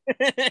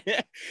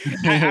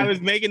 I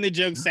was making the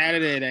joke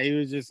Saturday that he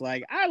was just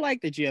like, I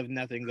like that you have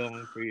nothing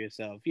going for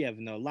yourself. You have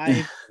no life,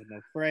 you have no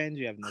friends,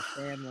 you have no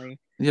family.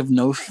 You have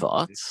no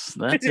thoughts.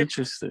 That's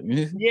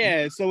interesting.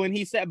 Yeah. So when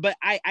he said, but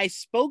I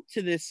spoke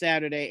to this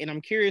Saturday and I'm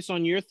curious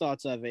on your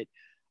thoughts of it.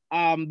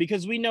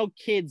 Because we know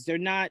kids, they're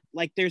not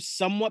like, they're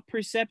somewhat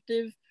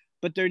perceptive,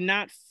 but they're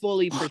not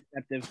fully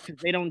perceptive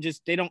because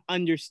they don't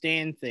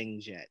understand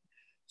things yet.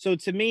 So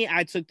to me,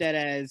 I took that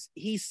as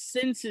he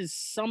senses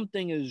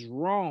something is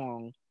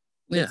wrong,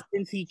 But Yeah.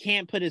 since he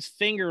can't put his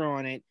finger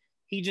on it,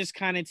 he just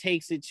kind of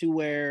takes it to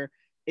where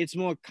it's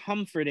more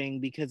comforting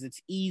because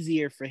it's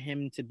easier for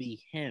him to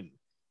be him.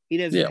 He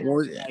doesn't Yeah. have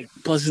Well, to, like,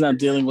 plus he's not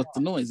dealing with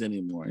the noise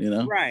anymore, you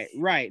know? right,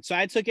 right. So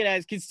I took it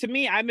as, because to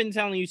me, I've been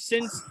telling you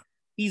since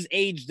he's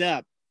aged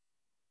up,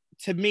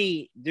 to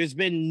me, there's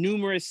been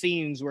numerous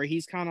scenes where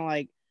he's kind of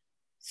like,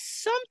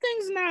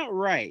 something's not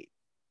right.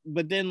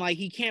 But then, like,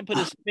 he can't put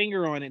his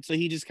finger on it. So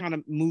he just kind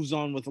of moves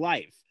on with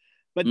life.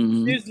 But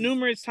there's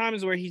numerous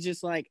times where he's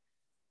just like,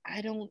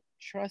 I don't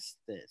trust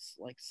this.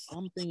 Like,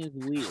 something is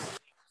weird.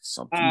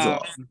 Something's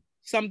off.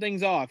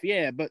 Something's off.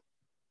 Yeah. But,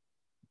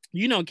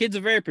 kids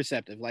are very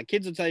perceptive. Like,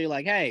 kids will tell you,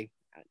 like, hey,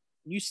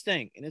 you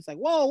stink. And it's like,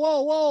 whoa,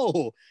 whoa,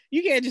 whoa.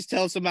 You can't just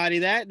tell somebody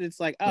that. And it's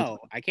like, oh,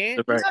 I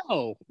can't? Right.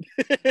 No.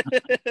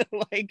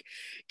 Like,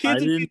 I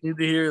kids. didn't need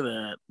to hear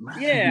that.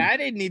 Yeah, I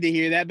didn't need to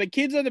hear that. But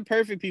kids are the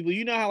perfect people.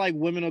 You know how, like,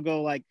 women will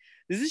go, like,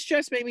 does this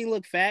dress make me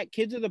look fat?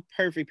 Kids are the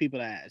perfect people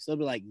to ask. They'll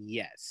be like,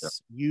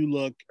 yes, you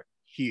look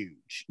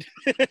huge.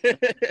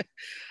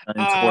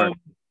 Twerk.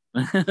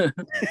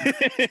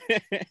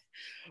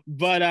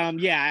 But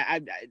yeah,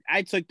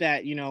 I took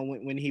that,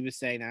 when he was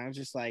saying that, I was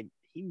just like,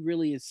 he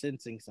really is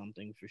sensing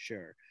something for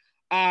sure.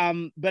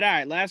 But all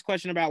right, last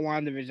question about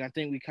WandaVision. I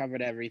think we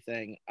covered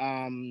everything.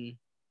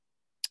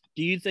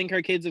 Do you think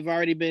her kids have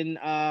already been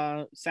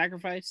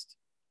sacrificed,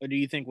 or do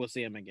you think we'll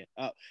see them again?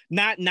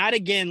 Not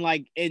again,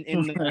 like in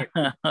the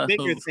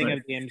bigger thing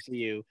of the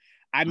MCU.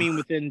 I mean,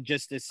 within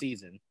just this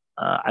season.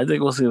 I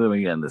think we'll see them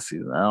again this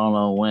season. I don't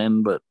know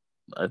when, but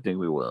I think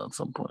we will at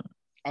some point.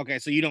 Okay,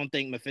 so you don't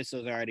think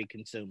Mephisto's already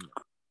consumed?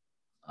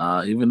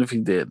 Even if he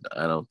did,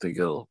 I don't think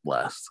it'll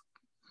last.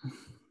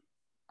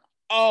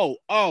 Oh,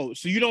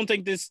 so you don't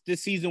think this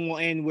season will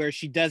end where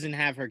she doesn't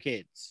have her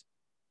kids?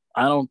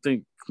 I don't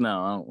think.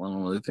 No, I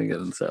don't really think it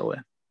ends that way.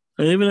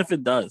 And even if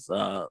it does,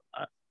 I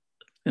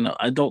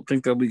don't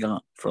think they'll be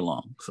gone for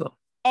long. So.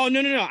 Oh,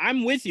 no.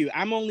 I'm with you.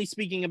 I'm only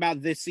speaking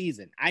about this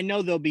season. I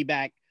know they'll be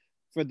back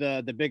for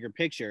the bigger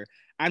picture.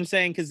 I'm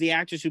saying because the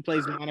actress who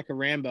plays Monica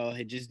Rambeau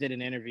had just did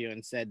an interview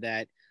and said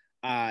that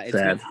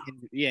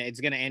it's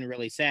gonna end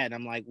really sad.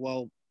 I'm like,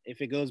 well,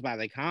 if it goes by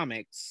the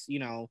comics,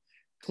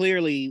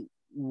 clearly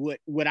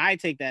what I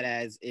take that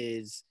as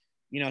is,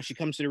 she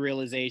comes to the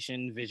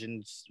realization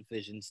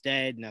Vision's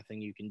dead,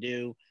 nothing you can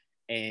do,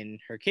 and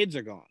her kids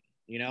are gone.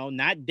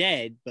 Not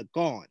dead, but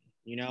gone.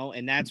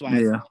 And that's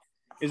why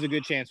there's a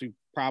good chance we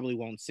probably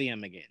won't see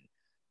him again.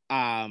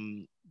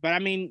 But I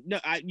mean, no,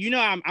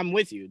 I'm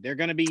with you. They're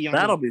gonna be young.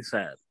 That'll be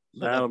sad.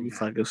 That'll be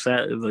fucking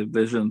sad. If like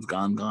Vision's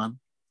gone. I'm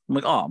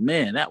like, oh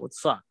man, that would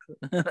suck.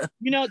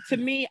 To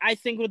me, I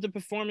think with the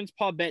performance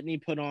Paul Bettany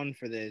put on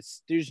for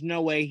this, there's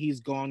no way he's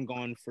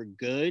gone for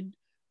good.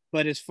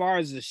 But as far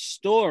as the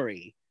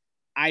story,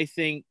 I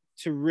think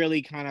to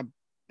really kind of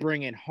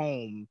bring it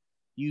home,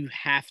 you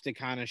have to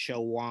kind of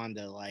show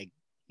Wanda like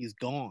he's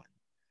gone.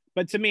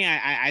 But to me,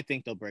 I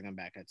think they'll bring him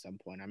back at some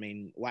point. I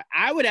mean,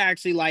 I would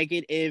actually like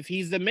it if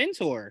he's the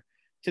mentor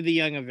to the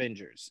Young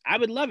Avengers. I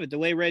would love it the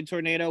way Red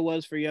Tornado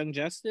was for Young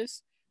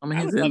Justice. I mean,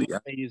 he's in the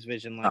use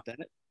Vision like that.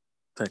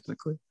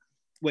 Technically.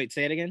 Wait,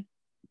 say it again.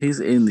 He's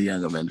in the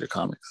Young Avenger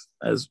comics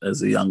as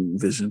a young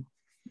Vision.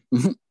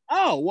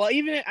 Oh well,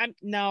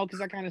 no, because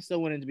I kind of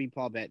still wanted to be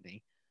Paul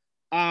Bettany.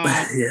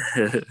 Yeah,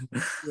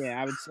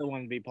 I would still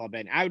want to be Paul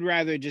Bettany. I would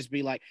rather just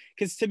be like,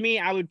 because to me,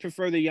 I would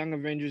prefer the Young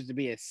Avengers to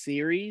be a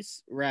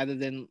series rather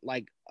than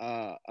like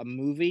a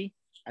movie.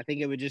 I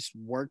think it would just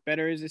work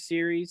better as a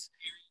series.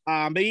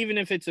 But even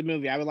if it's a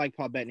movie, I would like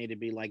Paul Bettany to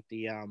be like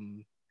the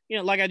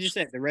like I just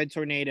said, the Red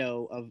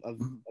Tornado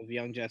of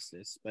Young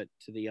Justice, but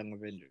to the Young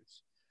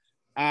Avengers.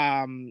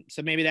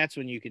 So maybe that's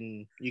when you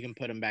can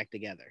put them back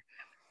together.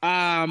 But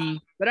all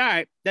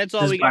right, that's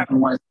all he's we black got.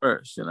 And white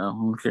first, I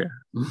don't care.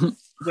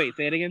 Wait,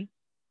 say it again.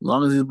 As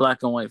long as he's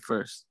black and white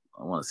first,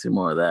 I want to see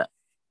more of that.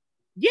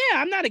 Yeah,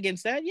 I'm not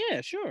against that.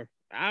 Yeah, sure.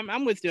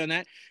 I'm with you on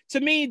that. To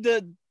me,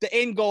 the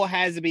end goal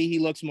has to be he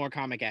looks more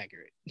comic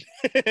accurate.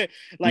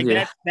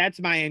 That's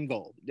my end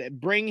goal.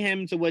 Bring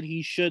him to what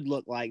he should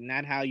look like,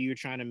 not how you're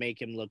trying to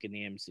make him look in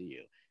the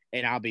MCU,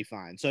 and I'll be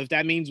fine. So if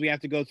that means we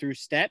have to go through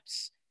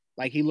steps,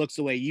 like he looks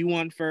the way you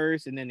want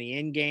first, and then the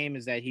end game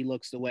is that he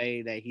looks the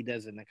way that he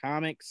does in the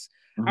comics,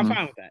 I'm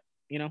fine with that.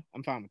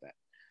 I'm fine with that.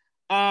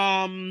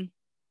 I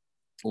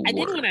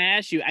did want to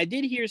ask you, I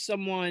did hear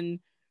someone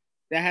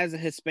that has a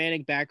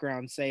Hispanic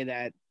background say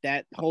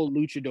that whole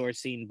luchador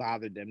scene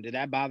bothered them. Did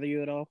that bother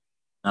you at all?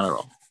 Not at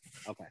all.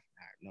 Okay. All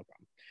right. No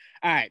problem.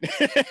 All right.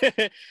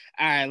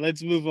 All right.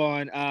 Let's move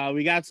on.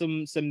 We got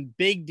some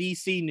big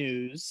DC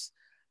news.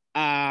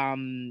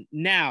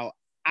 Now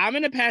I'm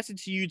going to pass it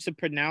to you to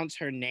pronounce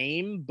her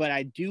name, but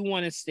I do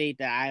want to state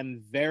that I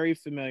am very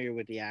familiar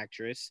with the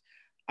actress.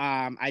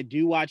 I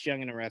do watch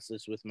Young and the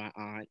Restless with my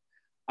aunt.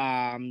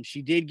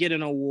 She did get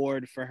an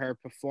award for her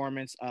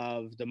performance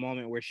of the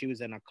moment where she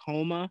was in a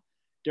coma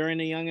during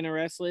The Young and the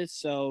Restless.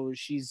 So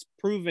she's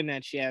proven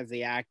that she has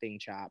the acting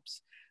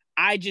chops.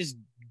 I just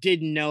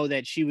didn't know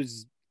that she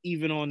was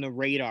even on the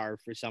radar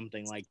for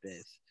something like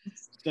this.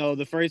 So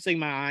the first thing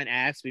my aunt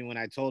asked me when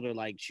I told her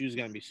like she was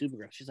gonna be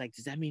Supergirl, she's like,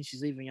 "Does that mean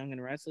she's leaving Young and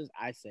the Restless?"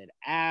 I said,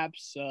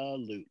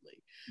 "Absolutely."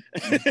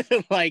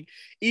 Like,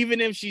 even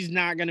if she's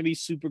not gonna be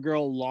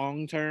Supergirl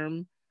long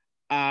term,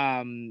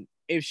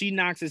 if she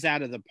knocks us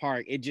out of the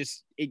park,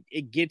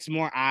 it gets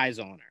more eyes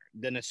on her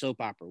than a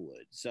soap opera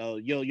would. So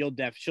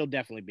she'll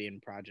definitely be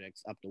in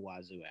projects up the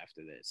wazoo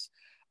after this.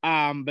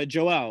 But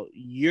Joel,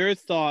 your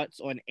thoughts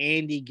on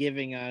Andy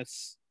giving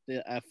us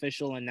the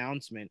official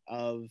announcement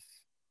of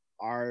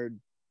our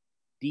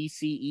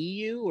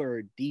DCEU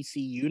or DC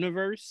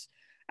Universe?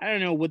 I don't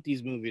know what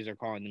these movies are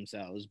calling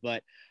themselves,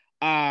 but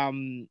I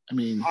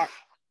mean,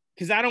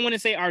 because I don't want to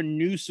say our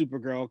new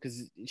Supergirl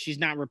because she's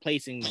not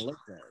replacing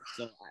Melissa,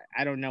 so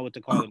I don't know what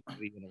to call the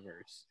movie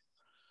universe.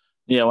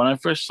 Yeah, when I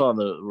first saw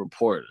the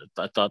report,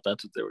 I thought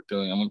that's what they were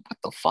doing. I'm like, what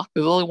the fuck?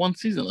 There's only one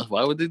season left.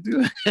 Why would they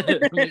do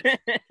that?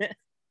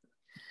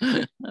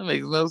 That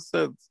makes no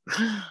sense.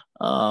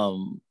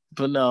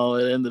 But no,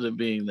 it ended up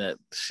being that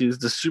she's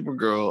the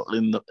Supergirl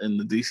in the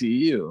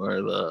DCU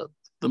or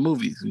the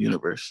movies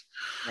universe.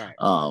 Right.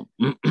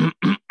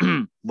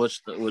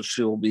 Which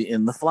she will be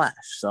in the Flash.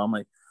 So I'm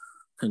like,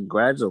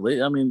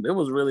 congratulations. I mean, it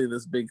was really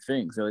this big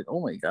thing. So like, oh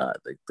my god,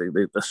 the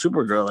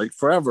Supergirl, like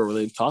forever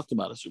they've talked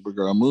about a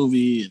Supergirl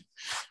movie and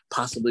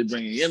possibly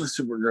bringing in a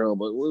Supergirl,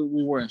 but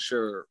we weren't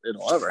sure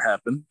it'll ever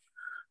happen.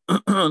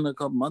 And a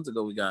couple months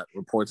ago, we got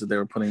reports that they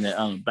were putting that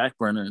on the back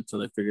burner until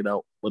they figured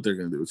out what they're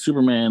going to do with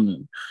Superman.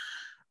 And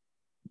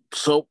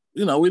so,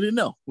 we didn't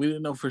know. We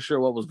didn't know for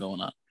sure what was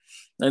going on.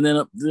 And then,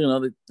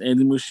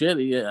 Andy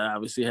Muschietti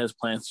obviously has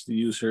plans to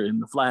use her in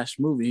the Flash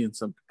movie in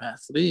some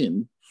capacity.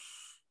 And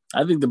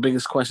I think the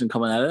biggest question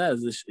coming out of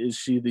that is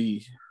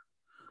she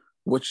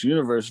which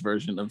universe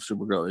version of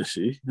Supergirl is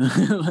she?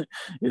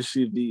 Is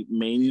she the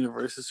main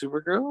universe of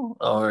Supergirl?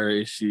 Or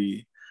is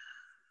she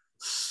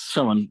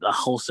someone a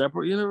whole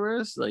separate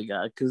universe? Like,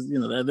 because,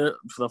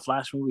 the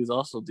Flash movie is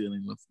also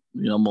dealing with,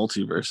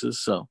 multiverses.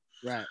 So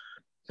right.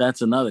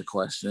 That's another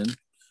question.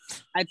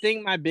 I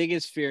think my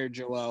biggest fear,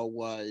 Joel,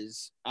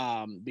 was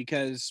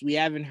because we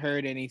haven't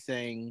heard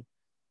anything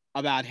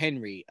about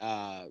Henry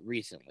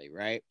recently,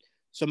 right?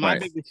 So my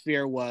biggest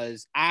fear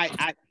was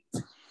I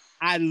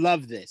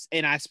love this,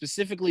 and I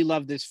specifically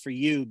love this for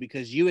you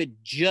because you had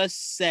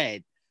just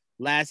said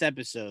last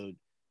episode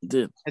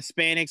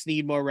Hispanics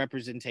need more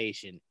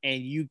representation,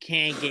 and you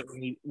can't get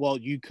any. Well,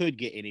 you could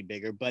get any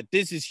bigger, but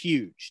this is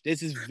huge.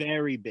 This is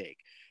very big.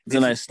 It's a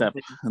nice step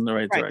in the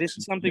right direction. This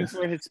is something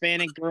for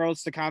Hispanic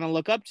girls to kind of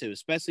look up to,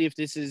 especially if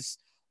this is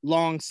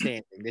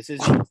long-standing. This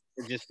isn't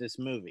just this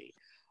movie.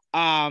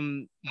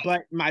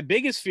 But my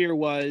biggest fear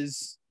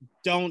was,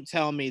 don't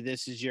tell me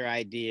this is your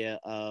idea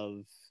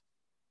of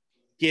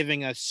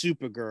giving us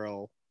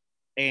Supergirl,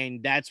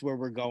 and that's where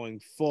we're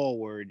going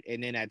forward.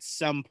 And then at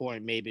some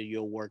point, maybe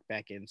you'll work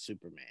back in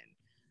Superman.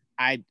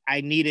 I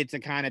needed to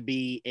kind of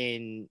be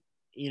in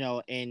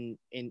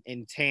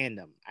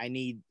tandem. I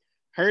need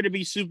her to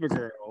be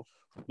Supergirl,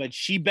 but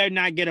she better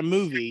not get a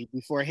movie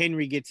before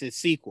Henry gets his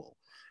sequel.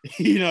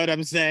 You know what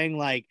I'm saying?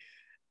 Like,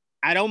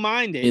 I don't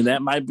mind it. And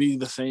that might be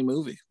the same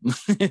movie.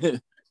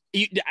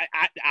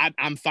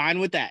 I'm fine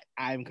with that.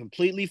 I'm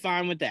completely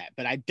fine with that.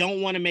 But I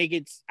don't want to make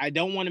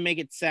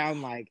it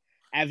sound like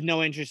I have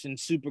no interest in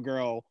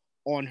Supergirl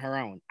on her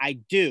own. I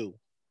do.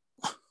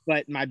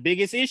 But my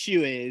biggest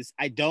issue is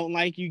I don't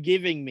like you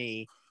giving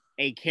me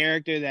a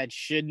character that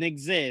shouldn't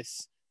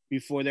exist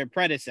before their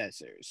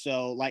predecessors.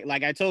 So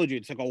like I told you,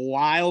 it took a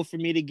while for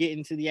me to get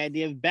into the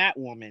idea of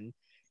Batwoman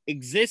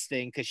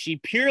existing because she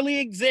purely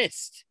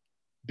exists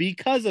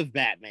because of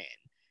Batman.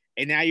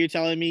 And now you're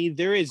telling me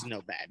there is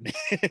no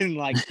Batman.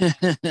 Like,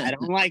 I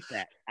don't like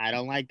that. I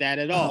don't like that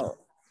at all.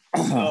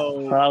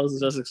 So, I was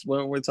just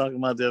explaining what we were talking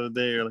about the other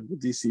day, or like the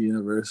DC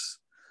universe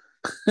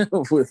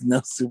with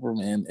no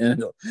Superman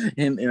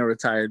and a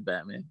retired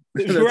Batman.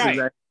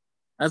 Right.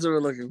 That's what we're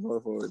looking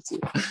forward to.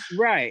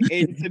 Right.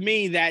 And to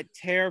me, that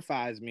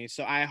terrifies me.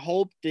 So I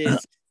hope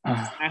this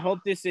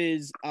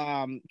is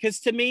because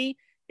to me,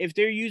 if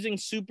they're using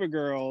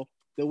Supergirl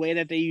the way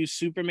that they use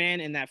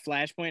Superman in that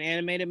Flashpoint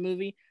animated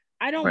movie,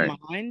 I don't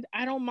mind.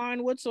 I don't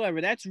mind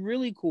whatsoever. That's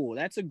really cool.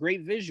 That's a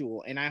great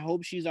visual. And I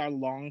hope she's our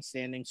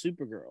long-standing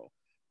Supergirl.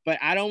 But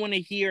I don't want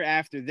to hear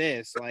after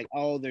this, like,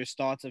 oh, there's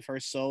thoughts of her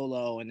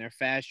solo and their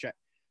fast track.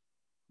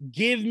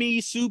 Give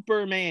me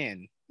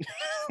Superman.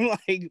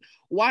 Like,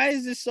 why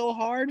is this so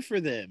hard for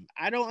them?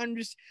 I don't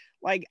understand.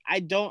 Like,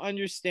 I don't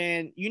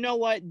understand. You know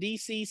what?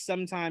 DC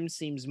sometimes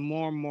seems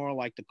more and more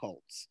like the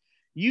Colts.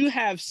 You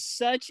have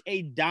such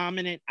a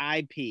dominant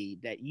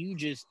IP that you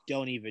just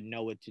don't even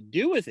know what to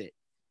do with it.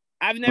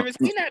 I've never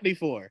seen that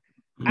before.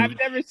 I've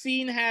never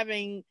seen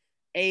having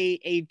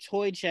a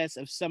toy chest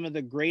of some of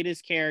the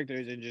greatest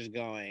characters and just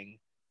going,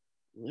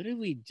 what do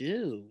we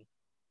do?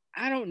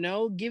 I don't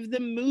know. Give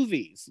them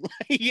movies.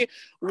 Like,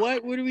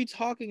 what are we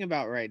talking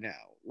about right now?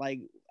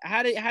 Like,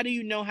 how do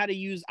you know how to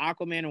use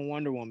Aquaman and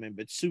Wonder Woman,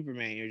 but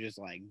Superman, you're just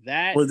like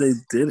that? Well, they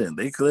didn't.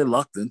 They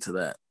lucked into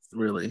that.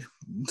 really,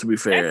 to be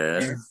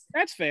fair.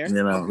 That's fair.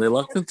 You know, they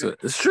lucked into it.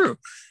 It's true.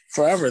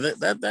 Forever,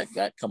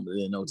 that company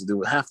didn't know what to do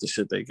with half the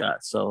shit they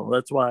got. So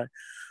that's why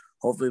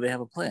hopefully they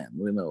have a plan.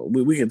 You know,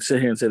 we can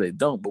sit here and say they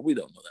don't, but we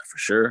don't know that for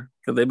sure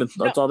because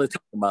that's all they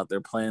talk about,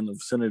 their plan of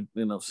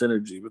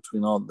synergy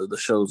between all the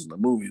shows and the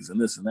movies and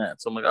this and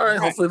that. So I'm like, all right,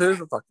 hopefully there's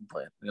a fucking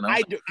plan. You know,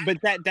 I do, but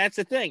that's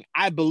the thing.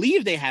 I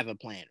believe they have a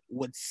plan.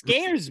 What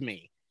scares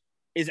me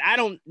is I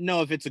don't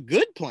know if it's a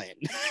good plan.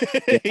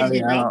 I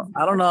mean,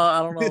 I don't know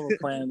a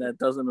plan that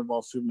doesn't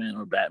involve Superman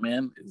or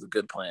Batman is a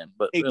good plan.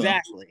 But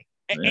exactly.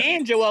 You know,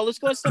 and Joel, let's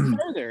go a step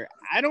further.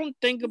 I don't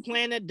think a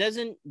plan that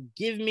doesn't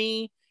give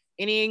me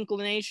any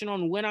inclination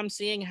on when I'm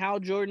seeing Hal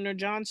Jordan or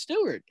John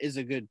Stewart is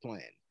a good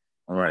plan.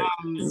 Right.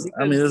 I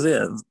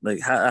mean, like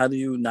how do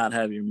you not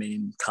have your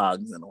main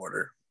cogs in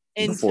order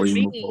before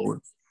you move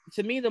forward?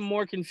 To me, the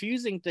more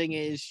confusing thing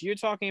is you're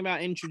talking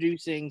about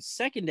introducing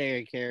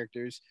secondary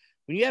characters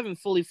when you haven't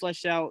fully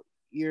fleshed out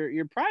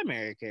your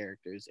primary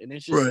characters, and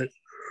it's just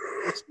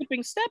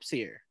skipping steps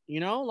here. You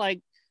know, like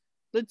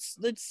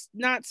let's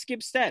not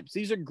skip steps.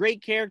 These are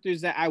great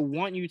characters that I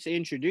want you to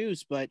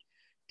introduce, but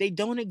they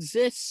don't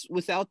exist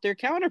without their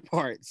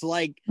counterparts.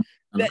 Like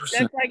that's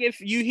like if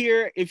you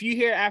hear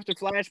after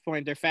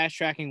Flashpoint they're fast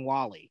tracking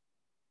Wally.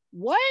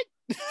 What?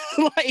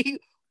 Like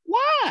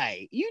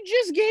why? You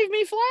just gave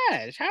me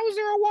Flash. How is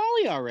there a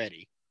Wally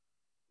already?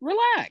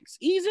 Relax.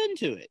 Ease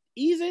into it.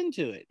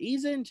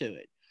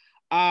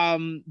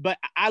 But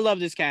I love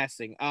this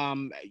casting.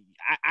 I'm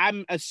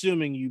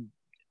assuming you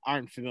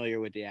aren't familiar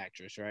with the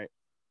actress, right?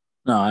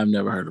 No, I've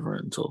never heard of her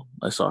until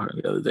I saw her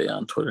the other day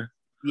on Twitter.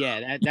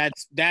 Yeah,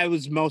 that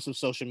was most of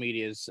social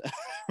media's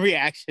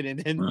reaction, and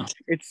then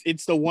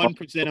it's the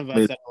 1% of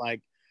us that are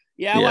like,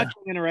 I watch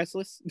Young and the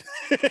Restless,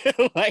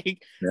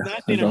 like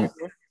not seen her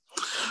before.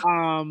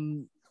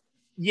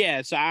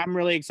 So I'm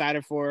really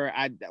excited for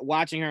her.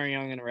 Watching her in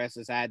Young and the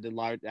Restless, I had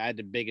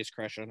the biggest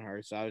crush on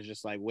her, so I was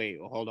just like, wait,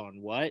 hold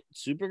on, what?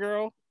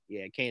 Supergirl?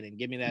 Yeah, Kanan,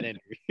 give me that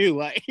interview.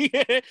 Like,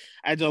 I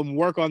had to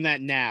work on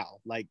that now,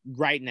 like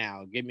right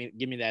now. Give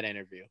me that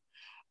interview.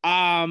 But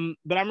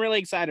I'm really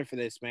excited for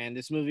this, man.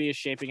 This movie is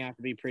shaping out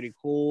to be pretty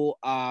cool.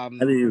 How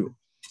do you?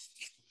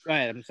 Go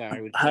ahead. I'm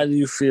sorry. How do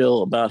you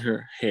feel about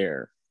her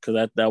hair?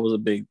 Because that was a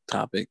big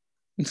topic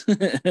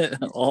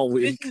all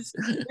week.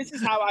 This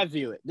is how I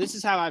view it.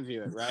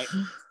 Right?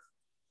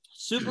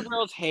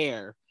 Supergirl's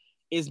hair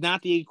is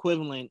not the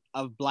equivalent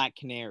of Black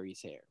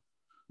Canary's hair.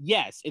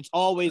 Yes, it's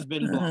always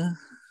been blonde,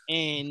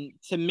 and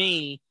to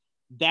me,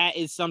 that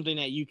is something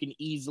that you can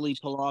easily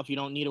pull off. You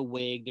don't need a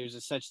wig. There's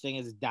a such thing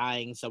as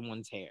dyeing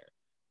someone's hair.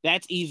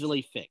 That's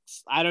easily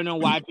fixed. I don't know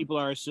why people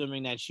are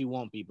assuming that she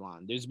won't be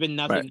blonde. There's been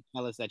nothing to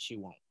tell us that she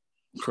won't.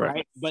 Correct.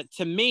 Right? But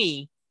to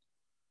me,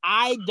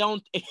 I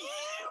don't.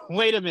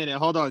 Wait a minute.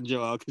 Hold on,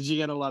 Joel, because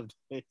you're going to love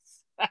this.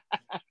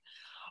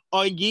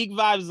 On Geek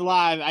Vibes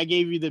Live, I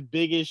gave you the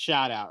biggest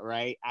shout out,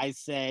 right? I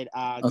said,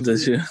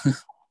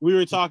 we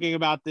were talking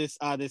about this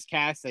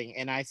casting,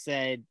 and I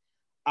said,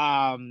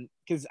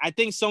 because I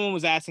think someone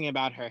was asking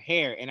about her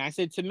hair, and I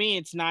said, to me,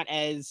 it's not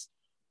as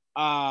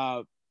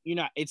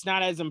it's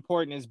not as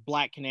important as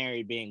Black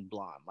Canary being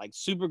blonde. Like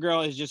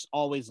Supergirl has just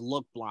always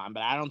looked blonde,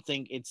 but I don't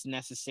think it's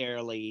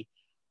necessarily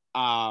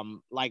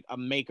like a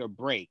make or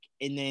break.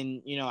 And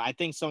then I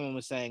think someone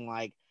was saying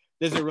like,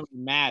 does it really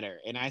matter?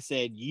 And I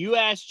said, you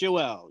ask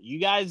Joel. You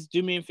guys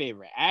do me a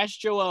favor. Ask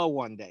Joel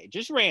one day,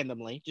 just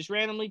randomly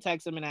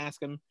text him and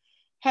ask him,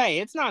 hey,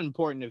 it's not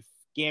important if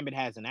Gambit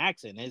has an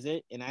accent, is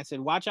it? And I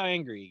said, watch how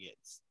angry he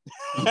gets.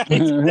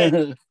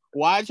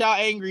 Watch how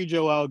angry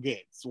Joel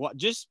gets.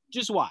 Just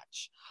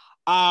watch.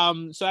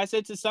 So I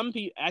said to some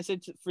people,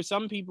 for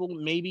some people,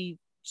 maybe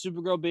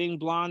Supergirl being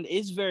blonde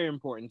is very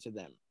important to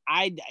them.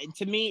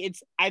 To me,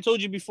 I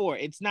told you before,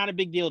 it's not a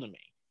big deal to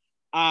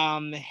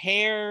me.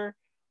 Hair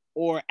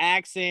or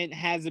accent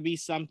has to be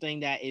something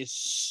that is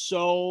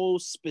so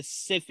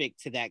specific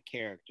to that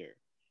character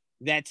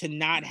that to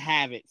not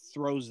have it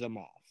throws them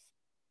off,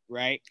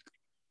 right?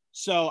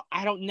 So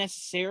I don't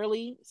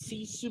necessarily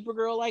see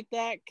Supergirl like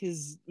that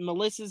because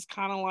Melissa's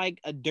kind of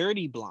like a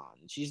dirty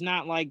blonde. She's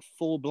not like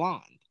full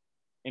blonde,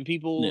 and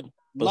people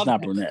but love it's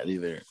not brunette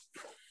either.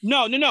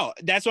 No.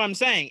 That's what I'm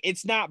saying.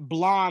 It's not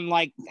blonde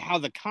like how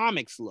the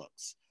comics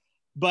looks,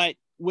 but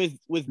with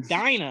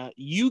Dinah,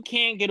 you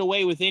can't get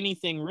away with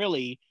anything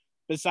really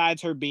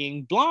besides her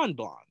being blonde,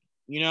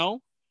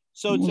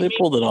 So they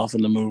pulled it off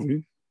in the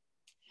movie.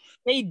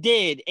 They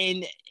did,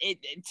 and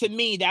to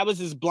me, that was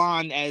as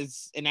blonde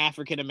as an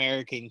African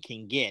American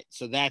can get.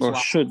 So that's why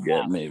should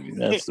get maybe.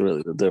 That's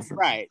really the difference,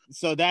 right?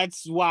 So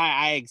that's why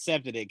I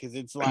accepted it because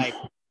it's like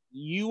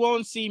you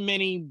won't see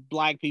many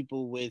Black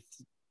people with,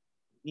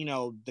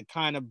 the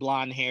kind of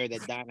blonde hair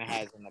that Dinah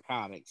has in the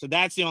comics. So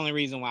that's the only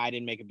reason why I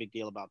didn't make a big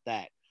deal about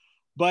that.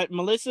 But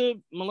Melissa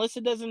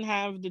doesn't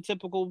have the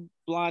typical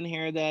blonde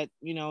hair that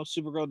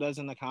Supergirl does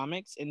in the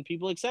comics, and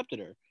people accepted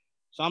her.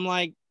 So I'm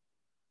like,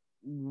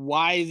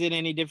 why is it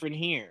any different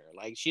here?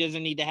 Like, she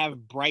doesn't need to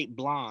have bright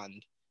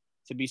blonde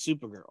to be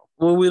Supergirl.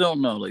 Well, we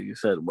don't know, like you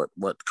said,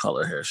 what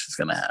color hair she's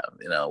gonna have.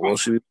 Will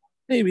she be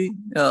Maybe.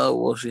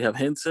 Will she have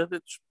hints at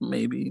it?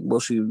 Maybe. Will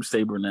she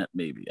stay brunette?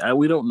 Maybe.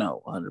 We don't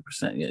know 100%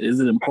 yet. Is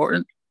it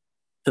important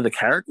to the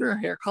character?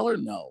 Hair color?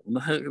 No.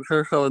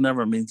 Hair color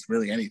never means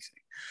really anything.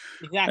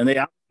 And Exactly. they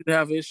obviously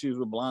have issues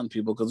with blonde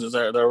people because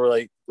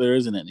there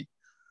isn't any.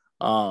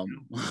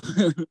 Um,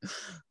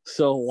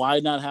 so why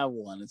not have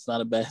one? It's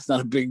not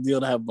a big deal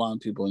to have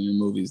blonde people in your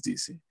movies,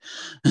 DC.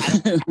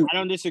 I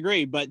don't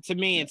disagree, but to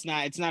me, it's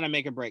not a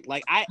make or break.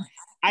 Like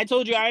I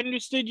told you, I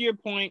understood your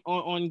point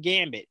on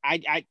Gambit.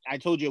 I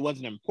told you it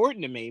wasn't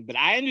important to me, but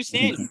I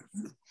understand.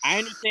 I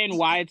understand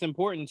why it's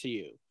important to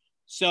you.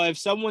 So if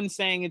someone's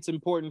saying it's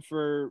important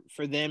for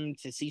them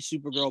to see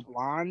Supergirl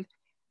blonde,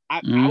 I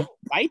Mm-hmm. won't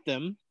fight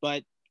them,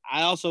 but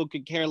I also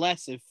could care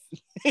less if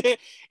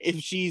if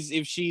she's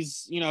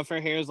if her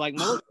hair is like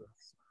Melissa.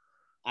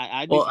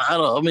 I'd be Well, I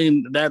don't. I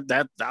mean,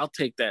 that I'll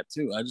take that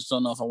too. I just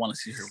don't know if I want to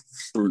see her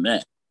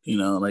brunette.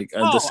 Like the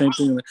oh same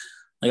thing.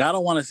 Like I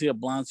don't want to see a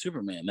blonde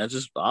Superman. That's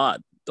just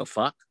odd. The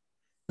fuck.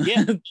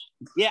 yeah.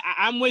 Yeah,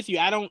 I'm with you.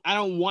 I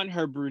don't want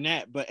her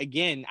brunette, but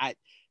again,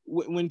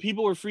 when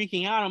people were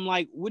freaking out, I'm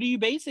like, what are you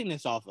basing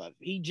this off of?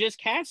 He just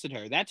casted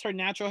her. That's her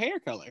natural hair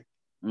color.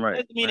 Right.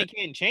 Doesn't mean Right. it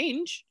can't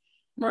change.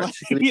 Right. Like,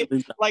 She can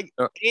easily like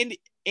Andy,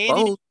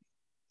 both.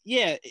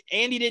 yeah,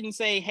 Andy didn't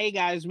say, "Hey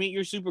guys, meet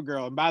your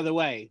Supergirl." And by the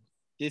way,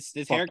 this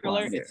hair Fuck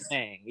color, blonde hair. it's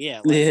staying. Yeah,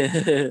 like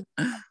Yeah.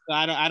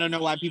 I don't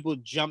know why people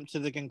jump to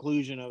the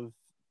conclusion of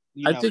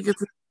you I know think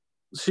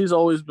she's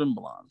always been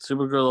blonde.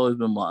 Supergirl always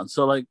been blonde.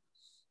 So like,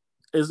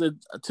 is it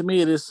to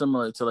me? It is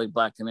similar to like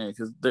Black Canary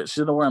because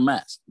she doesn't wear a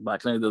mask.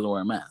 Black Canary doesn't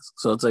wear a mask,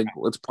 so it's like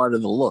it's part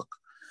of the look.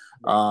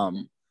 right.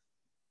 Um,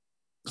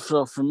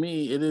 so for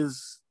me, it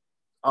is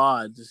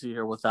odd to see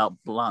her without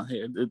blonde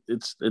hair.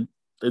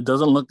 It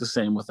doesn't look the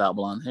same without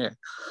blonde hair.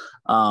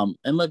 And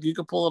look, you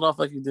could pull it off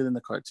like you did in the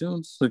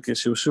cartoons. Look, if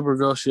she was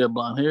Supergirl, she had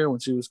blonde hair. When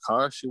she was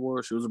Kara, she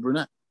was a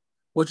brunette,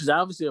 which is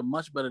obviously a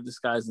much better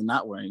disguise than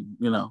not wearing,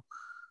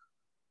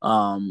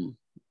 um,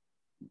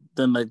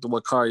 than like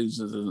what Kara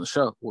uses in the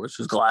show, where it's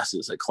just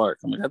glasses like Clark.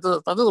 I'm like, that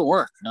doesn't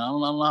work. I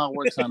don't know how it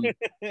works on,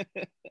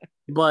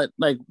 but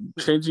like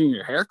changing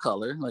your hair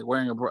color, like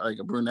wearing a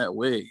brunette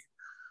wig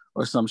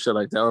or some shit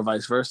like that, or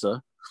vice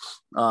versa.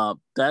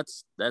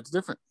 That's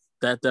different.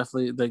 That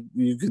definitely like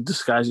you could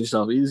disguise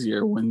yourself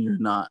easier when you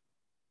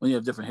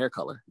have different hair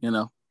color, and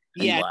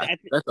Yeah, glass.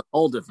 That's a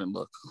whole different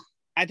look.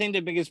 I think the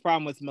biggest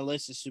problem with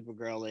Melissa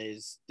Supergirl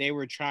is they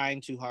were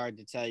trying too hard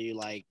to tell you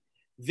like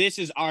this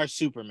is our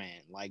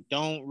Superman. Like,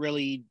 don't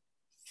really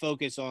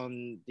focus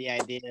on the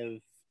idea of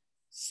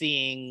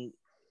seeing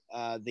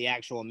the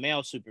actual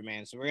male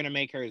Superman. So we're gonna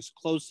make her as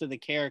close to the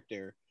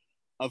character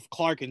of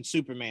Clark and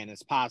Superman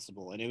as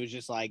possible. And it was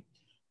just like,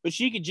 but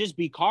she could just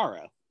be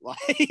Kara. Like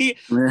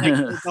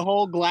the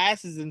whole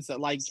glasses and stuff.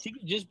 Like she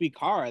could just be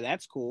Kara.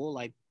 That's cool.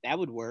 Like that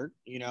would work.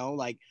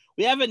 Like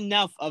we have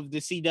enough of the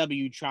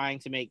CW trying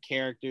to make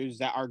characters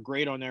that are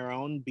great on their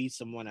own be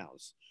someone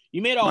else.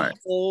 You made a Right.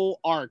 whole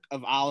arc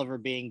of Oliver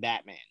being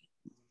Batman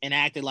and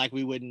acted like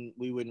we wouldn't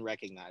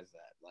recognize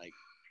that. Like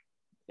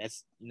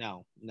that's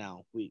no.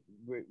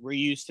 We're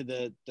used to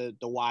the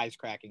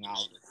wisecracking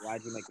Oliver.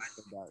 Why'd you make it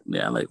so dark?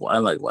 Yeah, I like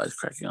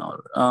wisecracking all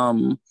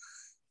of it.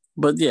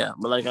 But yeah,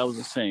 but like I was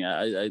just saying,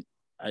 I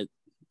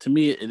to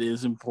me it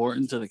is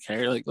important to the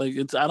character. Like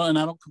it's I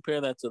don't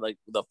compare that to like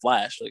the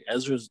Flash. Like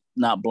Ezra's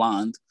not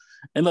blonde,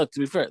 and look, to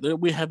be fair,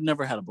 we have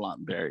never had a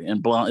blonde Barry,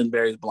 and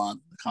Barry's blonde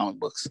in the comic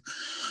books.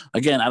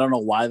 Again, I don't know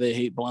why they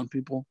hate blonde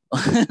people,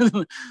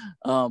 but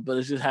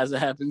it just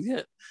hasn't happened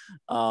yet.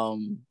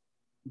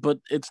 But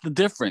it's the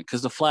different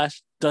because the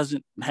Flash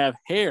doesn't have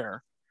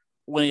hair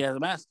when he has a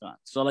mask on.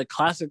 So like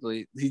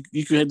classically,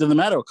 it doesn't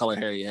matter what color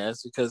hair he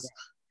has because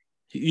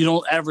you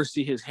don't ever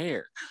see his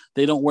hair.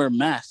 They don't wear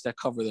masks that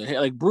cover their hair.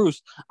 Like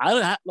Bruce, I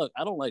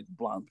don't like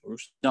blonde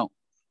Bruce.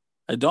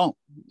 I don't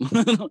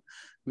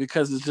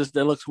because it's just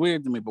that looks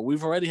weird to me. But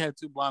we've already had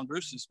two blonde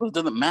Bruces, but it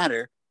doesn't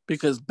matter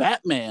because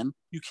Batman,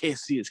 you can't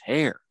see his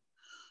hair.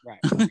 Right.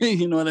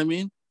 You know what I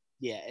mean?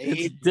 Yeah,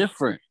 It's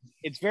different.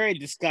 it's very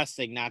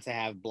disgusting not to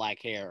have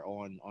black hair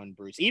on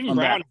Bruce. Even On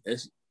Brown.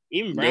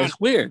 Even Brown. It's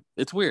weird.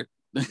 It's weird.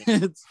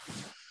 It's...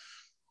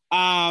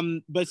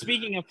 But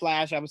speaking of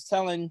Flash, I was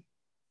telling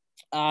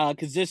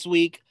because this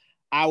week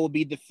I will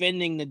be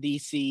defending the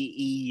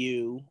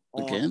DCEU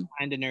on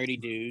Kinda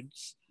Nerdy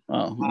Dudes.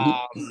 Oh.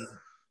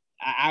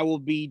 I will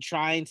be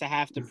trying to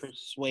have to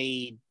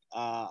persuade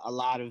a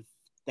lot of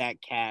that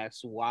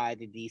cast why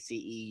the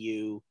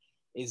DCEU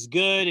is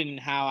good and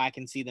how I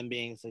can see them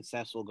being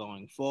successful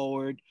going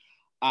forward.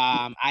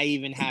 I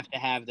even have to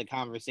have the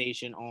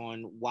conversation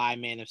on why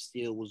Man of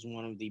Steel was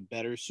one of the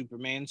better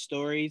Superman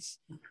stories.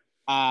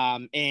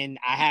 And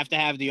I have to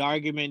have the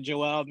argument,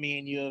 Joel, me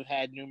and you have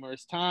had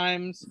numerous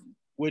times,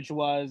 which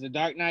was the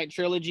Dark Knight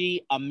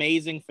trilogy,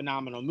 amazing,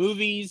 phenomenal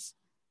movies,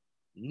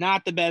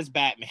 not the best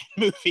Batman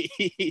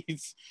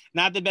movies,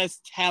 not the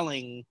best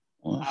telling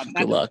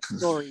good luck.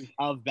 Stories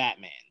of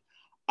Batman.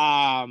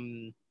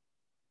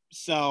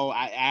 So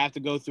I have to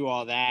go through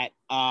all that.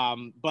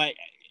 But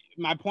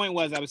my point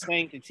was, I was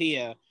saying to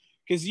Tia,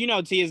 because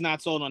Tia's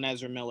not sold on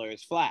Ezra Miller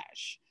as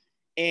Flash.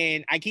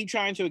 And I keep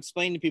trying to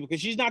explain to people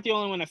because she's not the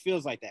only one that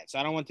feels like that. So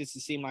I don't want this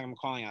to seem like I'm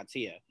calling out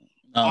Tia.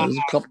 There's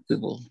a couple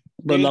people,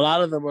 but a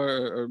lot of them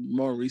are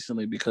more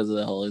recently because of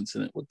the whole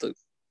incident with the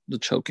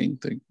choking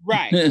thing.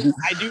 Right.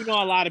 I do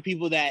know a lot of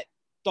people that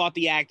thought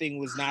the acting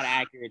was not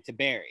accurate to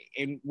Barry.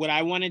 And what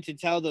I wanted to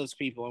tell those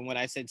people and what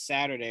I said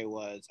Saturday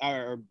was,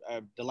 or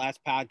the last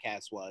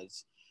podcast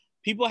was,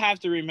 people have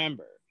to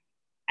remember,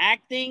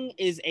 acting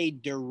is a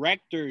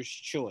director's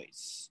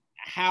choice.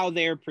 How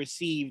they're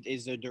perceived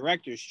is a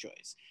director's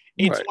choice.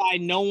 It's Right. why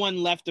no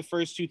one left the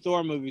first two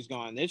Thor movies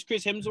going, this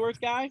Chris Hemsworth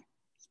guy,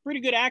 he's a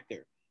pretty good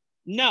actor.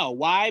 No,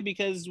 why?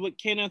 Because what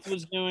Kenneth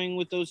was doing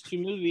with those two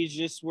movies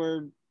just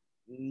were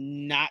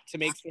not to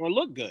make Thor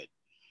look good.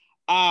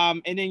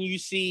 And then you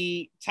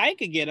see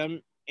Taika get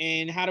him,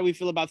 and how do we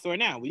feel about Thor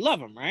now? We love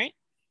him, right?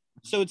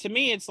 So to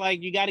me, it's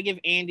like you got to give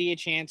Andy a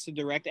chance to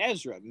direct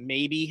Ezra.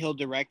 Maybe he'll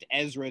direct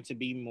Ezra to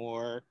be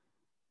more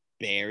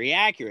very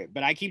accurate.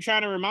 But I keep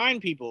trying to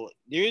remind people,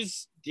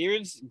 there's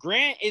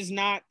Grant is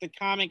not the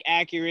comic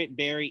accurate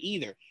Barry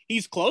either.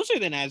 He's closer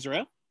than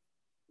Ezra,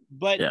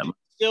 but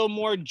still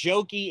more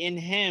jokey in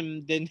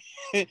him than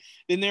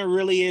there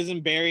really is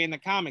in Barry in the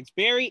comics.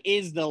 Barry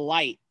is the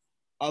light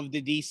of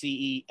the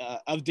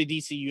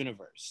DC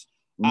universe,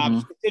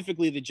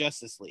 specifically the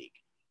Justice League.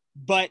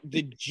 But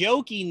the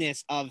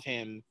jokiness of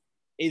him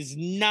is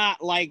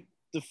not like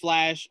the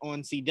Flash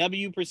on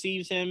CW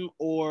perceives him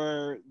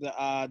or the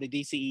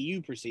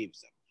DCEU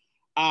perceives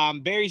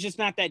him. Barry's just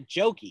not that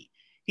jokey.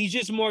 He's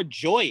just more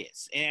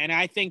joyous. And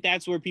I think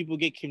that's where people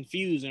get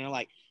confused and are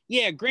like,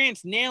 yeah,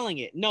 Grant's nailing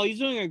it. No, he's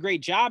doing a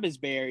great job as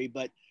Barry,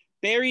 but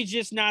Barry's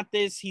just not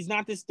this. He's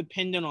not this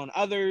dependent on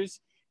others.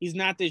 He's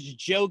not this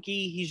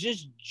jokey. He's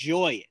just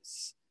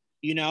joyous.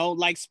 You know,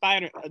 like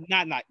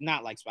not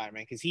like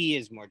Spider-Man, because he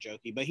is more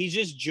jokey, but he's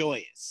just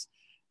joyous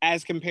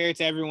as compared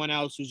to everyone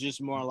else who's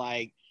just more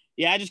like,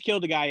 yeah, I just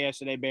killed a guy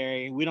yesterday,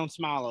 Barry. We don't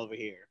smile over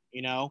here,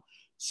 you know?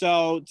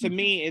 So to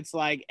me, it's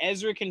like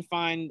Ezra can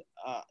find,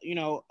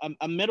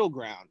 a middle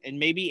ground, and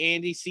maybe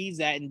Andy sees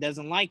that and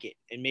doesn't like it,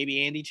 and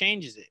maybe Andy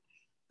changes it.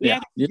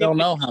 You don't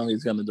know how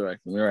he's going to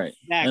direct them. You're right.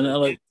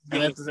 Exactly.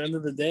 And at the end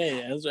of the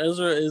day,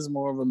 Ezra is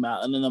more of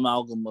an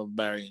amalgam of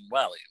Barry and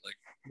Wally.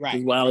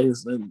 Right. Wally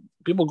is,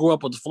 people grew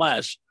up with the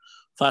Flash.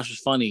 Flash is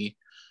funny.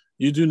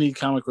 You do need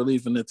comic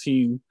relief in the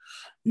team.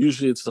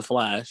 Usually it's the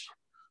Flash.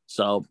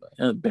 So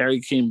Barry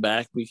came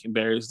back.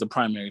 Barry's the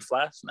primary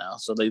Flash now.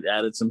 So they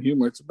added some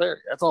humor to Barry.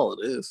 That's all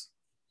it is.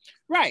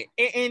 Right.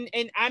 And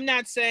I'm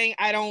not saying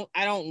I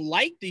don't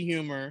like the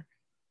humor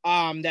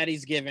that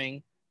he's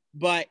giving,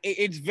 but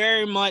it's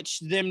very much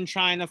them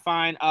trying to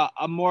find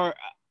a more,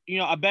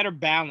 a better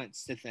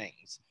balance to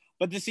things.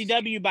 But the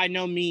CW by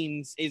no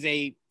means is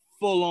a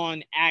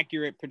full-on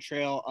accurate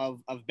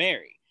portrayal of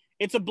Barry.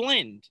 It's a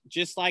blend,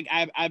 just like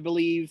I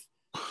believe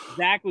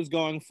Zach was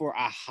going for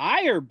a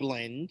higher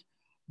blend,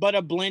 but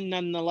a blend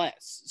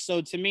nonetheless. So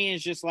to me,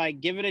 it's just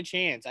like, give it a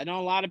chance. I know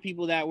a lot of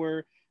people that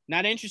were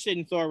not interested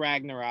in Thor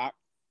Ragnarok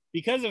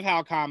because of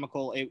how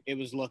comical it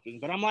was looking.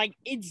 But I'm like,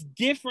 it's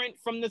different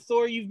from the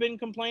Thor you've been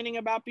complaining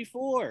about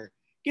before.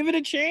 Give it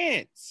a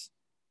chance.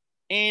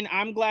 And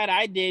I'm glad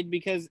I did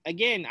because,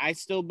 again, I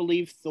still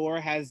believe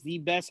Thor has the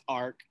best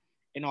arc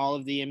in all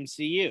of the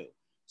MCU.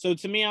 So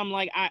to me, I'm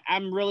like,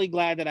 I'm really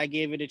glad that I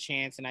gave it a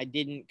chance and I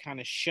didn't kind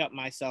of shut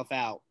myself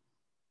out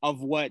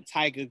of what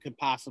Taika could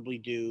possibly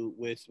do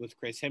with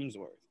Chris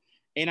Hemsworth.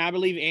 And I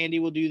believe Andy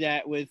will do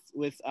that with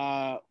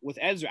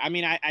Ezra. I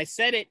mean, I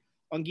said it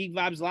on Geek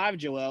Vibes Live,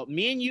 Joel.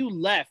 Me and you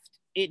left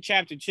it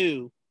chapter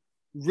 2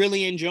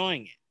 really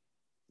enjoying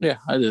it. Yeah,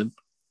 I did.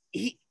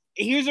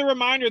 Here's a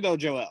reminder though,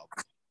 Joel.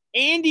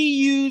 Andy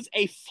used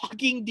a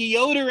fucking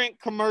deodorant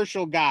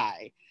commercial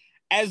guy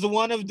as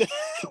one of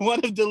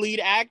the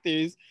lead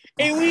actors,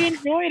 and we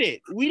enjoyed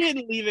it. We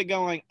didn't leave it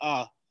going,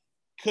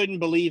 couldn't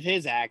believe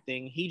his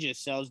acting. He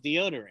just sells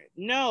deodorant.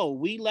 No,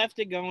 we left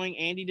it going.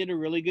 Andy did a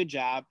really good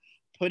job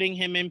putting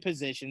him in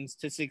positions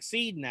to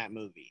succeed in that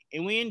movie,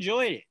 and we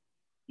enjoyed it.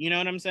 You know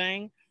what I'm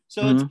saying?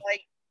 So it's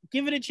like,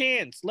 give it a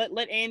chance.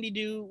 Let Andy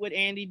do what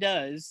Andy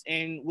does,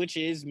 and which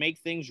is make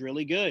things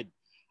really good.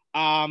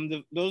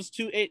 Those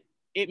two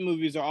it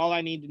movies are all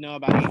I need to know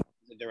about Andy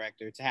as a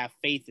director, to have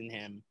faith in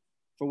him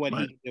for what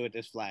he can do with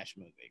this Flash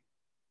movie.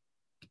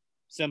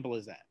 Simple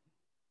as that.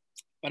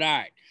 But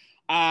all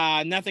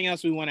right. Nothing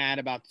else we want to add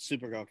about the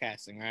Supergirl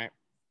casting, right?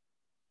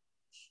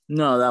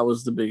 No, that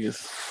was the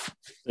biggest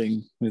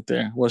thing right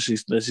there. Well,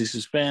 that she's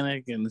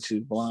Hispanic and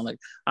she's blonde. Like,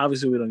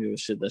 obviously, we don't give a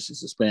shit that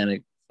she's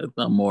Hispanic.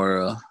 I'm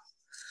more.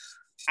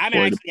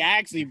 I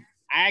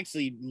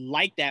actually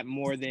like that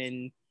more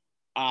than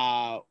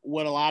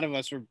what a lot of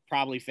us were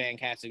probably fan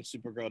casting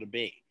Supergirl to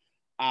be.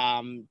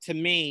 To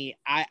me,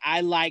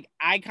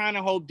 I kind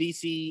of hope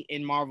DC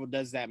and Marvel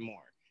does that more.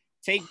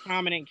 Take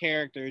prominent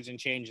characters and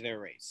change their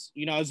race.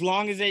 You know, as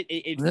long as it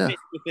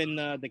fits within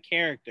the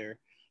character.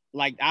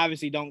 Like,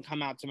 obviously, don't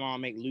come out tomorrow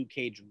and make Luke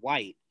Cage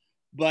white.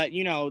 But,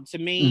 to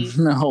me,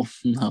 no.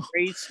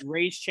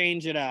 Race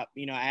change it up.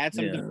 Add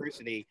some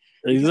diversity.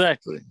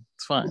 Exactly.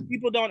 It's fine. What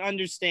people don't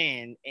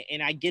understand,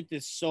 and I get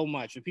this so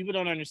much, what people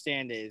don't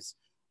understand is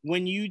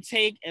when you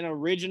take an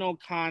original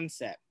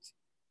concept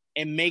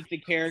and make the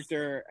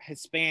character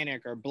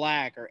Hispanic or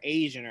Black or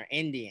Asian or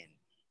Indian,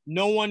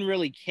 no one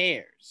really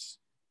cares.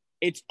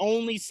 It's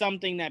only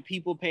something that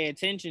people pay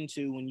attention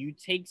to when you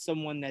take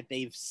someone that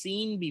they've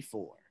seen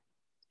before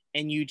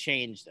and you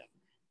change them.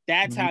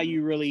 That's how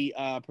you really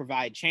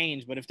provide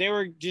change. But if they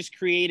were just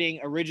creating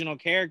original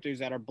characters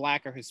that are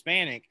Black or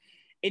Hispanic,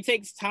 it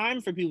takes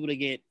time for people to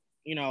get,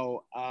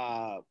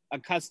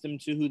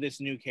 accustomed to who this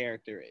new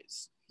character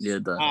is. Yeah,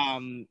 it does.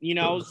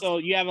 So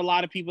you have a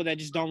lot of people that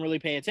just don't really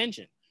pay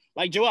attention.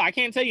 Like Joel, I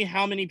can't tell you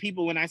how many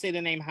people, when I say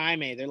the name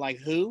Jaime, they're like,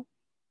 who?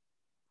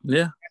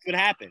 Yeah. That's what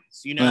happens,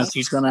 That's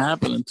what's going to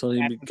happen until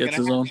he gets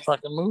his own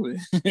fucking movie.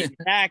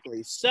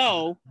 Exactly.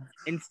 So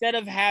instead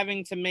of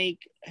having to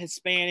make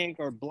Hispanic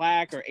or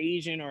Black or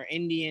Asian or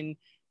Indian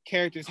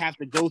characters have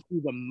to go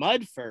through the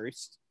mud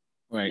first,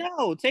 right?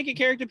 No, take a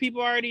character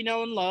people already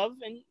know and love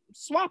and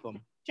swap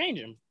them, change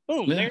them.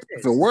 Boom, there it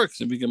is. If it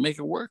works, if we can make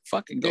it work,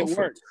 fucking go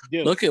for it.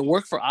 Dude. Look, it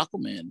worked for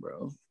Aquaman,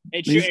 bro.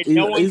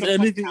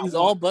 He's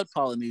all but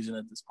Polynesian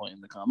at this point in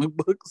the comic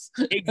books.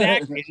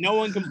 Exactly. No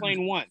one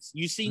complained once.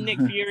 You see Nick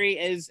Fury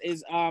as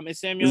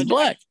Samuel. He's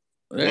Black.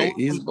 Right?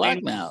 He's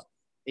Black now.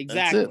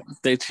 Exactly.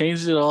 They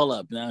changed it all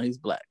up. Now he's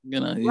Black.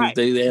 Right.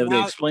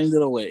 They explained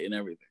it away and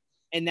everything.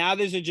 And now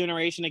there's a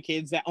generation of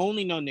kids that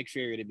only know Nick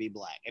Fury to be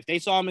Black. If they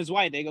saw him as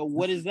white, they go,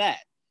 "What is that?"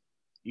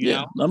 You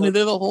know? I mean,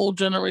 they're the whole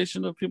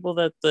generation of people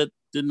that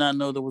did not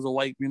know there was a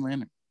white Green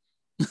Lantern.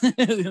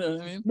 You know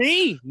what I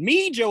mean?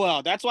 Me,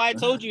 Joel. That's why I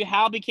told you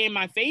Hal became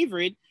my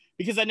favorite,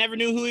 because I never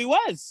knew who he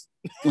was.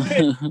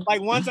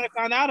 Like once I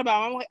found out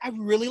about him, I'm like, I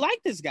really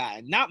like this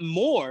guy. Not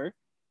more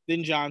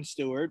than Jon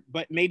Stewart,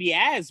 but maybe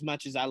as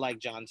much as I like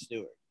Jon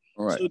Stewart.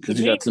 Right, because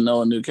you got to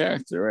know a new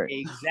character, right?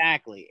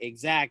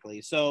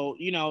 Exactly. So,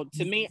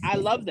 to me, I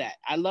love that.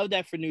 I love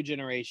that for new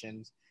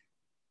generations,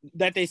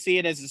 that they see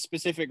it as a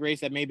specific race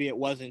that maybe it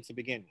wasn't to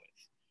begin with.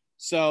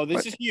 So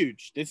this is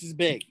huge. This is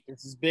big.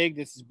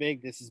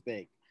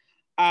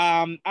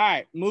 All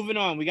right, moving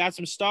on. We got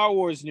some Star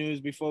Wars news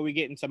before we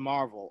get into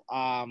Marvel.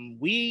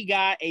 We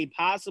got a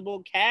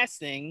possible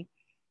casting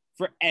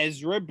for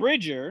Ezra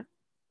Bridger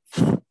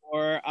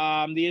for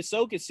the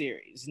Ahsoka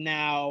series.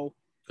 Now,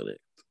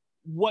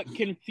 what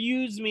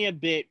confused me a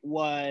bit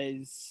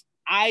was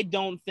I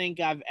don't think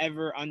I've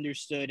ever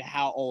understood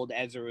how old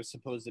Ezra was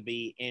supposed to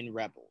be in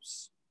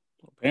Rebels.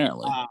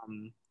 Apparently.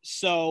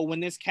 So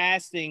when this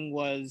casting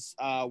was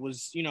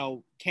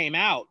came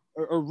out,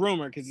 or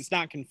rumor, because it's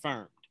not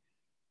confirmed,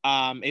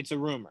 it's a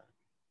rumor,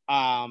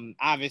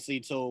 obviously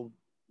till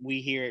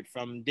we hear it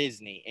from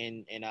Disney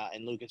in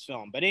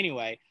Lucasfilm. But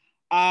anyway,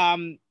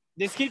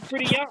 this kid's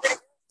pretty young.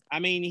 I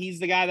mean, he's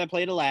the guy that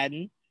played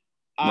Aladdin.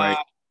 Right.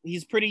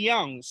 He's pretty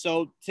young.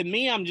 So to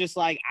me, I'm just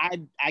like,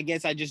 I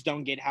guess I just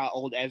don't get how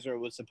old Ezra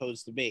was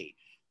supposed to be.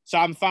 So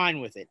I'm fine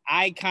with it.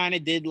 I kind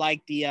of did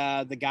like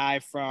the guy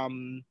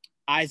from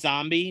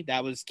iZombie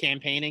that was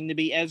campaigning to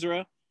be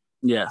Ezra.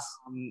 Yes.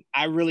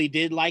 I really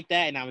did like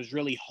that, and I was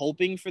really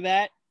hoping for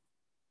that,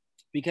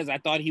 because I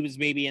thought he was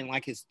maybe in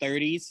like his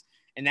 30s,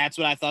 and that's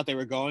what I thought they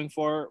were going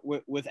for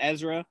with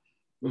Ezra.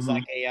 It was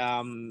like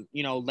a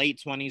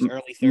late 20s,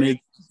 early 30s,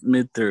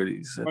 mid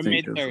 30s, or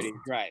mid 30s,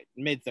 right?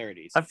 Mid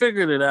 30s. I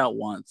figured it out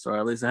once, or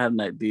at least I had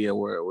an idea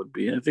where it would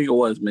be. I think it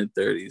was mid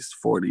 30s,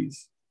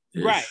 40s.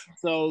 Right.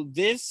 So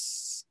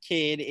this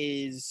kid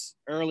is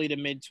early to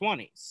mid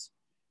 20s.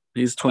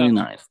 He's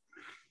 29.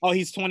 Oh,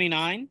 he's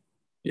 29?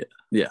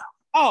 Yeah.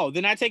 Oh,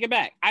 then I take it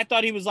back. I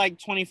thought he was like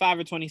 25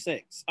 or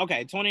 26.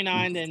 Okay,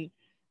 29. Then,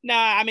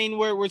 I mean,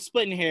 we're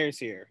splitting hairs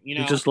here. He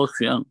just looks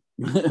young.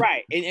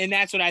 Right. And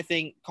that's what I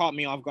think caught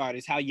me off guard,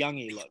 is how young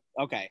he looked.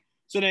 Okay.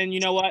 So then, you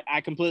know what?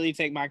 I completely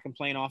take my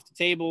complaint off the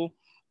table.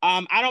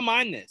 I don't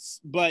mind this,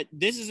 but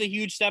this is a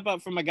huge step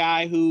up from a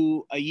guy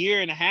who a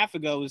year and a half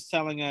ago was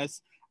telling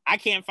us, I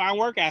can't find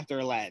work after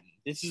Aladdin.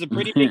 This is a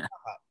pretty big step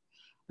up.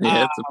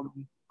 Yeah,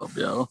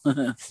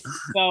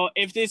 So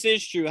if this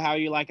is true, how are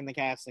you liking the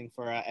casting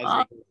for Ezra?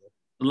 I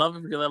love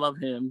him because I love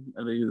him.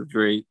 I think he's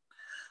great.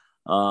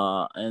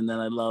 And then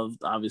I loved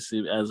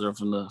obviously Ezra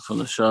from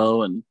the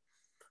show, and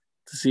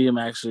to see him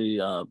actually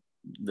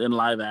in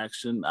live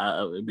action,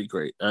 it'd be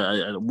great.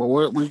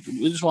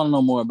 We just want to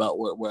know more about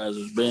where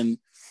Ezra's been.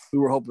 We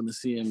were hoping to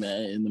see him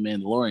in The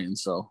Mandalorian,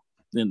 so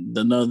then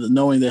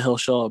knowing that he'll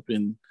show up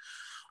in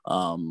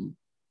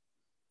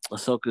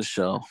Ahsoka's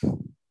show,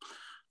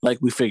 like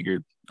we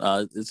figured,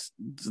 it's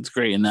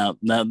great. And now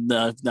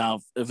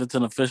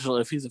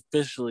if he's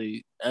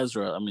officially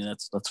Ezra, I mean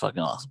that's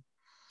fucking awesome.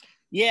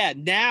 Yeah.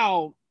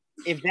 Now,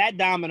 if that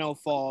domino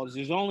falls,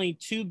 there's only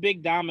two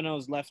big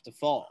dominoes left to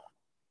fall,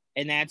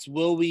 and that's,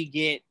 will we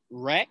get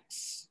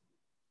Rex,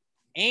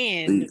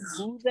 and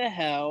who the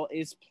hell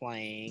is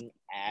playing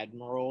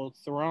Admiral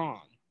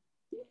Thrawn?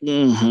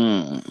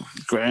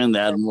 Grand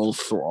Admiral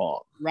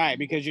Thrawn. Right,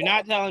 because you're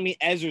not telling me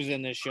Ezra's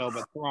in this show,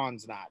 but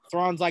Thrawn's not.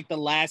 Thrawn's like the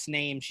last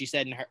name she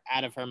said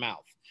out of her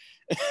mouth.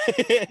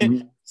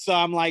 So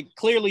I'm like,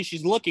 clearly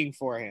she's looking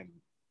for him.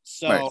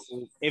 So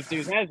if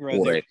there's Ezra,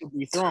 there could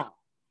be Thrawn.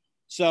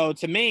 So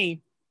to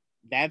me,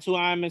 that's who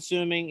I'm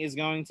assuming is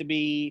going to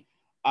be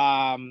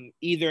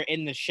either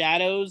in the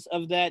shadows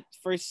of that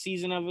first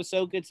season of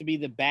Ahsoka to be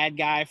the bad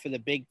guy for the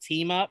big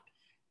team up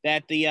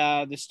that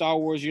the Star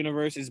Wars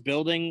universe is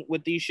building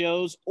with these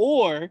shows,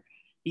 or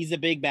he's a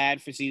big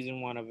bad for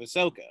season 1 of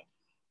Ahsoka.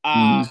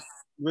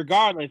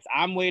 Regardless,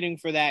 I'm waiting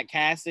for that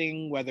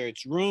casting, whether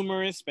it's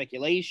rumors,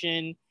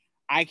 speculation.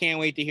 I can't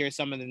wait to hear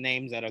some of the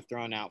names that are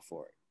thrown out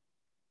for it.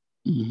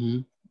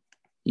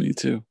 Me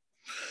too.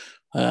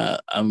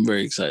 I'm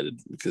very excited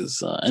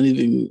because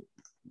anything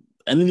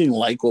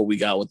like what we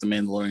got with The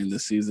Mandalorian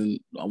this season,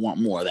 I want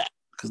more of that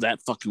because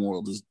that fucking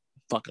world is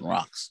fucking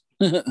rocks.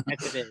 Yes,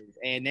 it is.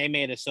 And they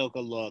made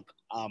Ahsoka look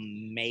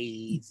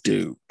amazing.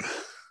 Dude.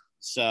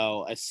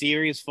 So a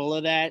series full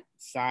of that,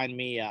 sign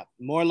me up.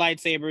 More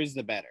lightsabers,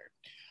 the better.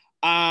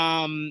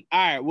 All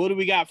right, what do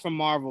we got from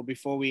Marvel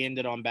before we end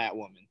it on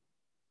Batwoman?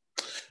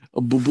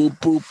 A boop boop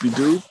boopy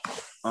doop.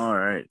 All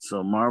right,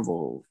 so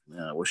Marvel.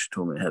 Yeah, I wish you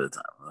told me ahead of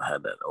time. I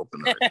had that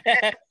open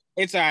already.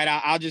 It's all right.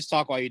 I'll just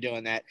talk while you're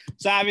doing that.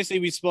 So obviously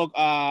we spoke.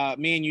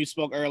 Me and you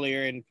spoke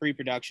earlier in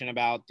pre-production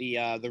about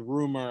the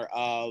rumor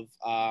of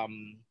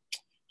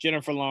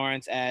Jennifer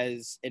Lawrence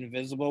as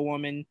Invisible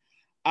Woman.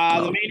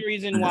 The main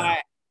reason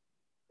why.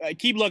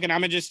 Keep looking.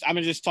 I'm gonna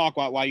just talk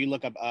while you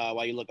look up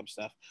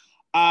stuff.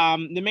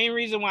 The main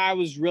reason why I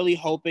was really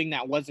hoping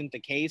that wasn't the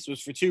case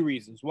was for two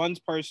reasons. One's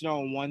personal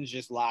and one's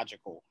just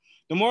logical.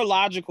 The more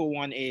logical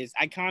one is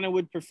I kind of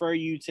would prefer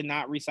you to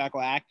not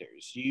recycle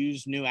actors,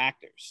 use new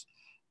actors.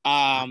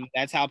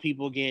 That's how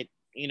people get,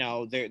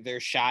 their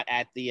shot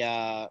at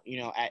the,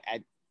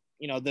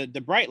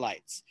 the bright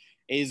lights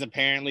is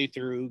apparently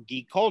through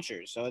geek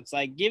culture. So it's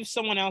like, give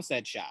someone else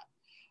that shot.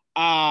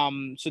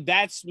 So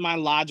that's my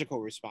logical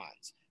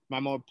response. My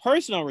more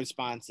personal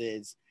response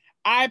is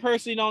I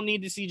personally don't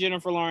need to see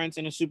Jennifer Lawrence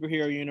in a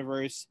superhero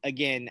universe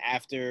again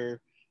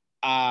after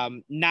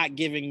not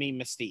giving me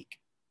Mystique.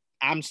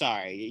 I'm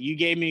sorry. You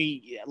gave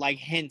me like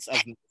hints of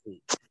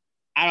Mystique.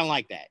 I don't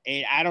like that.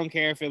 And I don't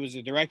care if it was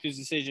the director's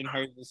decision,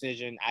 her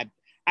decision.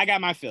 I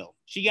got my fill.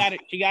 She got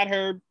it. She got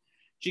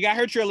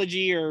her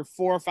trilogy or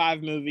 4 or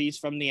 5 movies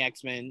from the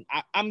X-Men.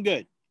 I'm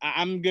good.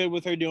 I'm good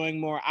with her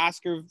doing more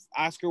Oscar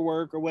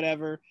work or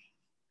whatever.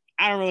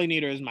 I don't really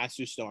need her as my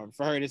Sue Storm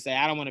for her to say,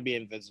 I don't want to be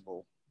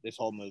invisible this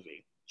whole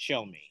movie.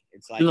 Show me.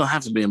 It's like you don't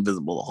have to be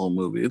invisible the whole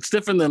movie. It's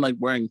different than like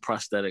wearing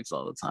prosthetics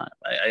all the time.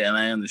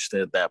 I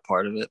understand that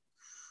part of it.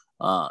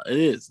 It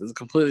is. It's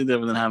completely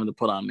different than having to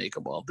put on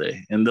makeup all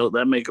day. And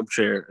that makeup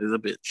chair is a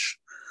bitch.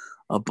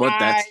 But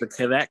that's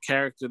that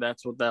character.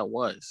 That's what that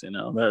was.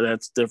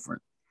 That's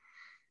different.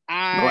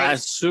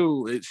 Whereas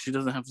Sue, she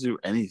doesn't have to do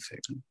anything.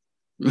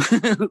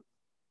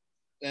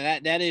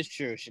 That is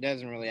true. She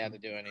doesn't really have to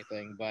do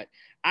anything, but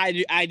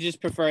I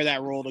just prefer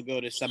that role to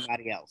go to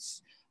somebody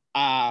else.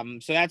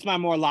 So that's my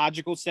more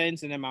logical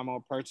sense, and then my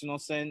more personal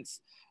sense.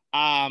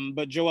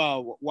 But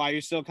Joel, while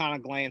you're still kind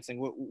of glancing,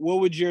 what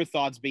would your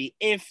thoughts be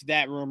if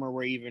that rumor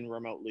were even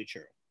remotely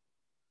true?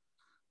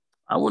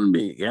 I wouldn't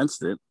be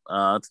against it.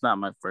 It's not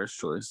my first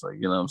choice, like,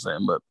 you know what I'm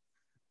saying. But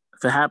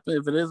if it happened,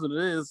 if it is what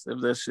it is,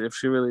 if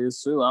she really is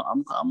Sue,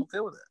 I'm okay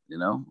with it.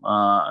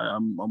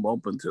 I'm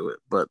open to it.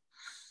 But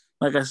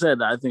like I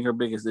said, I think her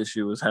biggest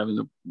issue was having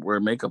to wear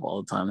makeup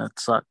all the time. That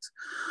sucked,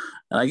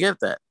 and I get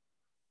that.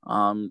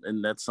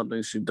 And that's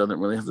something she doesn't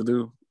really have to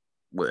do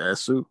as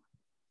Sue.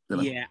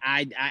 Yeah,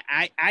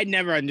 I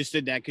never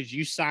understood that because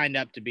you signed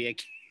up to be a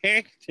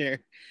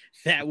character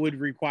that would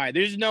require.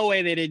 There's no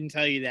way they didn't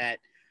tell you that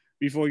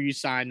before you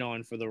signed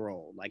on for the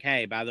role. Like,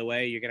 hey, by the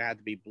way, you're gonna have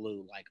to be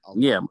blue. Like,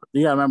 yeah,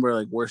 you gotta remember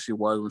like where she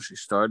was when she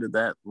started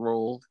that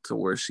role to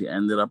where she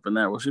ended up in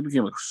that. Well, she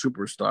became a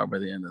superstar by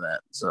the end of that.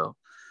 So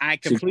I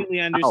completely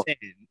understand.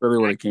 Really,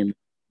 what it came to.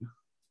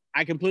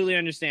 I completely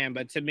understand,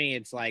 but to me,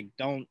 it's like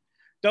don't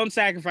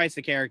sacrifice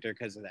the character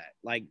because of that.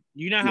 Like,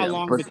 you know how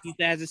long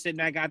Batista has to sit in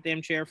that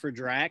goddamn chair for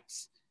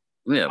Drax?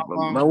 Yeah,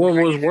 but what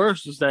was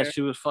worse is that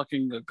she was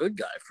fucking a good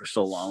guy for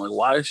so long. Like,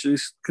 why does she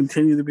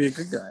continue to be a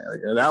good guy?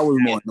 Like, that was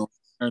more annoying,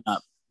 her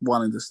not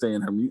wanting to stay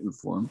in her mutant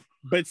form.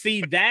 But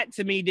see, that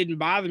to me didn't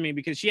bother me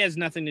because she has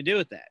nothing to do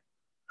with that.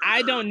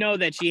 I don't know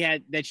that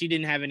she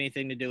didn't have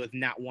anything to do with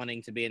not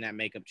wanting to be in that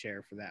makeup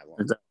chair for that long.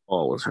 That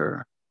all was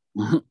her.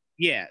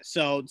 Yeah.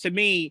 So to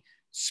me,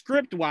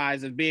 script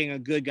wise of being a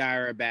good guy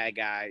or a bad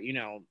guy,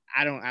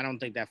 I don't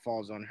think that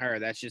falls on her.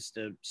 That's just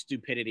the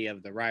stupidity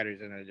of the writers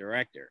and the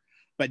director.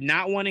 But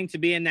not wanting to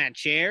be in that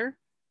chair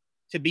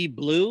to be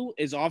blue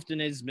as often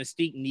as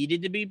Mystique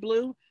needed to be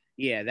blue.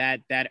 Yeah,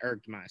 that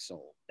irked my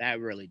soul. That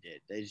really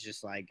did. It's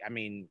just like, I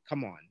mean,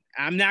 come on.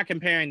 I'm not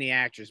comparing the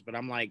actress, but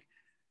I'm like,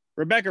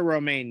 Rebecca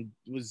Romijn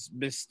was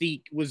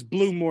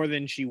blue more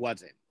than she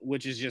wasn't,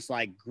 which is just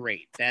like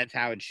great. That's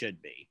how it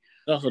should be.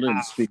 She also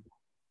didn't speak.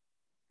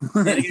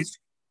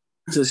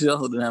 So she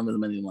also didn't have as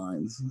many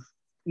lines.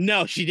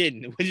 No, she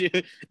didn't.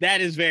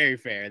 That is very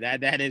fair.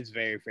 That is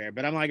very fair.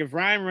 But I'm like, if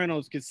Ryan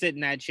Reynolds could sit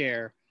in that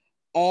chair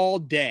all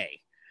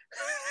day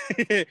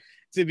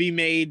to be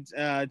made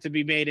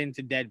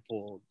into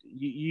Deadpool.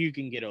 You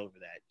can get over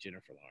that,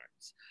 Jennifer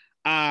Lawrence.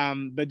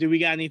 But do we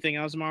got anything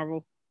else,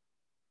 Marvel?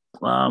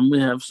 We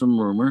have some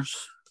rumors.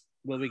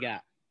 What we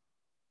got?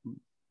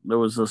 There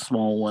was a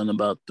small one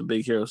about the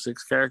Big Hero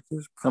 6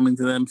 characters coming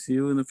to the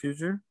MCU in the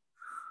future.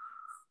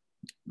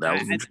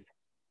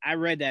 I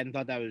read that and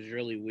thought that was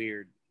really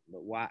weird.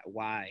 But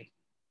why?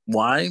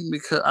 Why?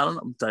 Because I don't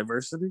know,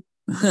 diversity.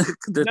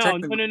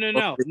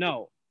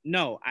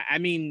 No. I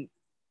mean,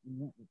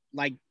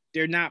 like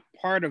they're not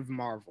part of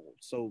Marvel,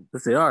 so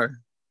yes, they are.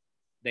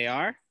 They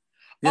are.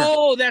 Yeah.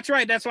 Oh, that's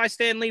right. That's why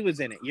Stan Lee was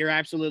in it. You're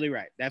absolutely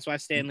right. That's why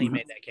Stan Lee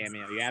made that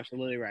cameo. You're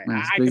absolutely right.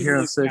 Yes, Big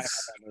Hero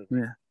 6.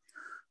 Yeah.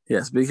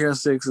 Yes, Big Hero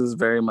 6 is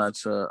very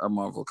much a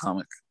Marvel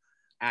comic.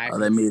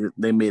 They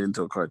made it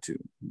into a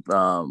cartoon,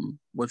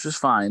 which is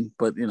fine.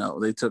 But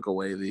they took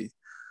away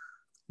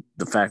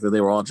the fact that they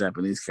were all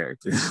Japanese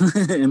characters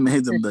and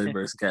made them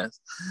diverse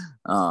cast.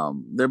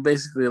 They're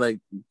basically like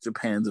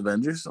Japan's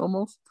Avengers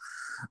almost,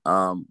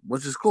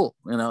 which is cool.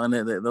 And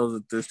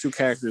there's two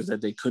characters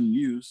that they couldn't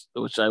use,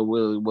 which I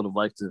really would have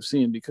liked to have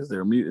seen because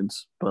they're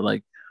mutants. But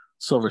like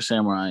Silver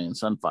Samurai and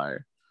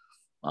Sunfire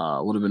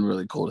would have been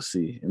really cool to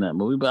see in that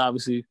movie. But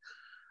obviously,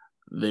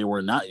 they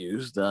were not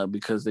used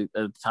because they at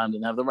the time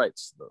didn't have the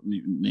rights, the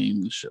mutant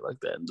name and shit like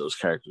that. And those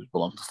characters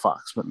belong to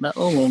Fox, but that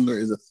no longer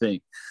is a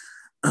thing.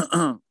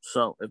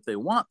 So if they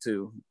want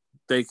to,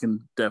 they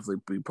can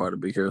definitely be part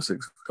of Big Hero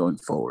 6 going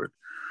forward.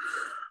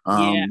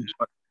 Yeah,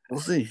 we'll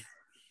see.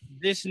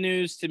 This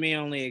news to me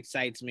only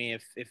excites me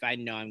if I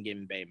know I'm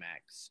getting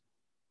Baymax.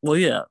 Well,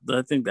 yeah,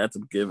 I think that's a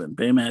given.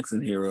 Baymax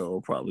and Hero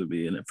will probably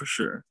be in it for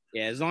sure.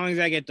 Yeah, as long as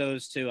I get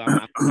those two,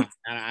 I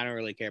don't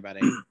really care about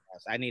anything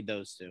else. I need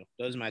those two.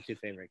 Those are my two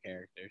favorite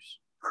characters.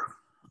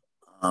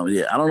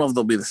 Yeah, I don't know if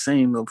they'll be the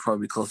same. They'll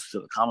probably be closer to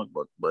the comic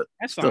book, but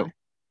that's still. fine.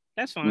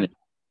 That's fine. Yeah.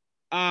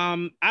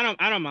 I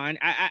don't mind.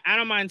 I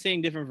don't mind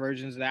seeing different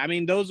versions of that. I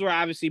mean, those were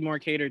obviously more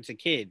catered to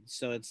kids,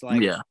 so it's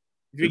like, yeah,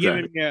 if you're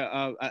giving me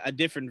a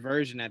different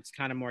version that's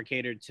kind of more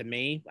catered to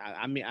me,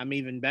 I'm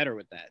even better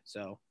with that.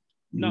 So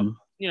no,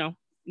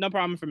 no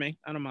problem for me.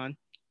 I don't mind.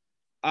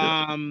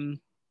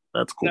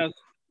 That's cool.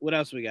 What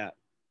else we got?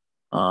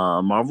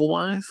 Marvel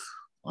wise,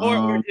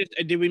 or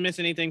did we miss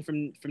anything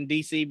from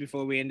DC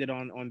before we ended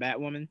on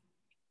Batwoman?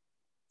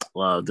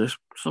 Well, there's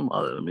some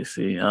other. Let me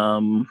see.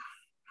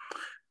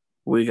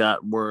 We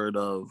got word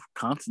of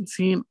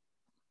Constantine.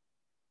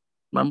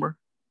 Remember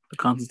the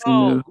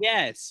Constantine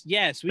news?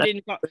 Yes. We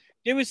didn't talk.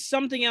 There was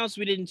something else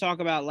we didn't talk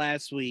about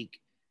last week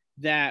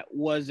that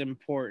was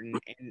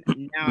important,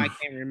 and now I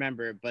can't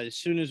remember it. But as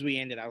soon as we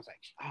ended, I was like,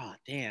 "Oh,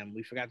 damn,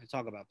 we forgot to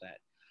talk about that."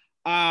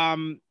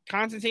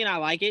 Constantine, I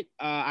like it.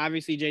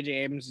 Obviously, J.J.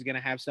 Abrams is going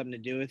to have something to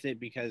do with it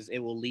because it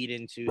will lead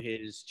into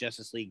his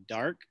Justice League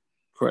Dark.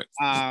 Correct.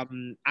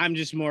 I'm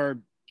just more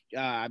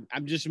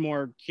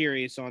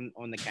curious on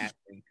the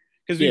casting.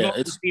 Because we've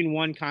only seen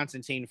one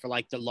Constantine for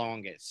like the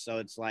longest, so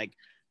it's like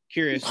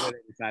curious where they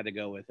decide to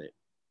go with it.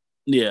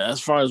 Yeah, as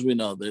far as we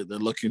know, they're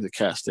looking to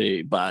cast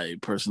a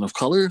person of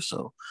color.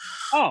 So,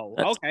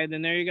 okay,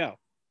 then there you go.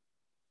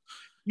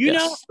 You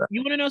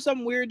want to know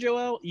something weird,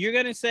 Joel? You're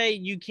gonna say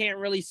you can't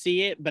really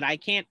see it, but I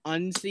can't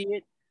unsee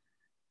it.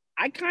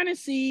 I kind of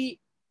see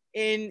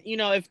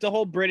if the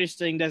whole British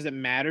thing doesn't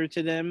matter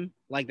to them,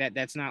 like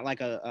that's not like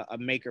a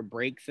make or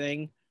break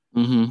thing.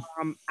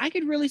 Mm-hmm. I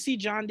could really see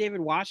John David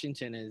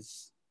Washington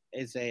as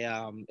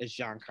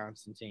John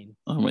Constantine.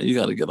 Oh man, you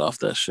got to get off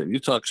that shit. You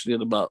talk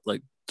shit about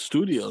like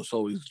studios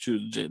always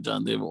choose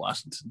John David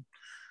Washington,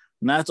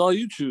 and that's all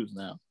you choose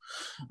now.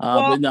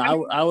 But no,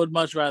 I would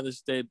much rather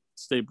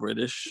stay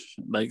British,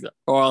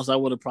 or else I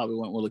would have probably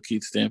went with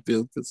Lakeith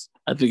Stanfield because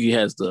I think he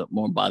has the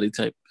more body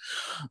type.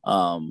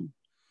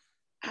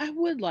 I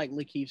would like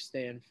Lakeith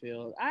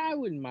Stanfield. I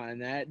wouldn't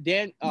mind that.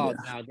 Daniel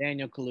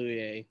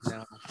Kaluuya.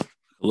 No.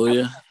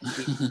 Kaluuya?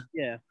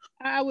 Yeah.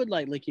 I would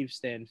like Lakeith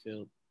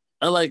Stanfield.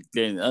 I like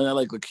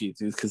Lakeith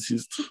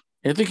because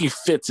I think he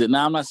fits it.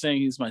 Now I'm not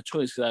saying he's my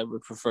choice because I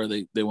would prefer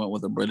they went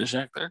with a British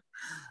actor.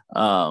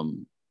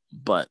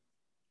 But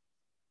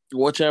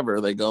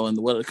whichever they go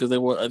because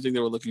I think they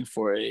were looking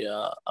for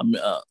a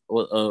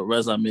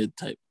Riz Ahmed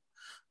type.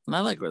 And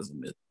I like Riz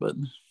Ahmed, but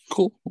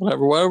cool.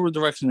 Whatever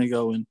direction they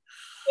go in.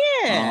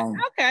 Yeah,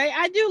 okay.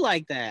 I do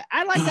like that.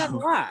 I like that a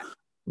lot.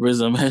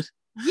 Riz Ahmed?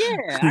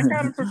 Yeah, I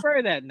kind of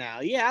prefer that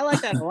now. Yeah, I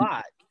like that a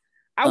lot.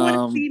 I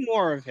want to see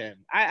more of him.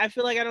 I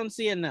feel like I don't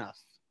see enough.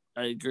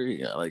 I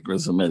agree. I like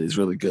Riz Ahmed. He's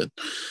really good.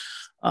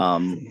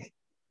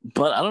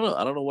 But I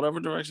don't know. Whatever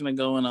direction they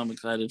go in, I'm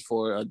excited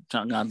for.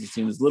 John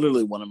Constantine is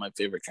literally one of my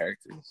favorite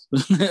characters,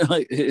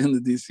 like in the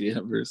DC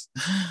universe.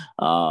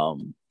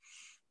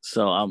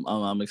 So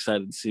I'm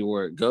excited to see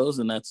where it goes,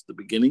 and that's the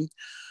beginning.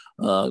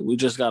 We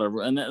just got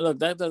and look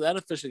that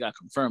officially got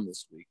confirmed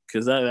this week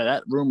because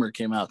that rumor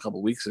came out a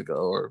couple weeks ago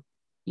or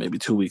maybe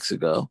 2 weeks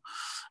ago,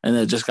 and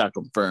it just got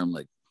confirmed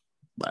like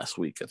last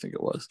week, I think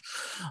it was.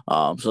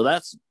 So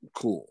that's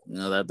cool.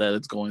 That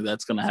it's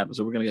that's going to happen.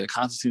 So we're going to get a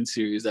Constantine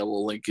series that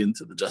will link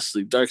into the Justice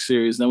League Dark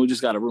series. And then we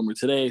just got a rumor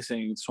today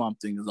saying Swamp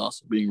Thing is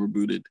also being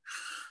rebooted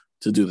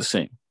to do the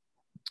same.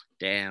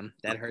 Damn,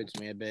 that hurts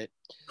me a bit.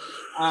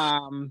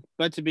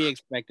 But to be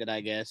expected,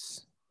 I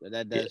guess. But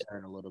that does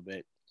hurt a little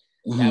bit.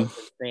 That was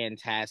a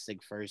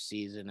fantastic first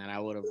season, and I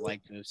would have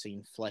liked to have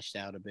seen fleshed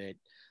out a bit.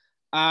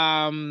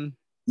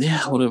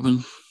 Yeah, would have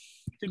been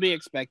to be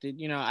expected.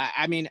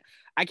 I mean,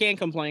 I can't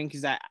complain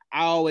because I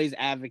always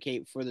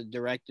advocate for the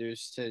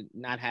directors to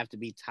not have to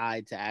be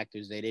tied to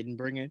actors they didn't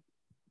bring in.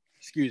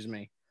 Excuse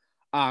me.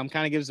 Kind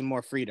of gives them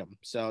more freedom.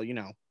 So,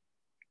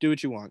 do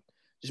what you want.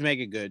 Just make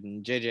it good,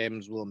 and J.J.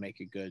 Abrams will make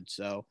it good.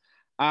 So,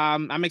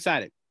 I'm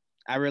excited.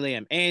 I really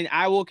am. And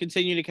I will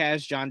continue to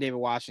cast John David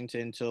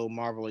Washington until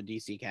Marvel or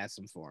DC casts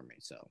him for me.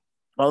 So,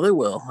 they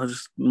will. It's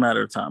just a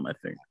matter of time, I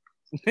think.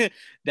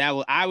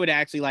 I would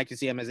actually like to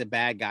see him as a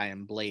bad guy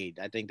in Blade.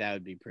 I think that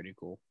would be pretty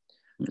cool.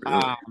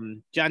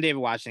 Really? John David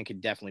Washington could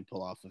definitely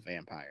pull off a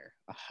vampire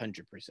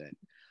 100%.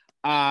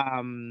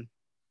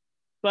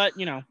 But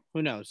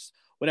who knows?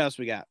 What else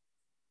we got?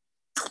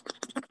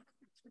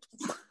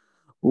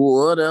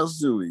 What else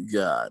do we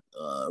got?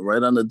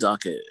 Right on the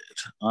docket.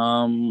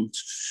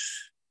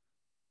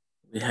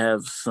 We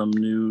have some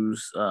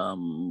news.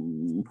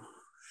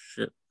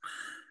 Shit.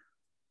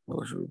 I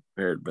wish we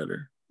prepared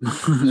better.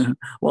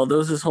 Well, there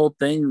was this whole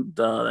thing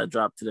that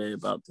dropped today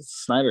about the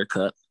Snyder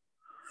Cut.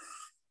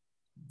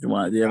 Do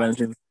you have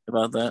anything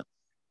about that?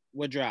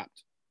 What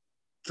dropped?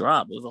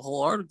 There's a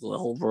whole article, a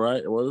whole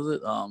variety. What is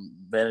it?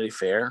 Vanity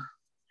Fair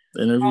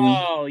interview.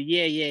 Oh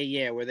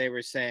yeah. Where they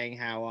were saying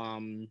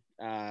how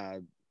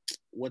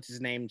what's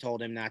his name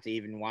told him not to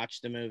even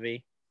watch the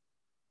movie.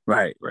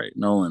 Right.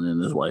 Nolan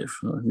and his wife.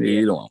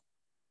 You don't.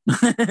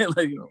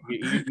 Like,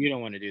 you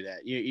don't want to do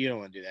that. You don't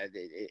want to do that.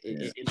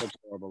 It looks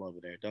horrible over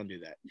there. Don't do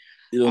that.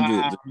 You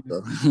don't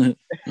do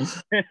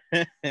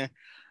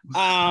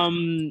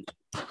it.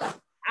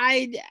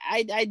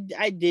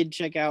 I did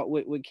check out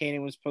what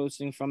Kanan was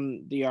posting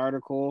from the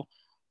article.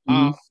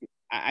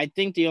 I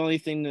think the only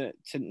thing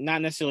to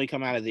not necessarily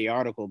come out of the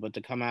article, but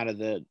to come out of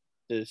the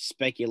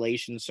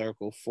speculation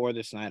circle for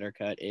the Snyder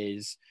Cut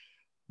is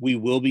we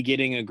will be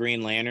getting a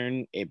Green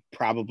Lantern. It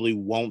probably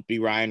won't be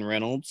Ryan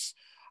Reynolds.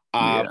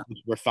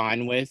 Which we're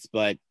fine with,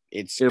 but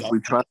it's if we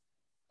try.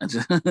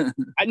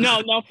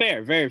 No,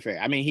 fair, very fair.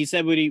 I mean, he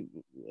said what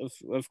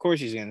of course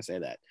he's going to say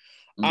that.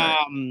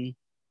 Right.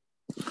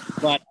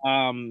 But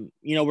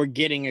we're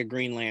getting a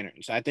Green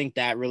Lantern, so I think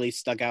that really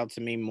stuck out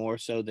to me more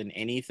so than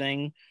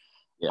anything.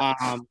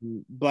 Yeah.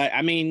 But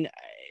I mean,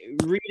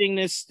 reading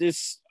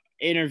this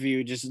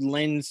interview just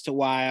lends to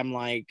why I'm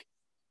like,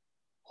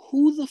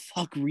 who the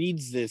fuck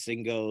reads this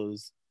and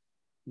goes,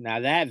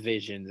 now that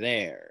vision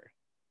there,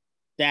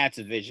 that's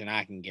a vision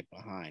I can get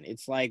behind.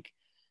 It's like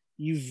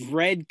you've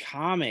read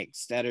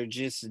comics that are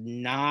just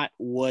not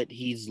what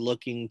he's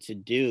looking to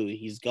do.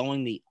 He's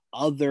going the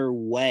other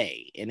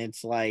way. And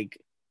it's like,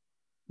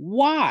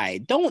 why?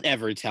 Don't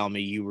ever tell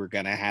me you were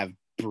going to have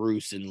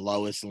Bruce and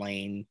Lois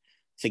Lane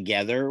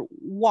together.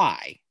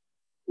 Why?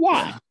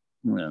 Yeah.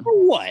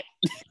 For what?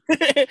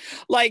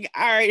 Like,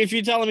 all right, if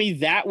you're telling me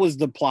that was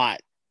the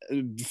plot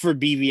for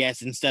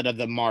BVS instead of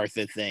the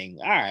Martha thing,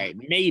 all right,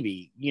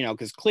 maybe,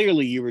 because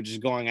clearly you were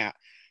just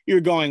you're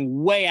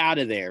going way out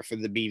of there for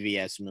the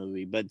BVS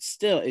movie, but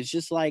still, it's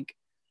just like,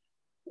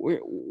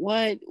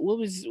 what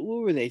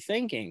were they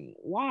thinking?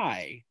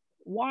 Why?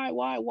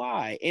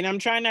 And I'm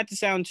trying not to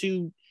sound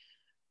too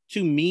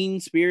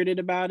mean-spirited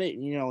about it,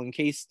 in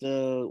case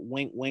the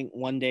wink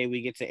one day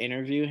we get to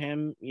interview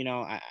him,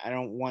 I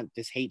don't want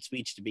this hate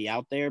speech to be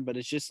out there, but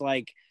it's just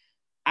like,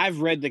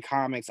 I've read the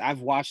comics,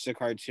 I've watched the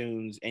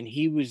cartoons, and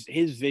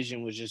his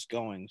vision was just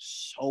going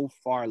so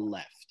far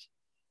left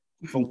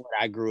from what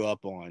I grew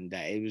up on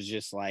that it was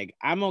just like,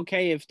 I'm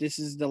okay if this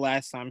is the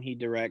last time he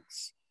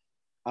directs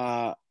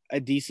a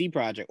DC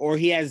project, or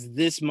he has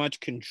this much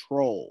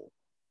control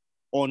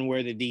on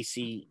where the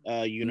DC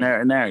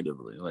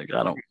narratively.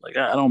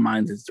 I don't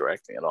mind his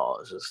directing at all.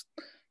 It's just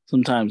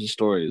sometimes the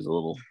story is a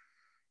little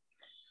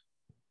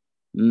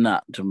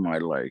not to my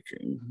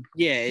liking.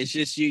 Yeah, it's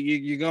just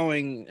you're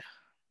going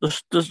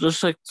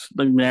just like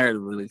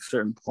narratively, like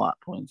certain plot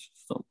points.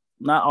 So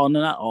not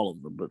all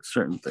of them, but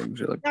certain things.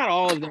 You're like, not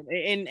all of them.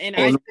 And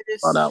I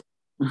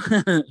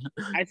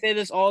say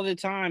this all the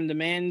time. The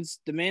man's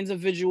a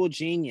visual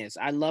genius.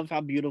 I love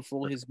how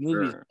beautiful his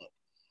movies look.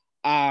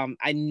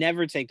 I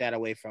never take that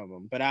away from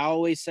him, but I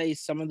always say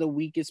some of the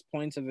weakest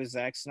points of a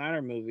Zack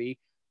Snyder movie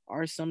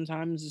are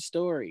sometimes the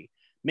story.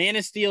 Man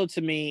of Steel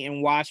to me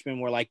and Watchmen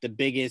were like the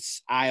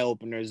biggest eye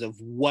openers of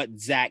what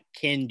Zack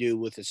can do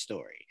with a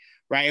story,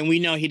 right? And we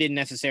know he didn't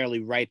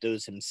necessarily write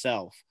those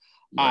himself.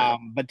 Right.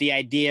 But the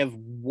idea of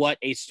what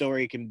a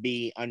story can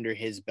be under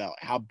his belt,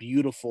 how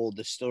beautiful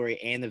the story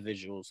and the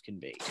visuals can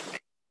be.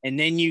 And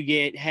then you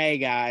get, hey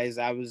guys,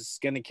 I was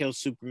going to kill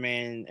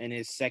Superman in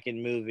his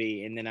second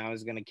movie, and then I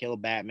was going to kill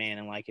Batman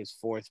in like his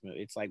fourth movie.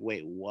 It's like,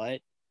 wait, what?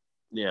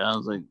 Yeah, I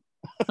was like,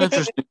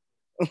 interesting.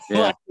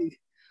 Yeah.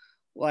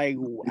 like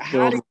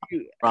how did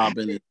you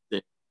Robin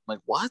like,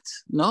 what?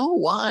 No,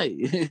 why?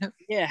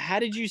 Yeah, how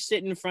did you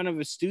sit in front of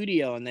a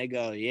studio and they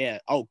go, yeah,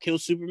 oh, kill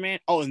Superman?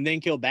 Oh, and then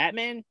kill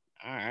Batman?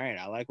 All right,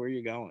 I like where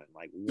you're going.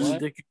 Like,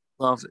 what?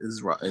 off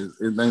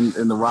and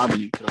then the Robin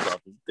he kills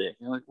off his dick.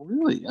 You're like,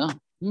 really? Yeah.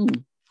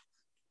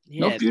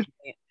 Yeah. No future.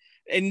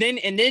 And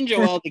then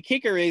Joel, the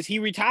kicker is he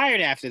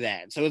retired after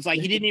that. So it's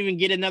like he didn't even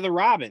get another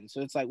Robin.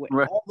 So it's like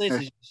all this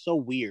is so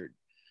weird.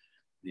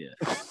 Yeah.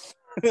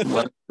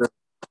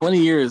 20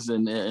 years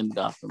in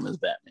Gotham as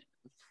Batman.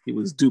 He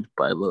was duped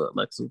by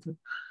Lex Luthor.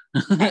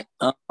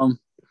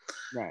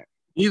 Right.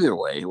 Either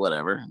way,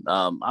 whatever.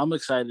 I'm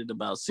excited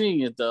about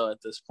seeing it though at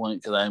this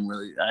point because I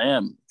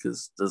am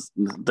because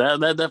that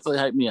definitely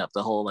hyped me up.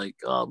 The whole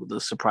the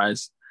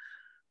surprise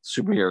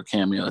superhero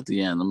cameo at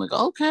the end. I'm like,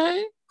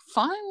 okay,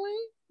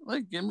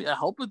 finally, give me. I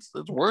hope it's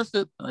worth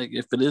it. Like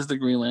if it is the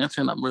Green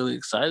Lantern, I'm really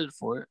excited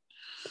for it.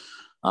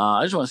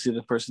 I just want to see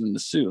the person in the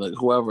suit, like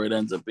whoever it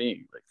ends up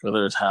being, like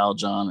whether it's Hal,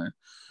 John, or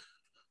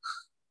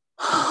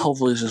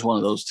hopefully it's just one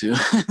of those two.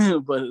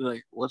 But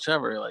like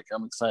whichever,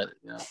 I'm excited.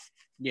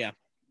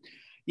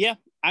 Yeah.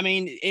 I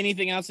mean,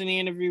 anything else in the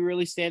interview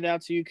really stand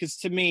out to you? Because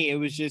to me, it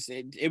was just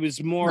it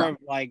was more of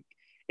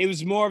it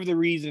was more of the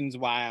reasons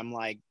why I'm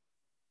like,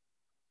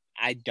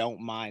 I don't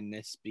mind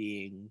this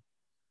being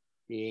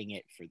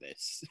it for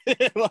this.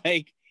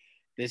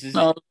 This is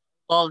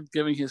all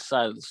giving his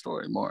side of the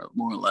story more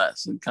or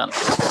less, and kind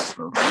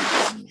of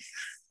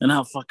and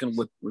how fucking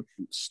what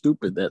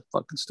stupid that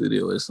fucking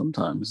studio is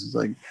sometimes. It's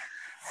like,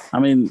 I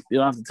mean, you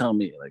don't have to tell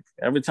me. Like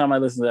every time I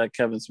listen to that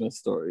Kevin Smith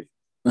story,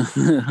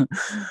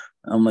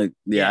 I'm like,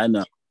 I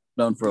know,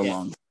 known for a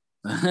long.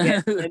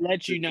 It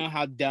lets you know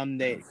how dumb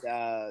they're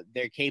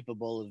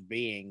capable of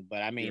being.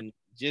 But I mean,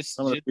 just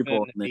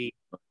people be,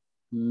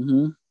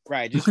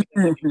 right, just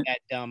that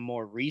dumb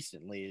more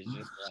recently is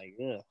just like,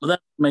 ugh. Well, that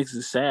makes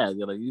it sad.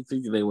 You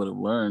think they would have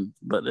learned,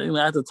 but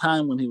at the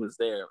time when he was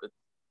there,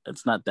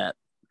 it's not that.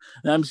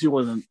 The MCU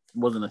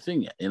wasn't a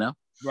thing yet,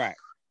 Right.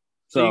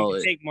 So you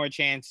can take more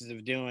chances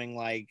of doing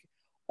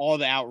all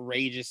the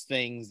outrageous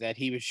things that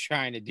he was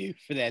trying to do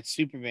for that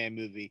Superman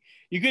movie.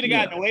 You could have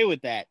gotten away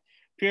with that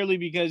purely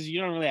because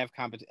you don't really have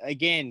competition.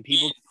 Again,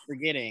 people keep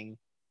forgetting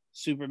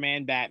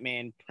Superman,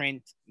 Batman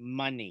print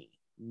money.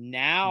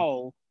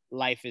 Now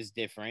life is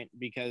different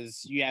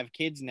because you have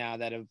kids now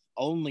that have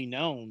only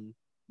known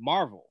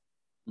Marvel.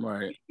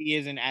 Right. He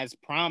isn't as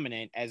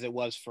prominent as it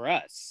was for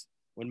us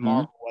when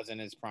Marvel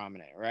wasn't as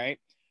prominent, right?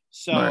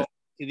 So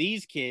to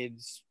these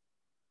kids,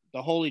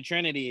 the Holy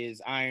Trinity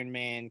is Iron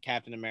Man,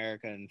 Captain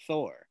America, and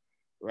Thor,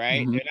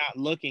 right? They're not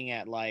looking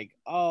at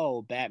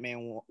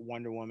Batman,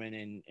 Wonder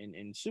Woman,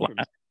 and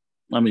Superman.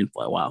 I mean,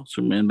 wow,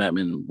 Superman,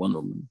 Batman, Wonder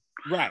Woman.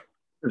 Right.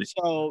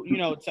 So,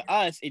 to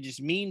us, it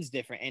just means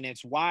different. And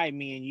it's why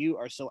me and you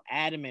are so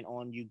adamant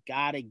on you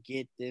got to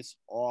get this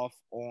off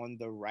on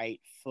the right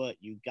foot.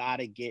 You got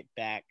to get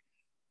back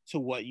to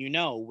what you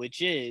know,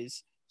 which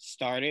is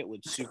start it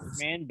with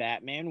Superman,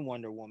 Batman,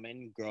 Wonder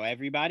Woman, grow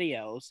everybody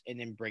else, and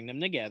then bring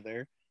them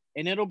together.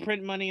 And it'll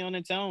print money on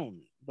its own.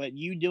 But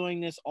you doing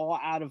this all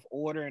out of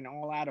order and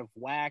all out of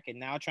whack and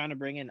now trying to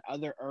bring in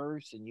other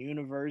Earths and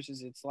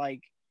universes, it's like...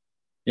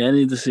 Yeah, I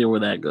need to see where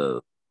that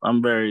goes.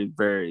 I'm very,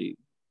 very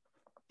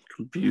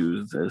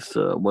confused as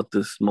to what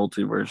this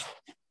multiverse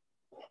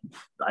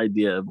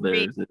idea of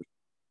theirs is.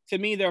 To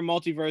me, their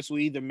multiverse will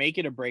either make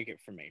it or break it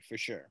for me, for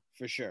sure.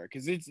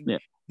 Because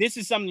this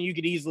is something you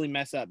could easily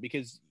mess up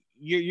because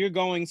you're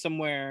going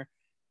somewhere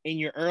in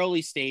your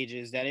early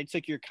stages that it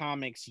took your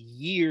comics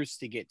years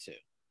to get to.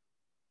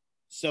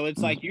 So it's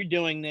like you're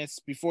doing this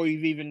before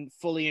you've even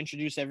fully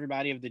introduced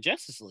everybody of the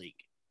Justice League.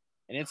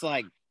 And it's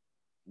like,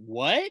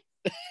 what?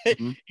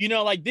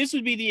 This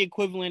would be the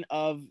equivalent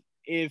of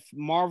if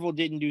Marvel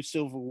didn't do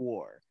Civil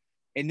War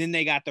and then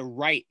they got the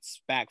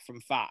rights back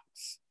from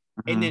Fox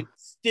and then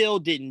still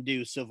didn't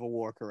do Civil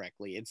War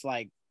correctly. It's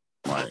like,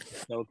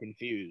 so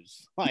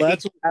confused.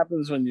 That's what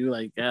happens when you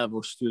have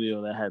a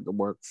studio that had to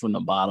work from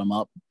the bottom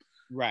up.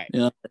 Right.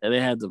 They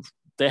had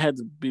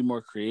to be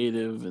more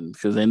creative, and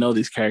because they know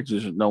these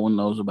characters no one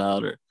knows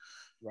about, or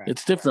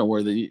it's different where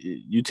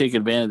you take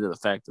advantage of the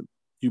fact that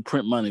you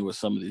print money with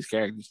some of these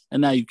characters,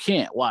 and now you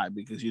can't. Why?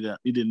 Because you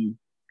didn't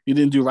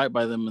do right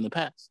by them in the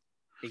past.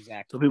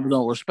 Exactly. So people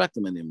don't respect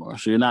them anymore.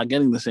 So you're not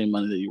getting the same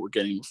money that you were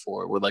getting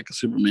before with a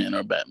Superman or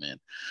a Batman,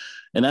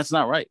 and that's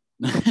not right.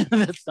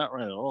 That's not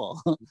right at all.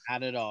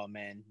 Not at all,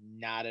 man.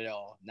 Not at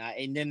all.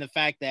 And then the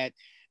fact that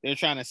they're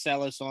trying to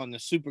sell us on the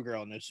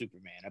Supergirl, no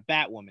Superman, a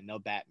Batwoman, no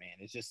Batman.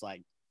 It's just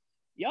like,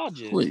 y'all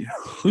just... Wait,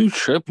 who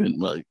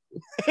tripping? Y'all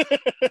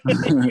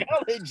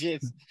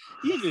just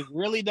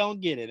really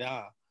don't get it,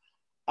 huh?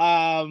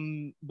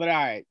 But all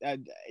right.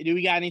 Do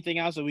we got anything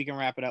else or we can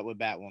wrap it up with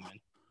Batwoman?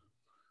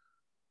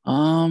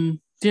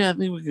 Yeah, I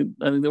think we could.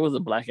 I think there was a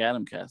Black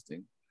Adam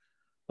casting,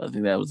 but I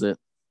think that was it.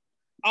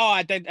 Oh,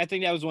 I think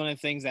that was one of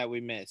the things that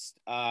we missed.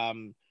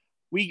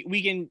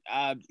 We can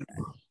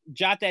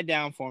jot that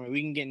down for me.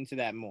 We can get into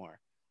that more.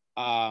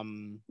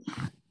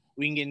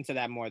 We can get into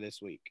that more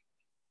this week.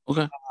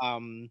 Okay.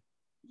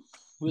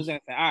 Who's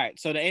that? All right.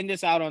 So to end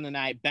this out on the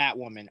night,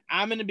 Batwoman.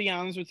 I'm gonna be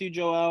honest with you,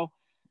 Joel.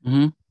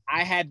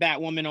 I had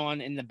Batwoman on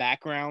in the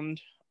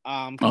background.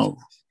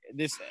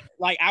 This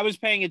I was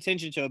paying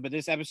attention to it, but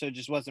this episode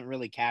just wasn't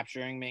really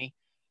capturing me.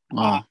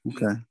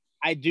 Okay.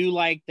 I do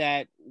like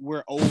that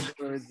we're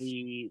over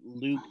the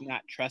Luke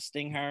not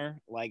trusting her.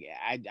 Like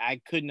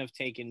I couldn't have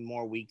taken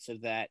more weeks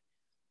of that.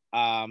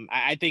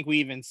 I think we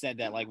even said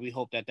that, like, we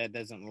hope that that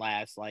doesn't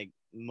last like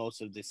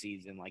most of the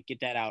season. Like,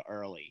 get that out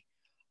early.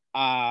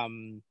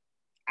 Um,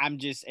 I'm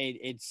just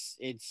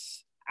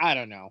it's I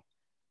don't know.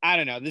 I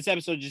don't know. This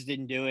episode just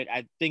didn't do it.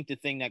 I think the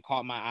thing that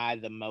caught my eye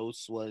the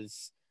most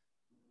was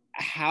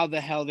how the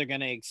hell they're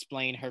gonna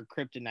explain her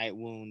kryptonite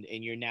wound,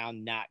 and you're now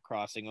not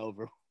crossing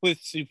over with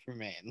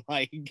Superman.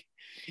 Like,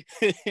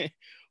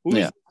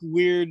 Yeah.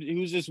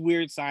 who's this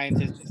weird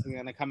scientist that's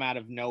gonna come out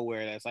of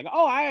nowhere that's like,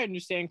 oh, I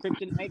understand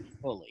kryptonite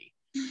fully.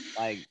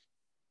 Like,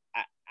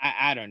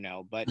 I don't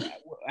know, but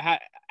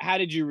how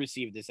did you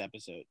receive this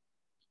episode?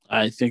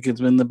 I think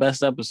it's been the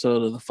best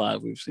episode of the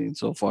 5 we've seen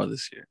so far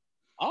this year.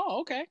 Oh,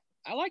 okay.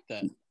 I like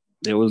that.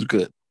 It was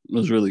good. It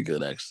was really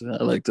good, actually.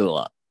 I liked it a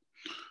lot.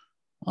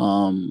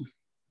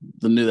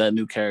 That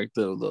new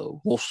character, the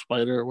wolf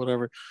spider or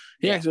whatever,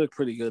 he actually looked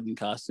pretty good in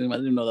costume. I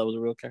didn't know that was a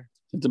real character.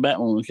 It's a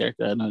Batwoman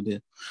character. I had no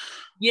idea.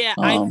 Yeah,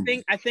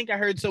 I think I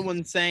heard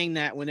someone saying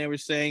that when they were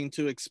saying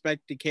to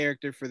expect the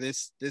character for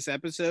this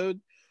episode.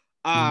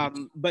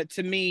 But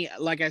to me,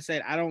 like I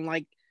said, I don't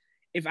like,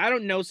 if I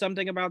don't know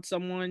something about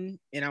someone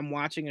and I'm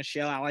watching a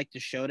show, I like the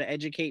show to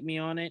educate me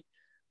on it.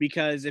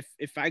 Because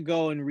if I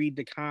go and read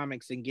the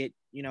comics and get,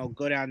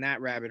 go down that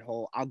rabbit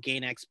hole, I'll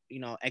gain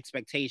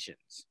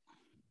expectations.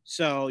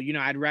 So,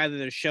 I'd rather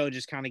the show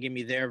just kind of give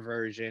me their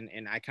version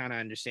and I kind of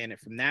understand it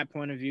from that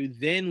point of view.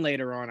 Then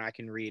later on, I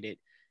can read it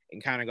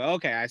and kind of go,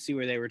 okay, I see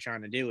where they were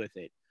trying to do with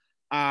it.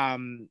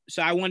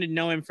 So I wanted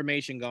no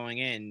information going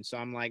in. So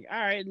I'm like, all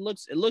right, it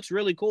looks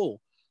really cool.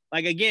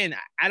 Like, again,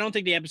 I don't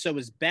think the episode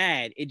was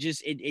bad. It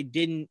just, it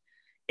didn't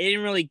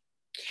really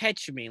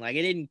catch me. Like,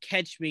 it didn't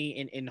catch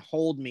me and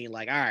hold me.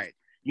 Like, all right.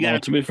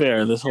 To be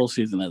fair, this whole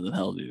season hasn't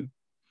held you.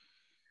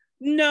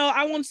 No,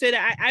 I won't say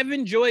that. I've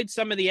enjoyed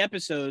some of the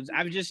episodes.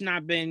 I've just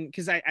not been,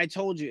 because I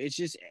told you, it's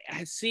just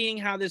seeing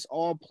how this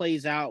all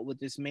plays out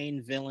with this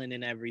main villain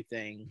and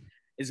everything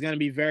is going to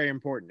be very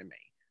important to me.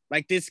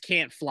 Like, this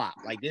can't flop.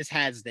 Like, this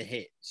has to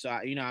hit. So,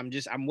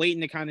 I'm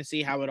waiting to kind of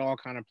see how it all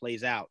kind of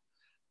plays out.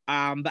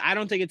 But I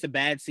don't think it's a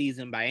bad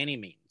season by any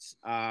means.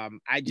 I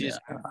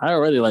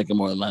already like it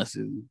more than last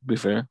season, to be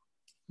fair.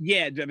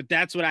 Yeah, but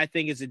that's what I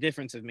think is the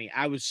difference of me.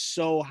 I was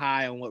so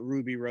high on what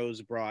Ruby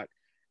Rose brought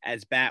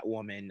as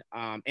Batwoman.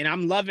 And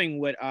I'm loving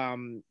what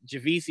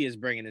Javicia is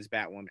bringing as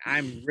Batwoman.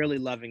 I'm really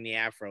loving the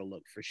Afro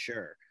look for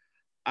sure.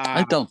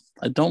 I don't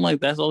like,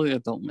 that's the only thing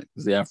I don't like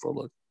is the Afro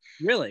look.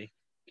 Really?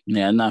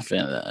 Yeah, I'm not a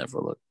fan of that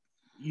Afro look.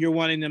 You're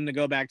wanting them to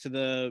go back to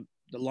the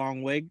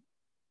long wig?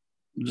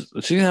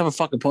 She can have a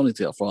fucking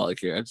ponytail for all I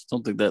care. I just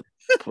don't think that's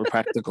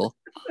practical.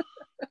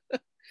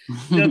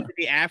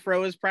 The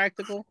Afro is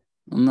practical?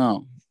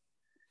 No.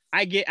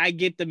 I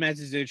get the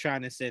message they're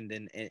trying to send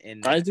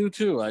in I do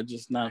too. I'm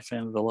just not a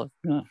fan of the look.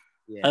 Yeah.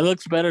 It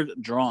looks better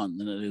drawn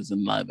than it is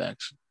in live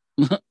action.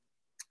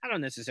 I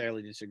don't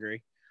necessarily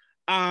disagree.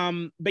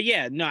 But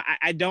yeah, no,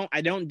 I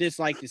don't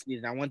dislike this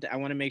season. I want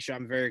to make sure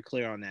I'm very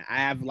clear on that. I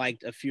have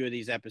liked a few of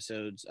these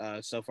episodes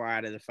so far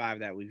out of the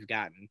 5 that we've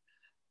gotten.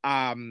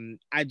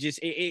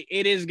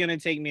 It is gonna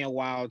take me a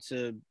while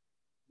to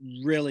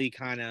really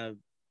kind of,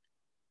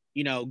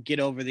 get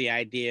over the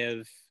idea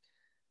of,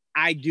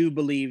 I do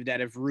believe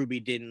that if Ruby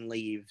didn't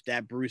leave,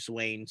 that Bruce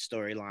Wayne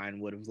storyline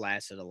would have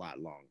lasted a lot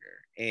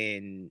longer.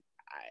 And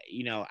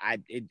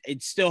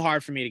it's still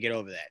hard for me to get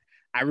over that.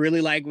 I really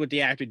like what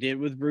the actor did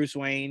with Bruce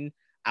Wayne.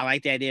 I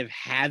like the idea of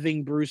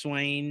having Bruce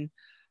Wayne.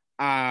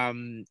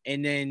 And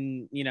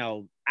then,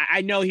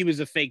 I know he was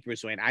a fake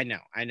Bruce Wayne. I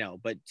know.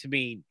 But to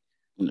me,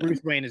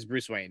 Bruce Wayne is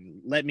Bruce Wayne.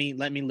 Let me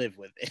live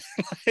with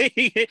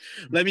it.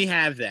 Let me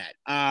have that.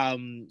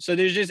 So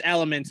there's just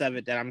elements of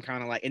it that I'm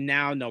kind of like, and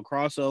now no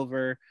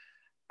crossover.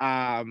 So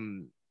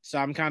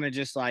I'm kind of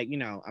just like,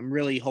 I'm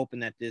really hoping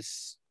that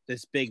this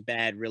big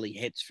bad really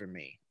hits for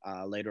me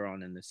later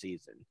on in the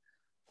season.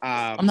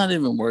 I'm not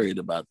even worried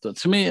about that.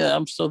 To me,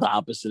 I'm still the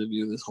opposite of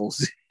you this whole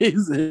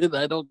season.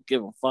 I don't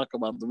give a fuck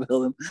about the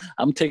villain.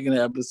 I'm taking it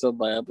episode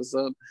by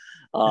episode.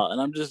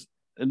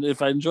 And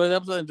if I enjoy the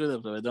episode, I enjoy the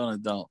episode. If I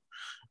don't.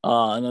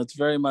 And it's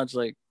very much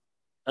like,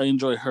 I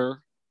enjoy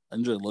her. I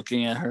enjoy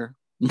looking at her.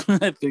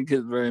 I think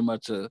it's very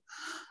much a,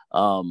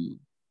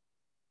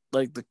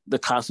 like the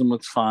costume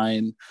looks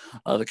fine.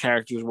 The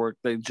characters work.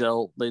 They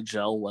gel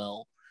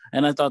well.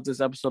 And I thought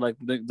this episode, like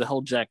the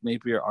whole Jack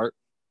Napier art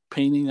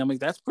painting, I'm like,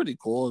 that's pretty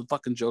cool. The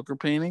fucking Joker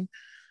painting,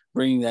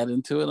 bringing that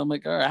into it. I'm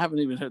like, all right, I haven't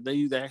even heard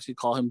they actually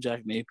call him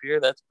Jack Napier.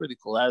 That's pretty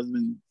cool. That hasn't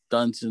been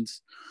done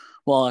since,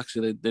 well,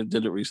 actually they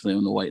did it recently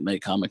in the White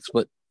Knight comics,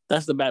 but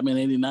that's the Batman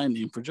 89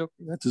 name for Joker.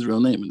 That's his real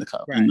name in the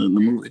comic, in the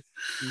movie.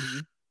 Mm-hmm.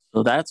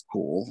 So that's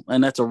cool.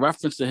 And that's a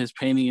reference to his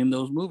painting in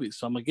those movies.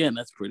 So again,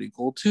 that's pretty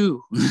cool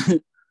too.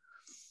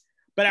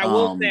 But I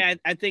will say,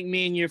 I think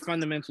me and your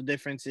fundamental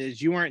difference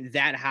is you weren't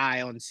that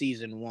high on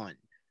season 1.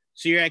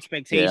 So your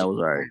expectations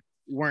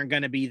weren't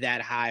going to be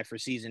that high for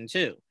season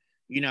 2.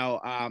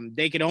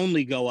 They could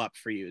only go up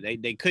for you.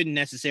 They couldn't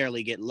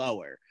necessarily get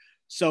lower.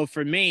 So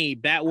for me,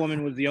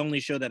 Batwoman was the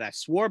only show that I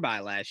swore by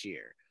last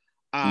year,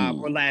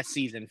 or last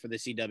season for the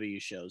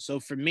CW shows. So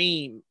for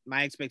me,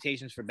 my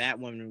expectations for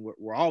Batwoman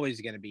were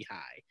always going to be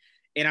high.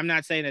 And I'm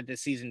not saying that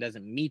this season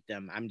doesn't meet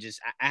them.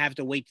 I have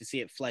to wait to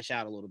see it flesh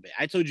out a little bit.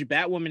 I told you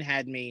Batwoman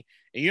had me,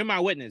 and you're my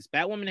witness.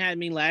 Batwoman had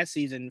me last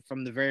season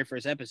from the very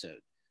first episode.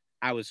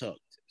 I was hooked.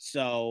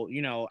 So,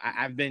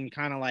 I've been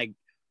kind of like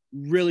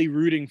really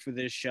rooting for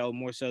this show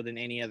more so than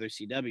any other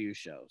CW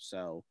show.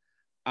 So,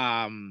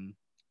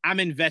 I'm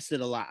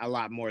invested a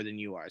lot more than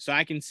you are. So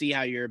I can see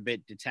how you're a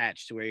bit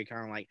detached to where you're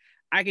kind of like,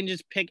 I can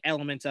just pick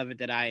elements of it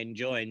that I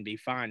enjoy and be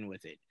fine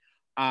with it.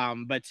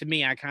 But to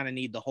me, I kind of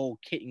need the whole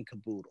kit and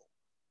caboodle.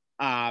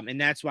 And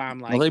that's why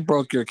I'm like, well, they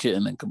broke your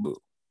kitten and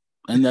caboodle,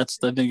 and I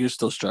think you're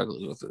still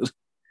struggling with it.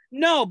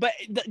 No, but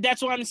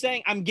that's what I'm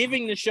saying. I'm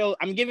giving the show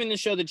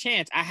the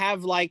chance. I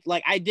have like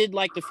I did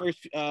like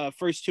the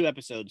first two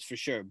episodes for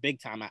sure,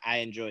 big time. I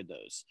enjoyed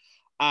those.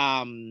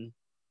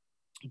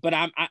 But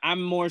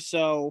I'm more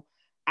so,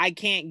 I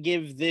can't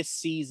give this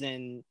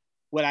season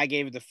what I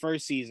gave the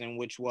first season,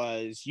 which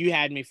was you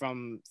had me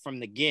from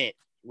the get.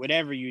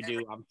 Whatever you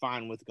do, I'm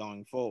fine with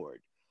going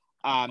forward.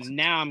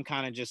 Now I'm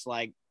kind of just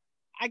like,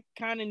 I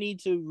kind of need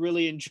to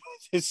really enjoy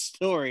this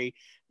story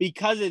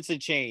because it's a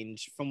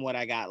change from what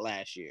I got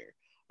last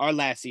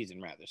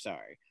season rather.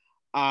 Sorry.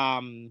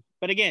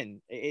 But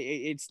again,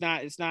 it's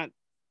not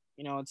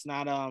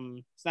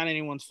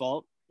anyone's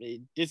fault.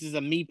 This is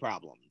a me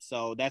problem.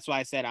 So that's why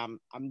I said I'm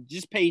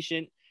just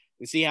patient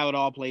and see how it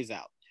all plays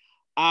out.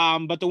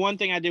 But the one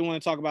thing I did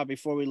want to talk about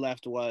before we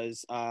left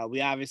was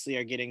we obviously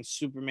are getting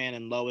Superman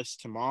and Lois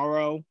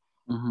tomorrow.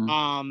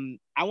 Mm-hmm.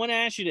 I want to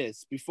ask you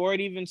this before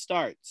it even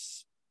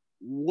starts.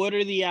 What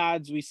are the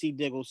odds we see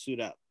Diggle suit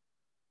up?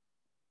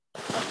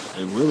 I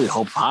really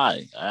hope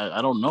high.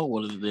 I don't know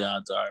what the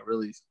odds are.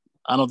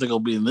 I don't think it'll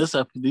be in these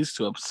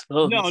two episodes.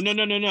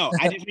 No.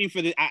 I just mean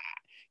for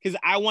because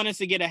I want us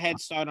to get a head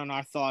start on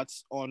our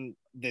thoughts on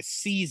the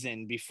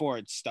season before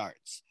it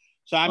starts.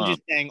 So I'm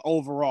just saying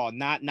overall,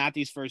 not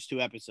these first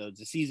two episodes,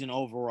 the season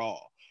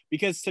overall.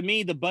 Because to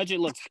me, the budget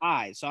looks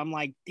high. So I'm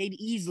like, they'd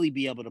easily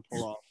be able to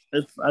pull off.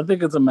 I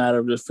think it's a matter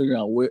of just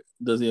figuring out where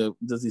does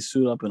he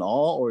suit up in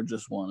all or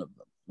just one of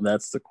them.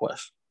 That's the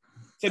question.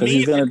 To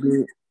me,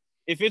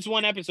 if it's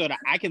one episode,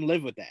 I can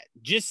live with that.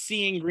 Just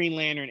seeing Green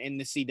Lantern in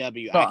the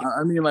CW.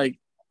 I mean, like,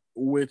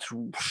 which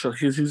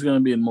he's going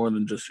to be in more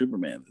than just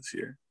Superman this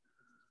year.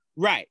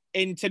 Right.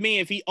 And to me,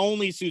 if he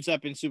only suits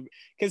up in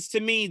because to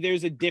me,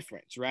 there's a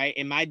difference, right?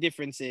 And my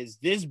difference is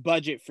this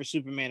budget for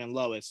Superman and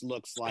Lois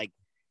looks like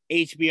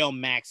HBO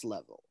Max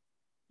level.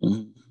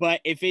 Mm-hmm.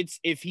 But if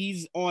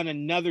he's on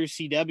another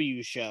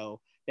CW show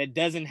that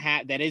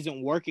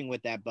isn't working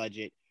with that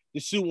budget,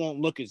 the suit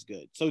won't look as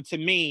good. So to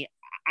me,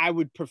 I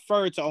would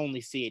prefer to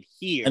only see it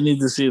here. I need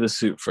to see the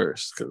suit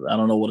first because I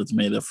don't know what it's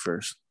made of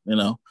first.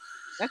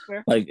 That's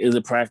fair. Like, is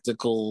it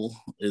practical?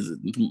 Is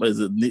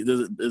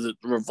it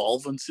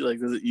revolving? Like,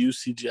 does it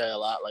use CGI a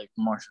lot, like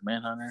Martian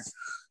Manhunter?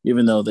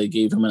 Even though they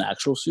gave him an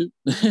actual suit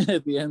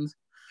at the end,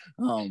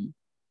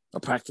 a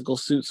practical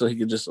suit, so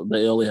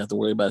they only have to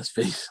worry about his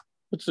face,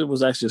 which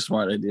was actually a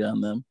smart idea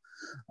on them.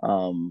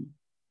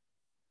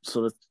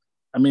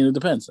 It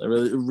depends. It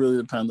really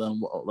depends on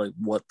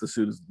what the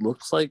suit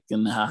looks like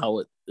and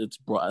how it's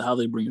brought, how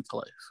they bring it to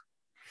life.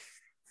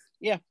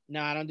 Yeah,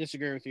 no, I don't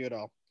disagree with you at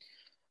all.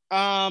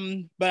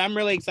 But I'm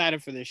really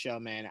excited for this show,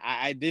 man.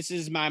 This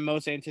is my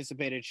most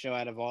anticipated show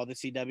out of all the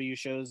CW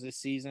shows this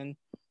season.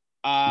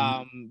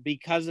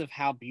 Because of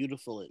how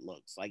beautiful it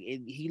looks. Like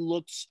he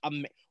looks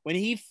when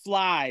he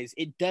flies,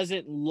 it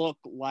doesn't look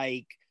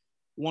like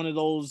one of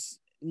those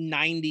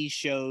 90s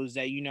shows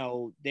that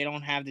they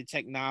don't have the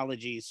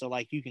technology, so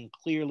like you can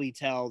clearly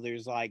tell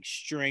there's like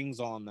strings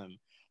on them.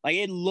 Like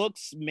it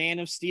looks Man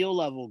of Steel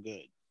level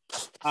good.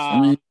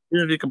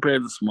 If you compare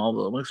it to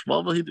Smallville, like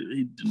Smallville, he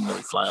didn't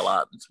really fly a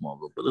lot in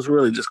Smallville, but it's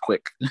really just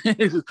quick.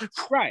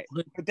 Right,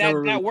 but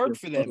that worked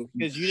for them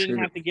because you didn't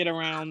have to get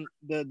around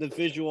the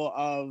visual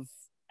of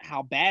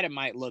how bad it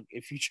might look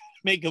if you try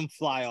to make him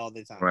fly all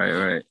the time.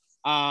 Right.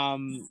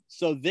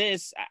 So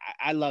this,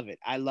 I love it.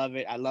 I love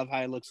it. I love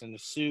how it looks in the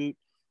suit.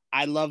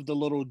 I love the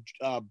little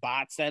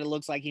bots that it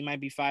looks like he might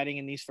be fighting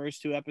in these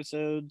first two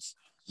episodes.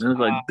 They're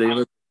like they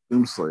look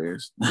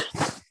Doomslayers.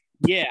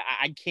 Yeah,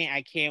 I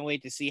can't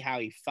wait to see how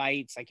he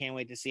fights. I can't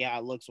wait to see how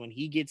it looks when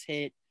he gets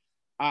hit.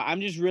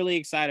 I'm just really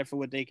excited for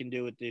what they can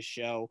do with this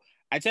show.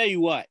 I tell you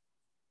what,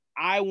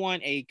 I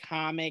want a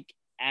comic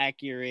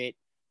accurate.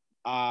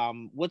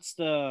 What's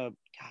the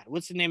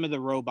name of the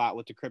robot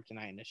with the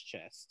kryptonite in his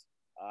chest?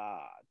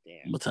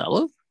 Damn.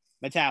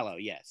 Metallo,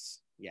 yes.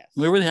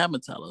 We already have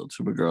Metallo,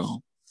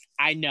 Supergirl.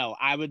 I know.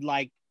 I would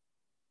like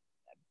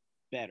a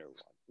better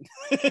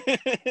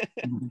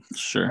one.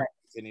 Sure.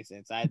 Any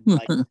sense? I'd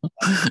like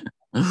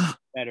a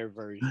better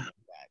version of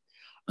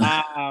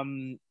that.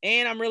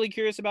 And I'm really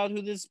curious about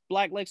who this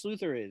Black Lex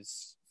Luthor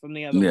is from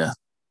the other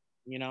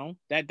one.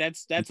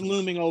 That's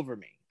looming over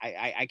me.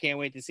 I can't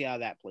wait to see how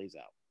that plays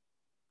out.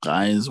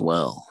 I as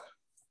well.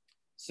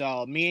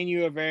 So me and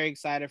you are very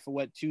excited for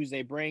what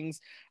Tuesday brings.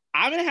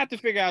 I'm gonna have to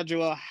figure out,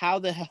 Joel, how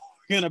the hell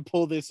we're gonna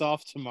pull this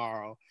off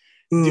tomorrow.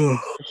 Do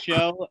the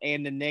show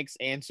and the Knicks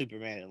and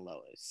Superman and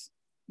Lois.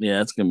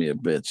 Yeah, it's gonna be a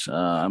bitch.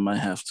 I might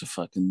have to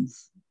fucking.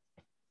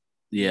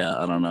 Yeah,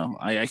 I don't know.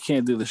 I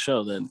can't do the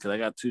show then because I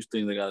got two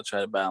things I gotta try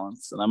to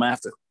balance, and I'm gonna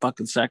have to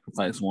fucking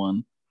sacrifice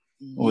one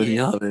or the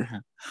other.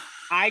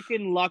 I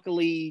can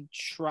luckily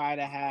try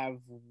to have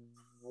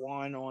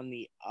one on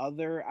the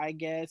other, I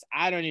guess.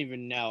 I don't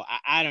even know.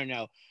 I don't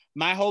know.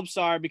 My hopes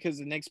are because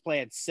the Knicks play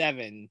at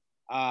 7.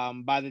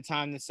 By the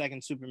time the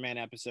second Superman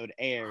episode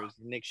airs,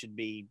 the Knicks should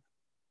be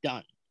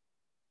done.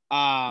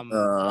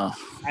 I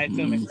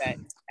assume it's at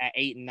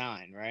 8 and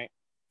 9, right?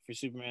 For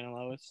Superman and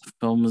Lois.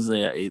 Film is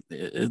at 8.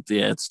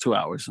 It's 2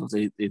 hours, so it's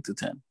 8 to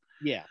 10.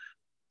 Yeah.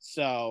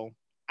 So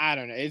I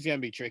don't know. It's gonna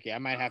be tricky. I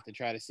might have to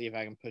try to see if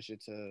I can push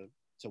it to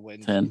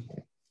Wednesday. 10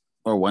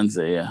 or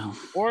Wednesday, yeah.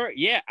 Or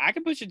I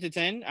could push it to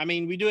 10. I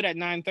mean, we do it at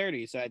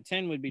 9:30, so at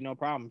 10 would be no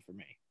problem for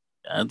me.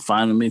 That's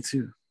fine with me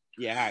too.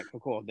 Yeah, all right,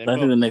 cool. Then I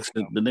think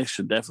the Knicks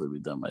should definitely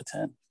be done by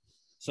 10.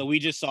 So we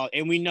just saw,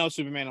 and we know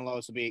Superman and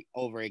Lois will be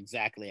over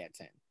exactly at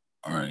 10.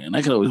 All right, and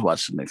I can always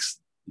watch the Knicks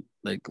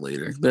like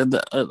later.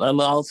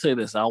 I'll say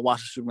this: I'll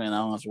watch Superman. I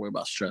don't have to worry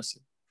about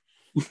stressing.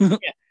 Yeah,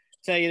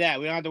 tell you that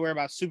we don't have to worry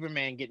about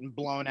Superman getting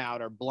blown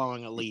out or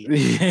blowing a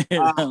lead.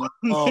 Oh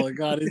my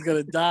God, he's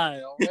gonna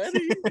die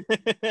already.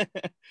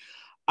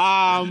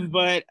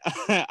 But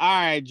all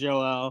right,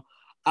 Joel.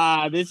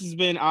 This has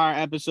been our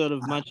episode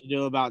of Much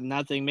Ado About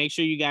Nothing. Make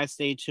sure you guys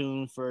stay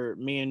tuned for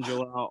me and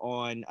Joel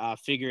on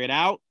Figure It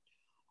Out.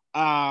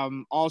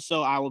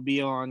 Also, I will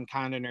be on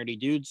Kinda Nerdy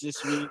Dudes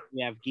this week.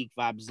 We have Geek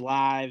Vibes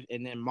Live,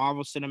 and then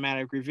Marvel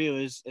Cinematic Review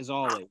is as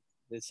always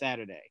this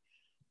Saturday.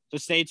 So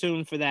stay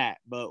tuned for that.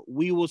 But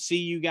we will see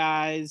you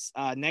guys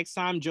next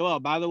time. Joel,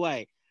 by the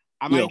way,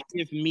 I might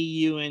see if me,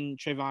 you, and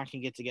Trayvon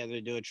can get together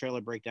to do a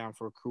trailer breakdown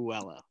for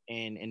Cruella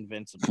and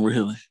Invincible.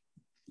 Really?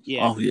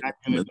 Yeah. Oh, yeah.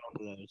 Both of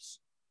those.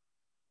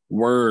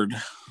 Word.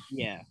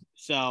 Yeah.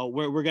 So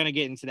we're gonna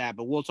get into that,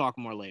 but we'll talk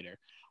more later.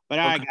 But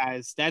all right,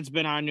 guys, that's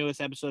been our newest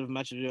episode of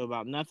Much Ado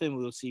About Nothing.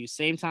 We will see you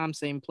same time,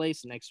 same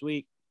place next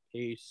week.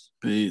 Peace.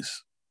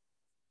 Peace.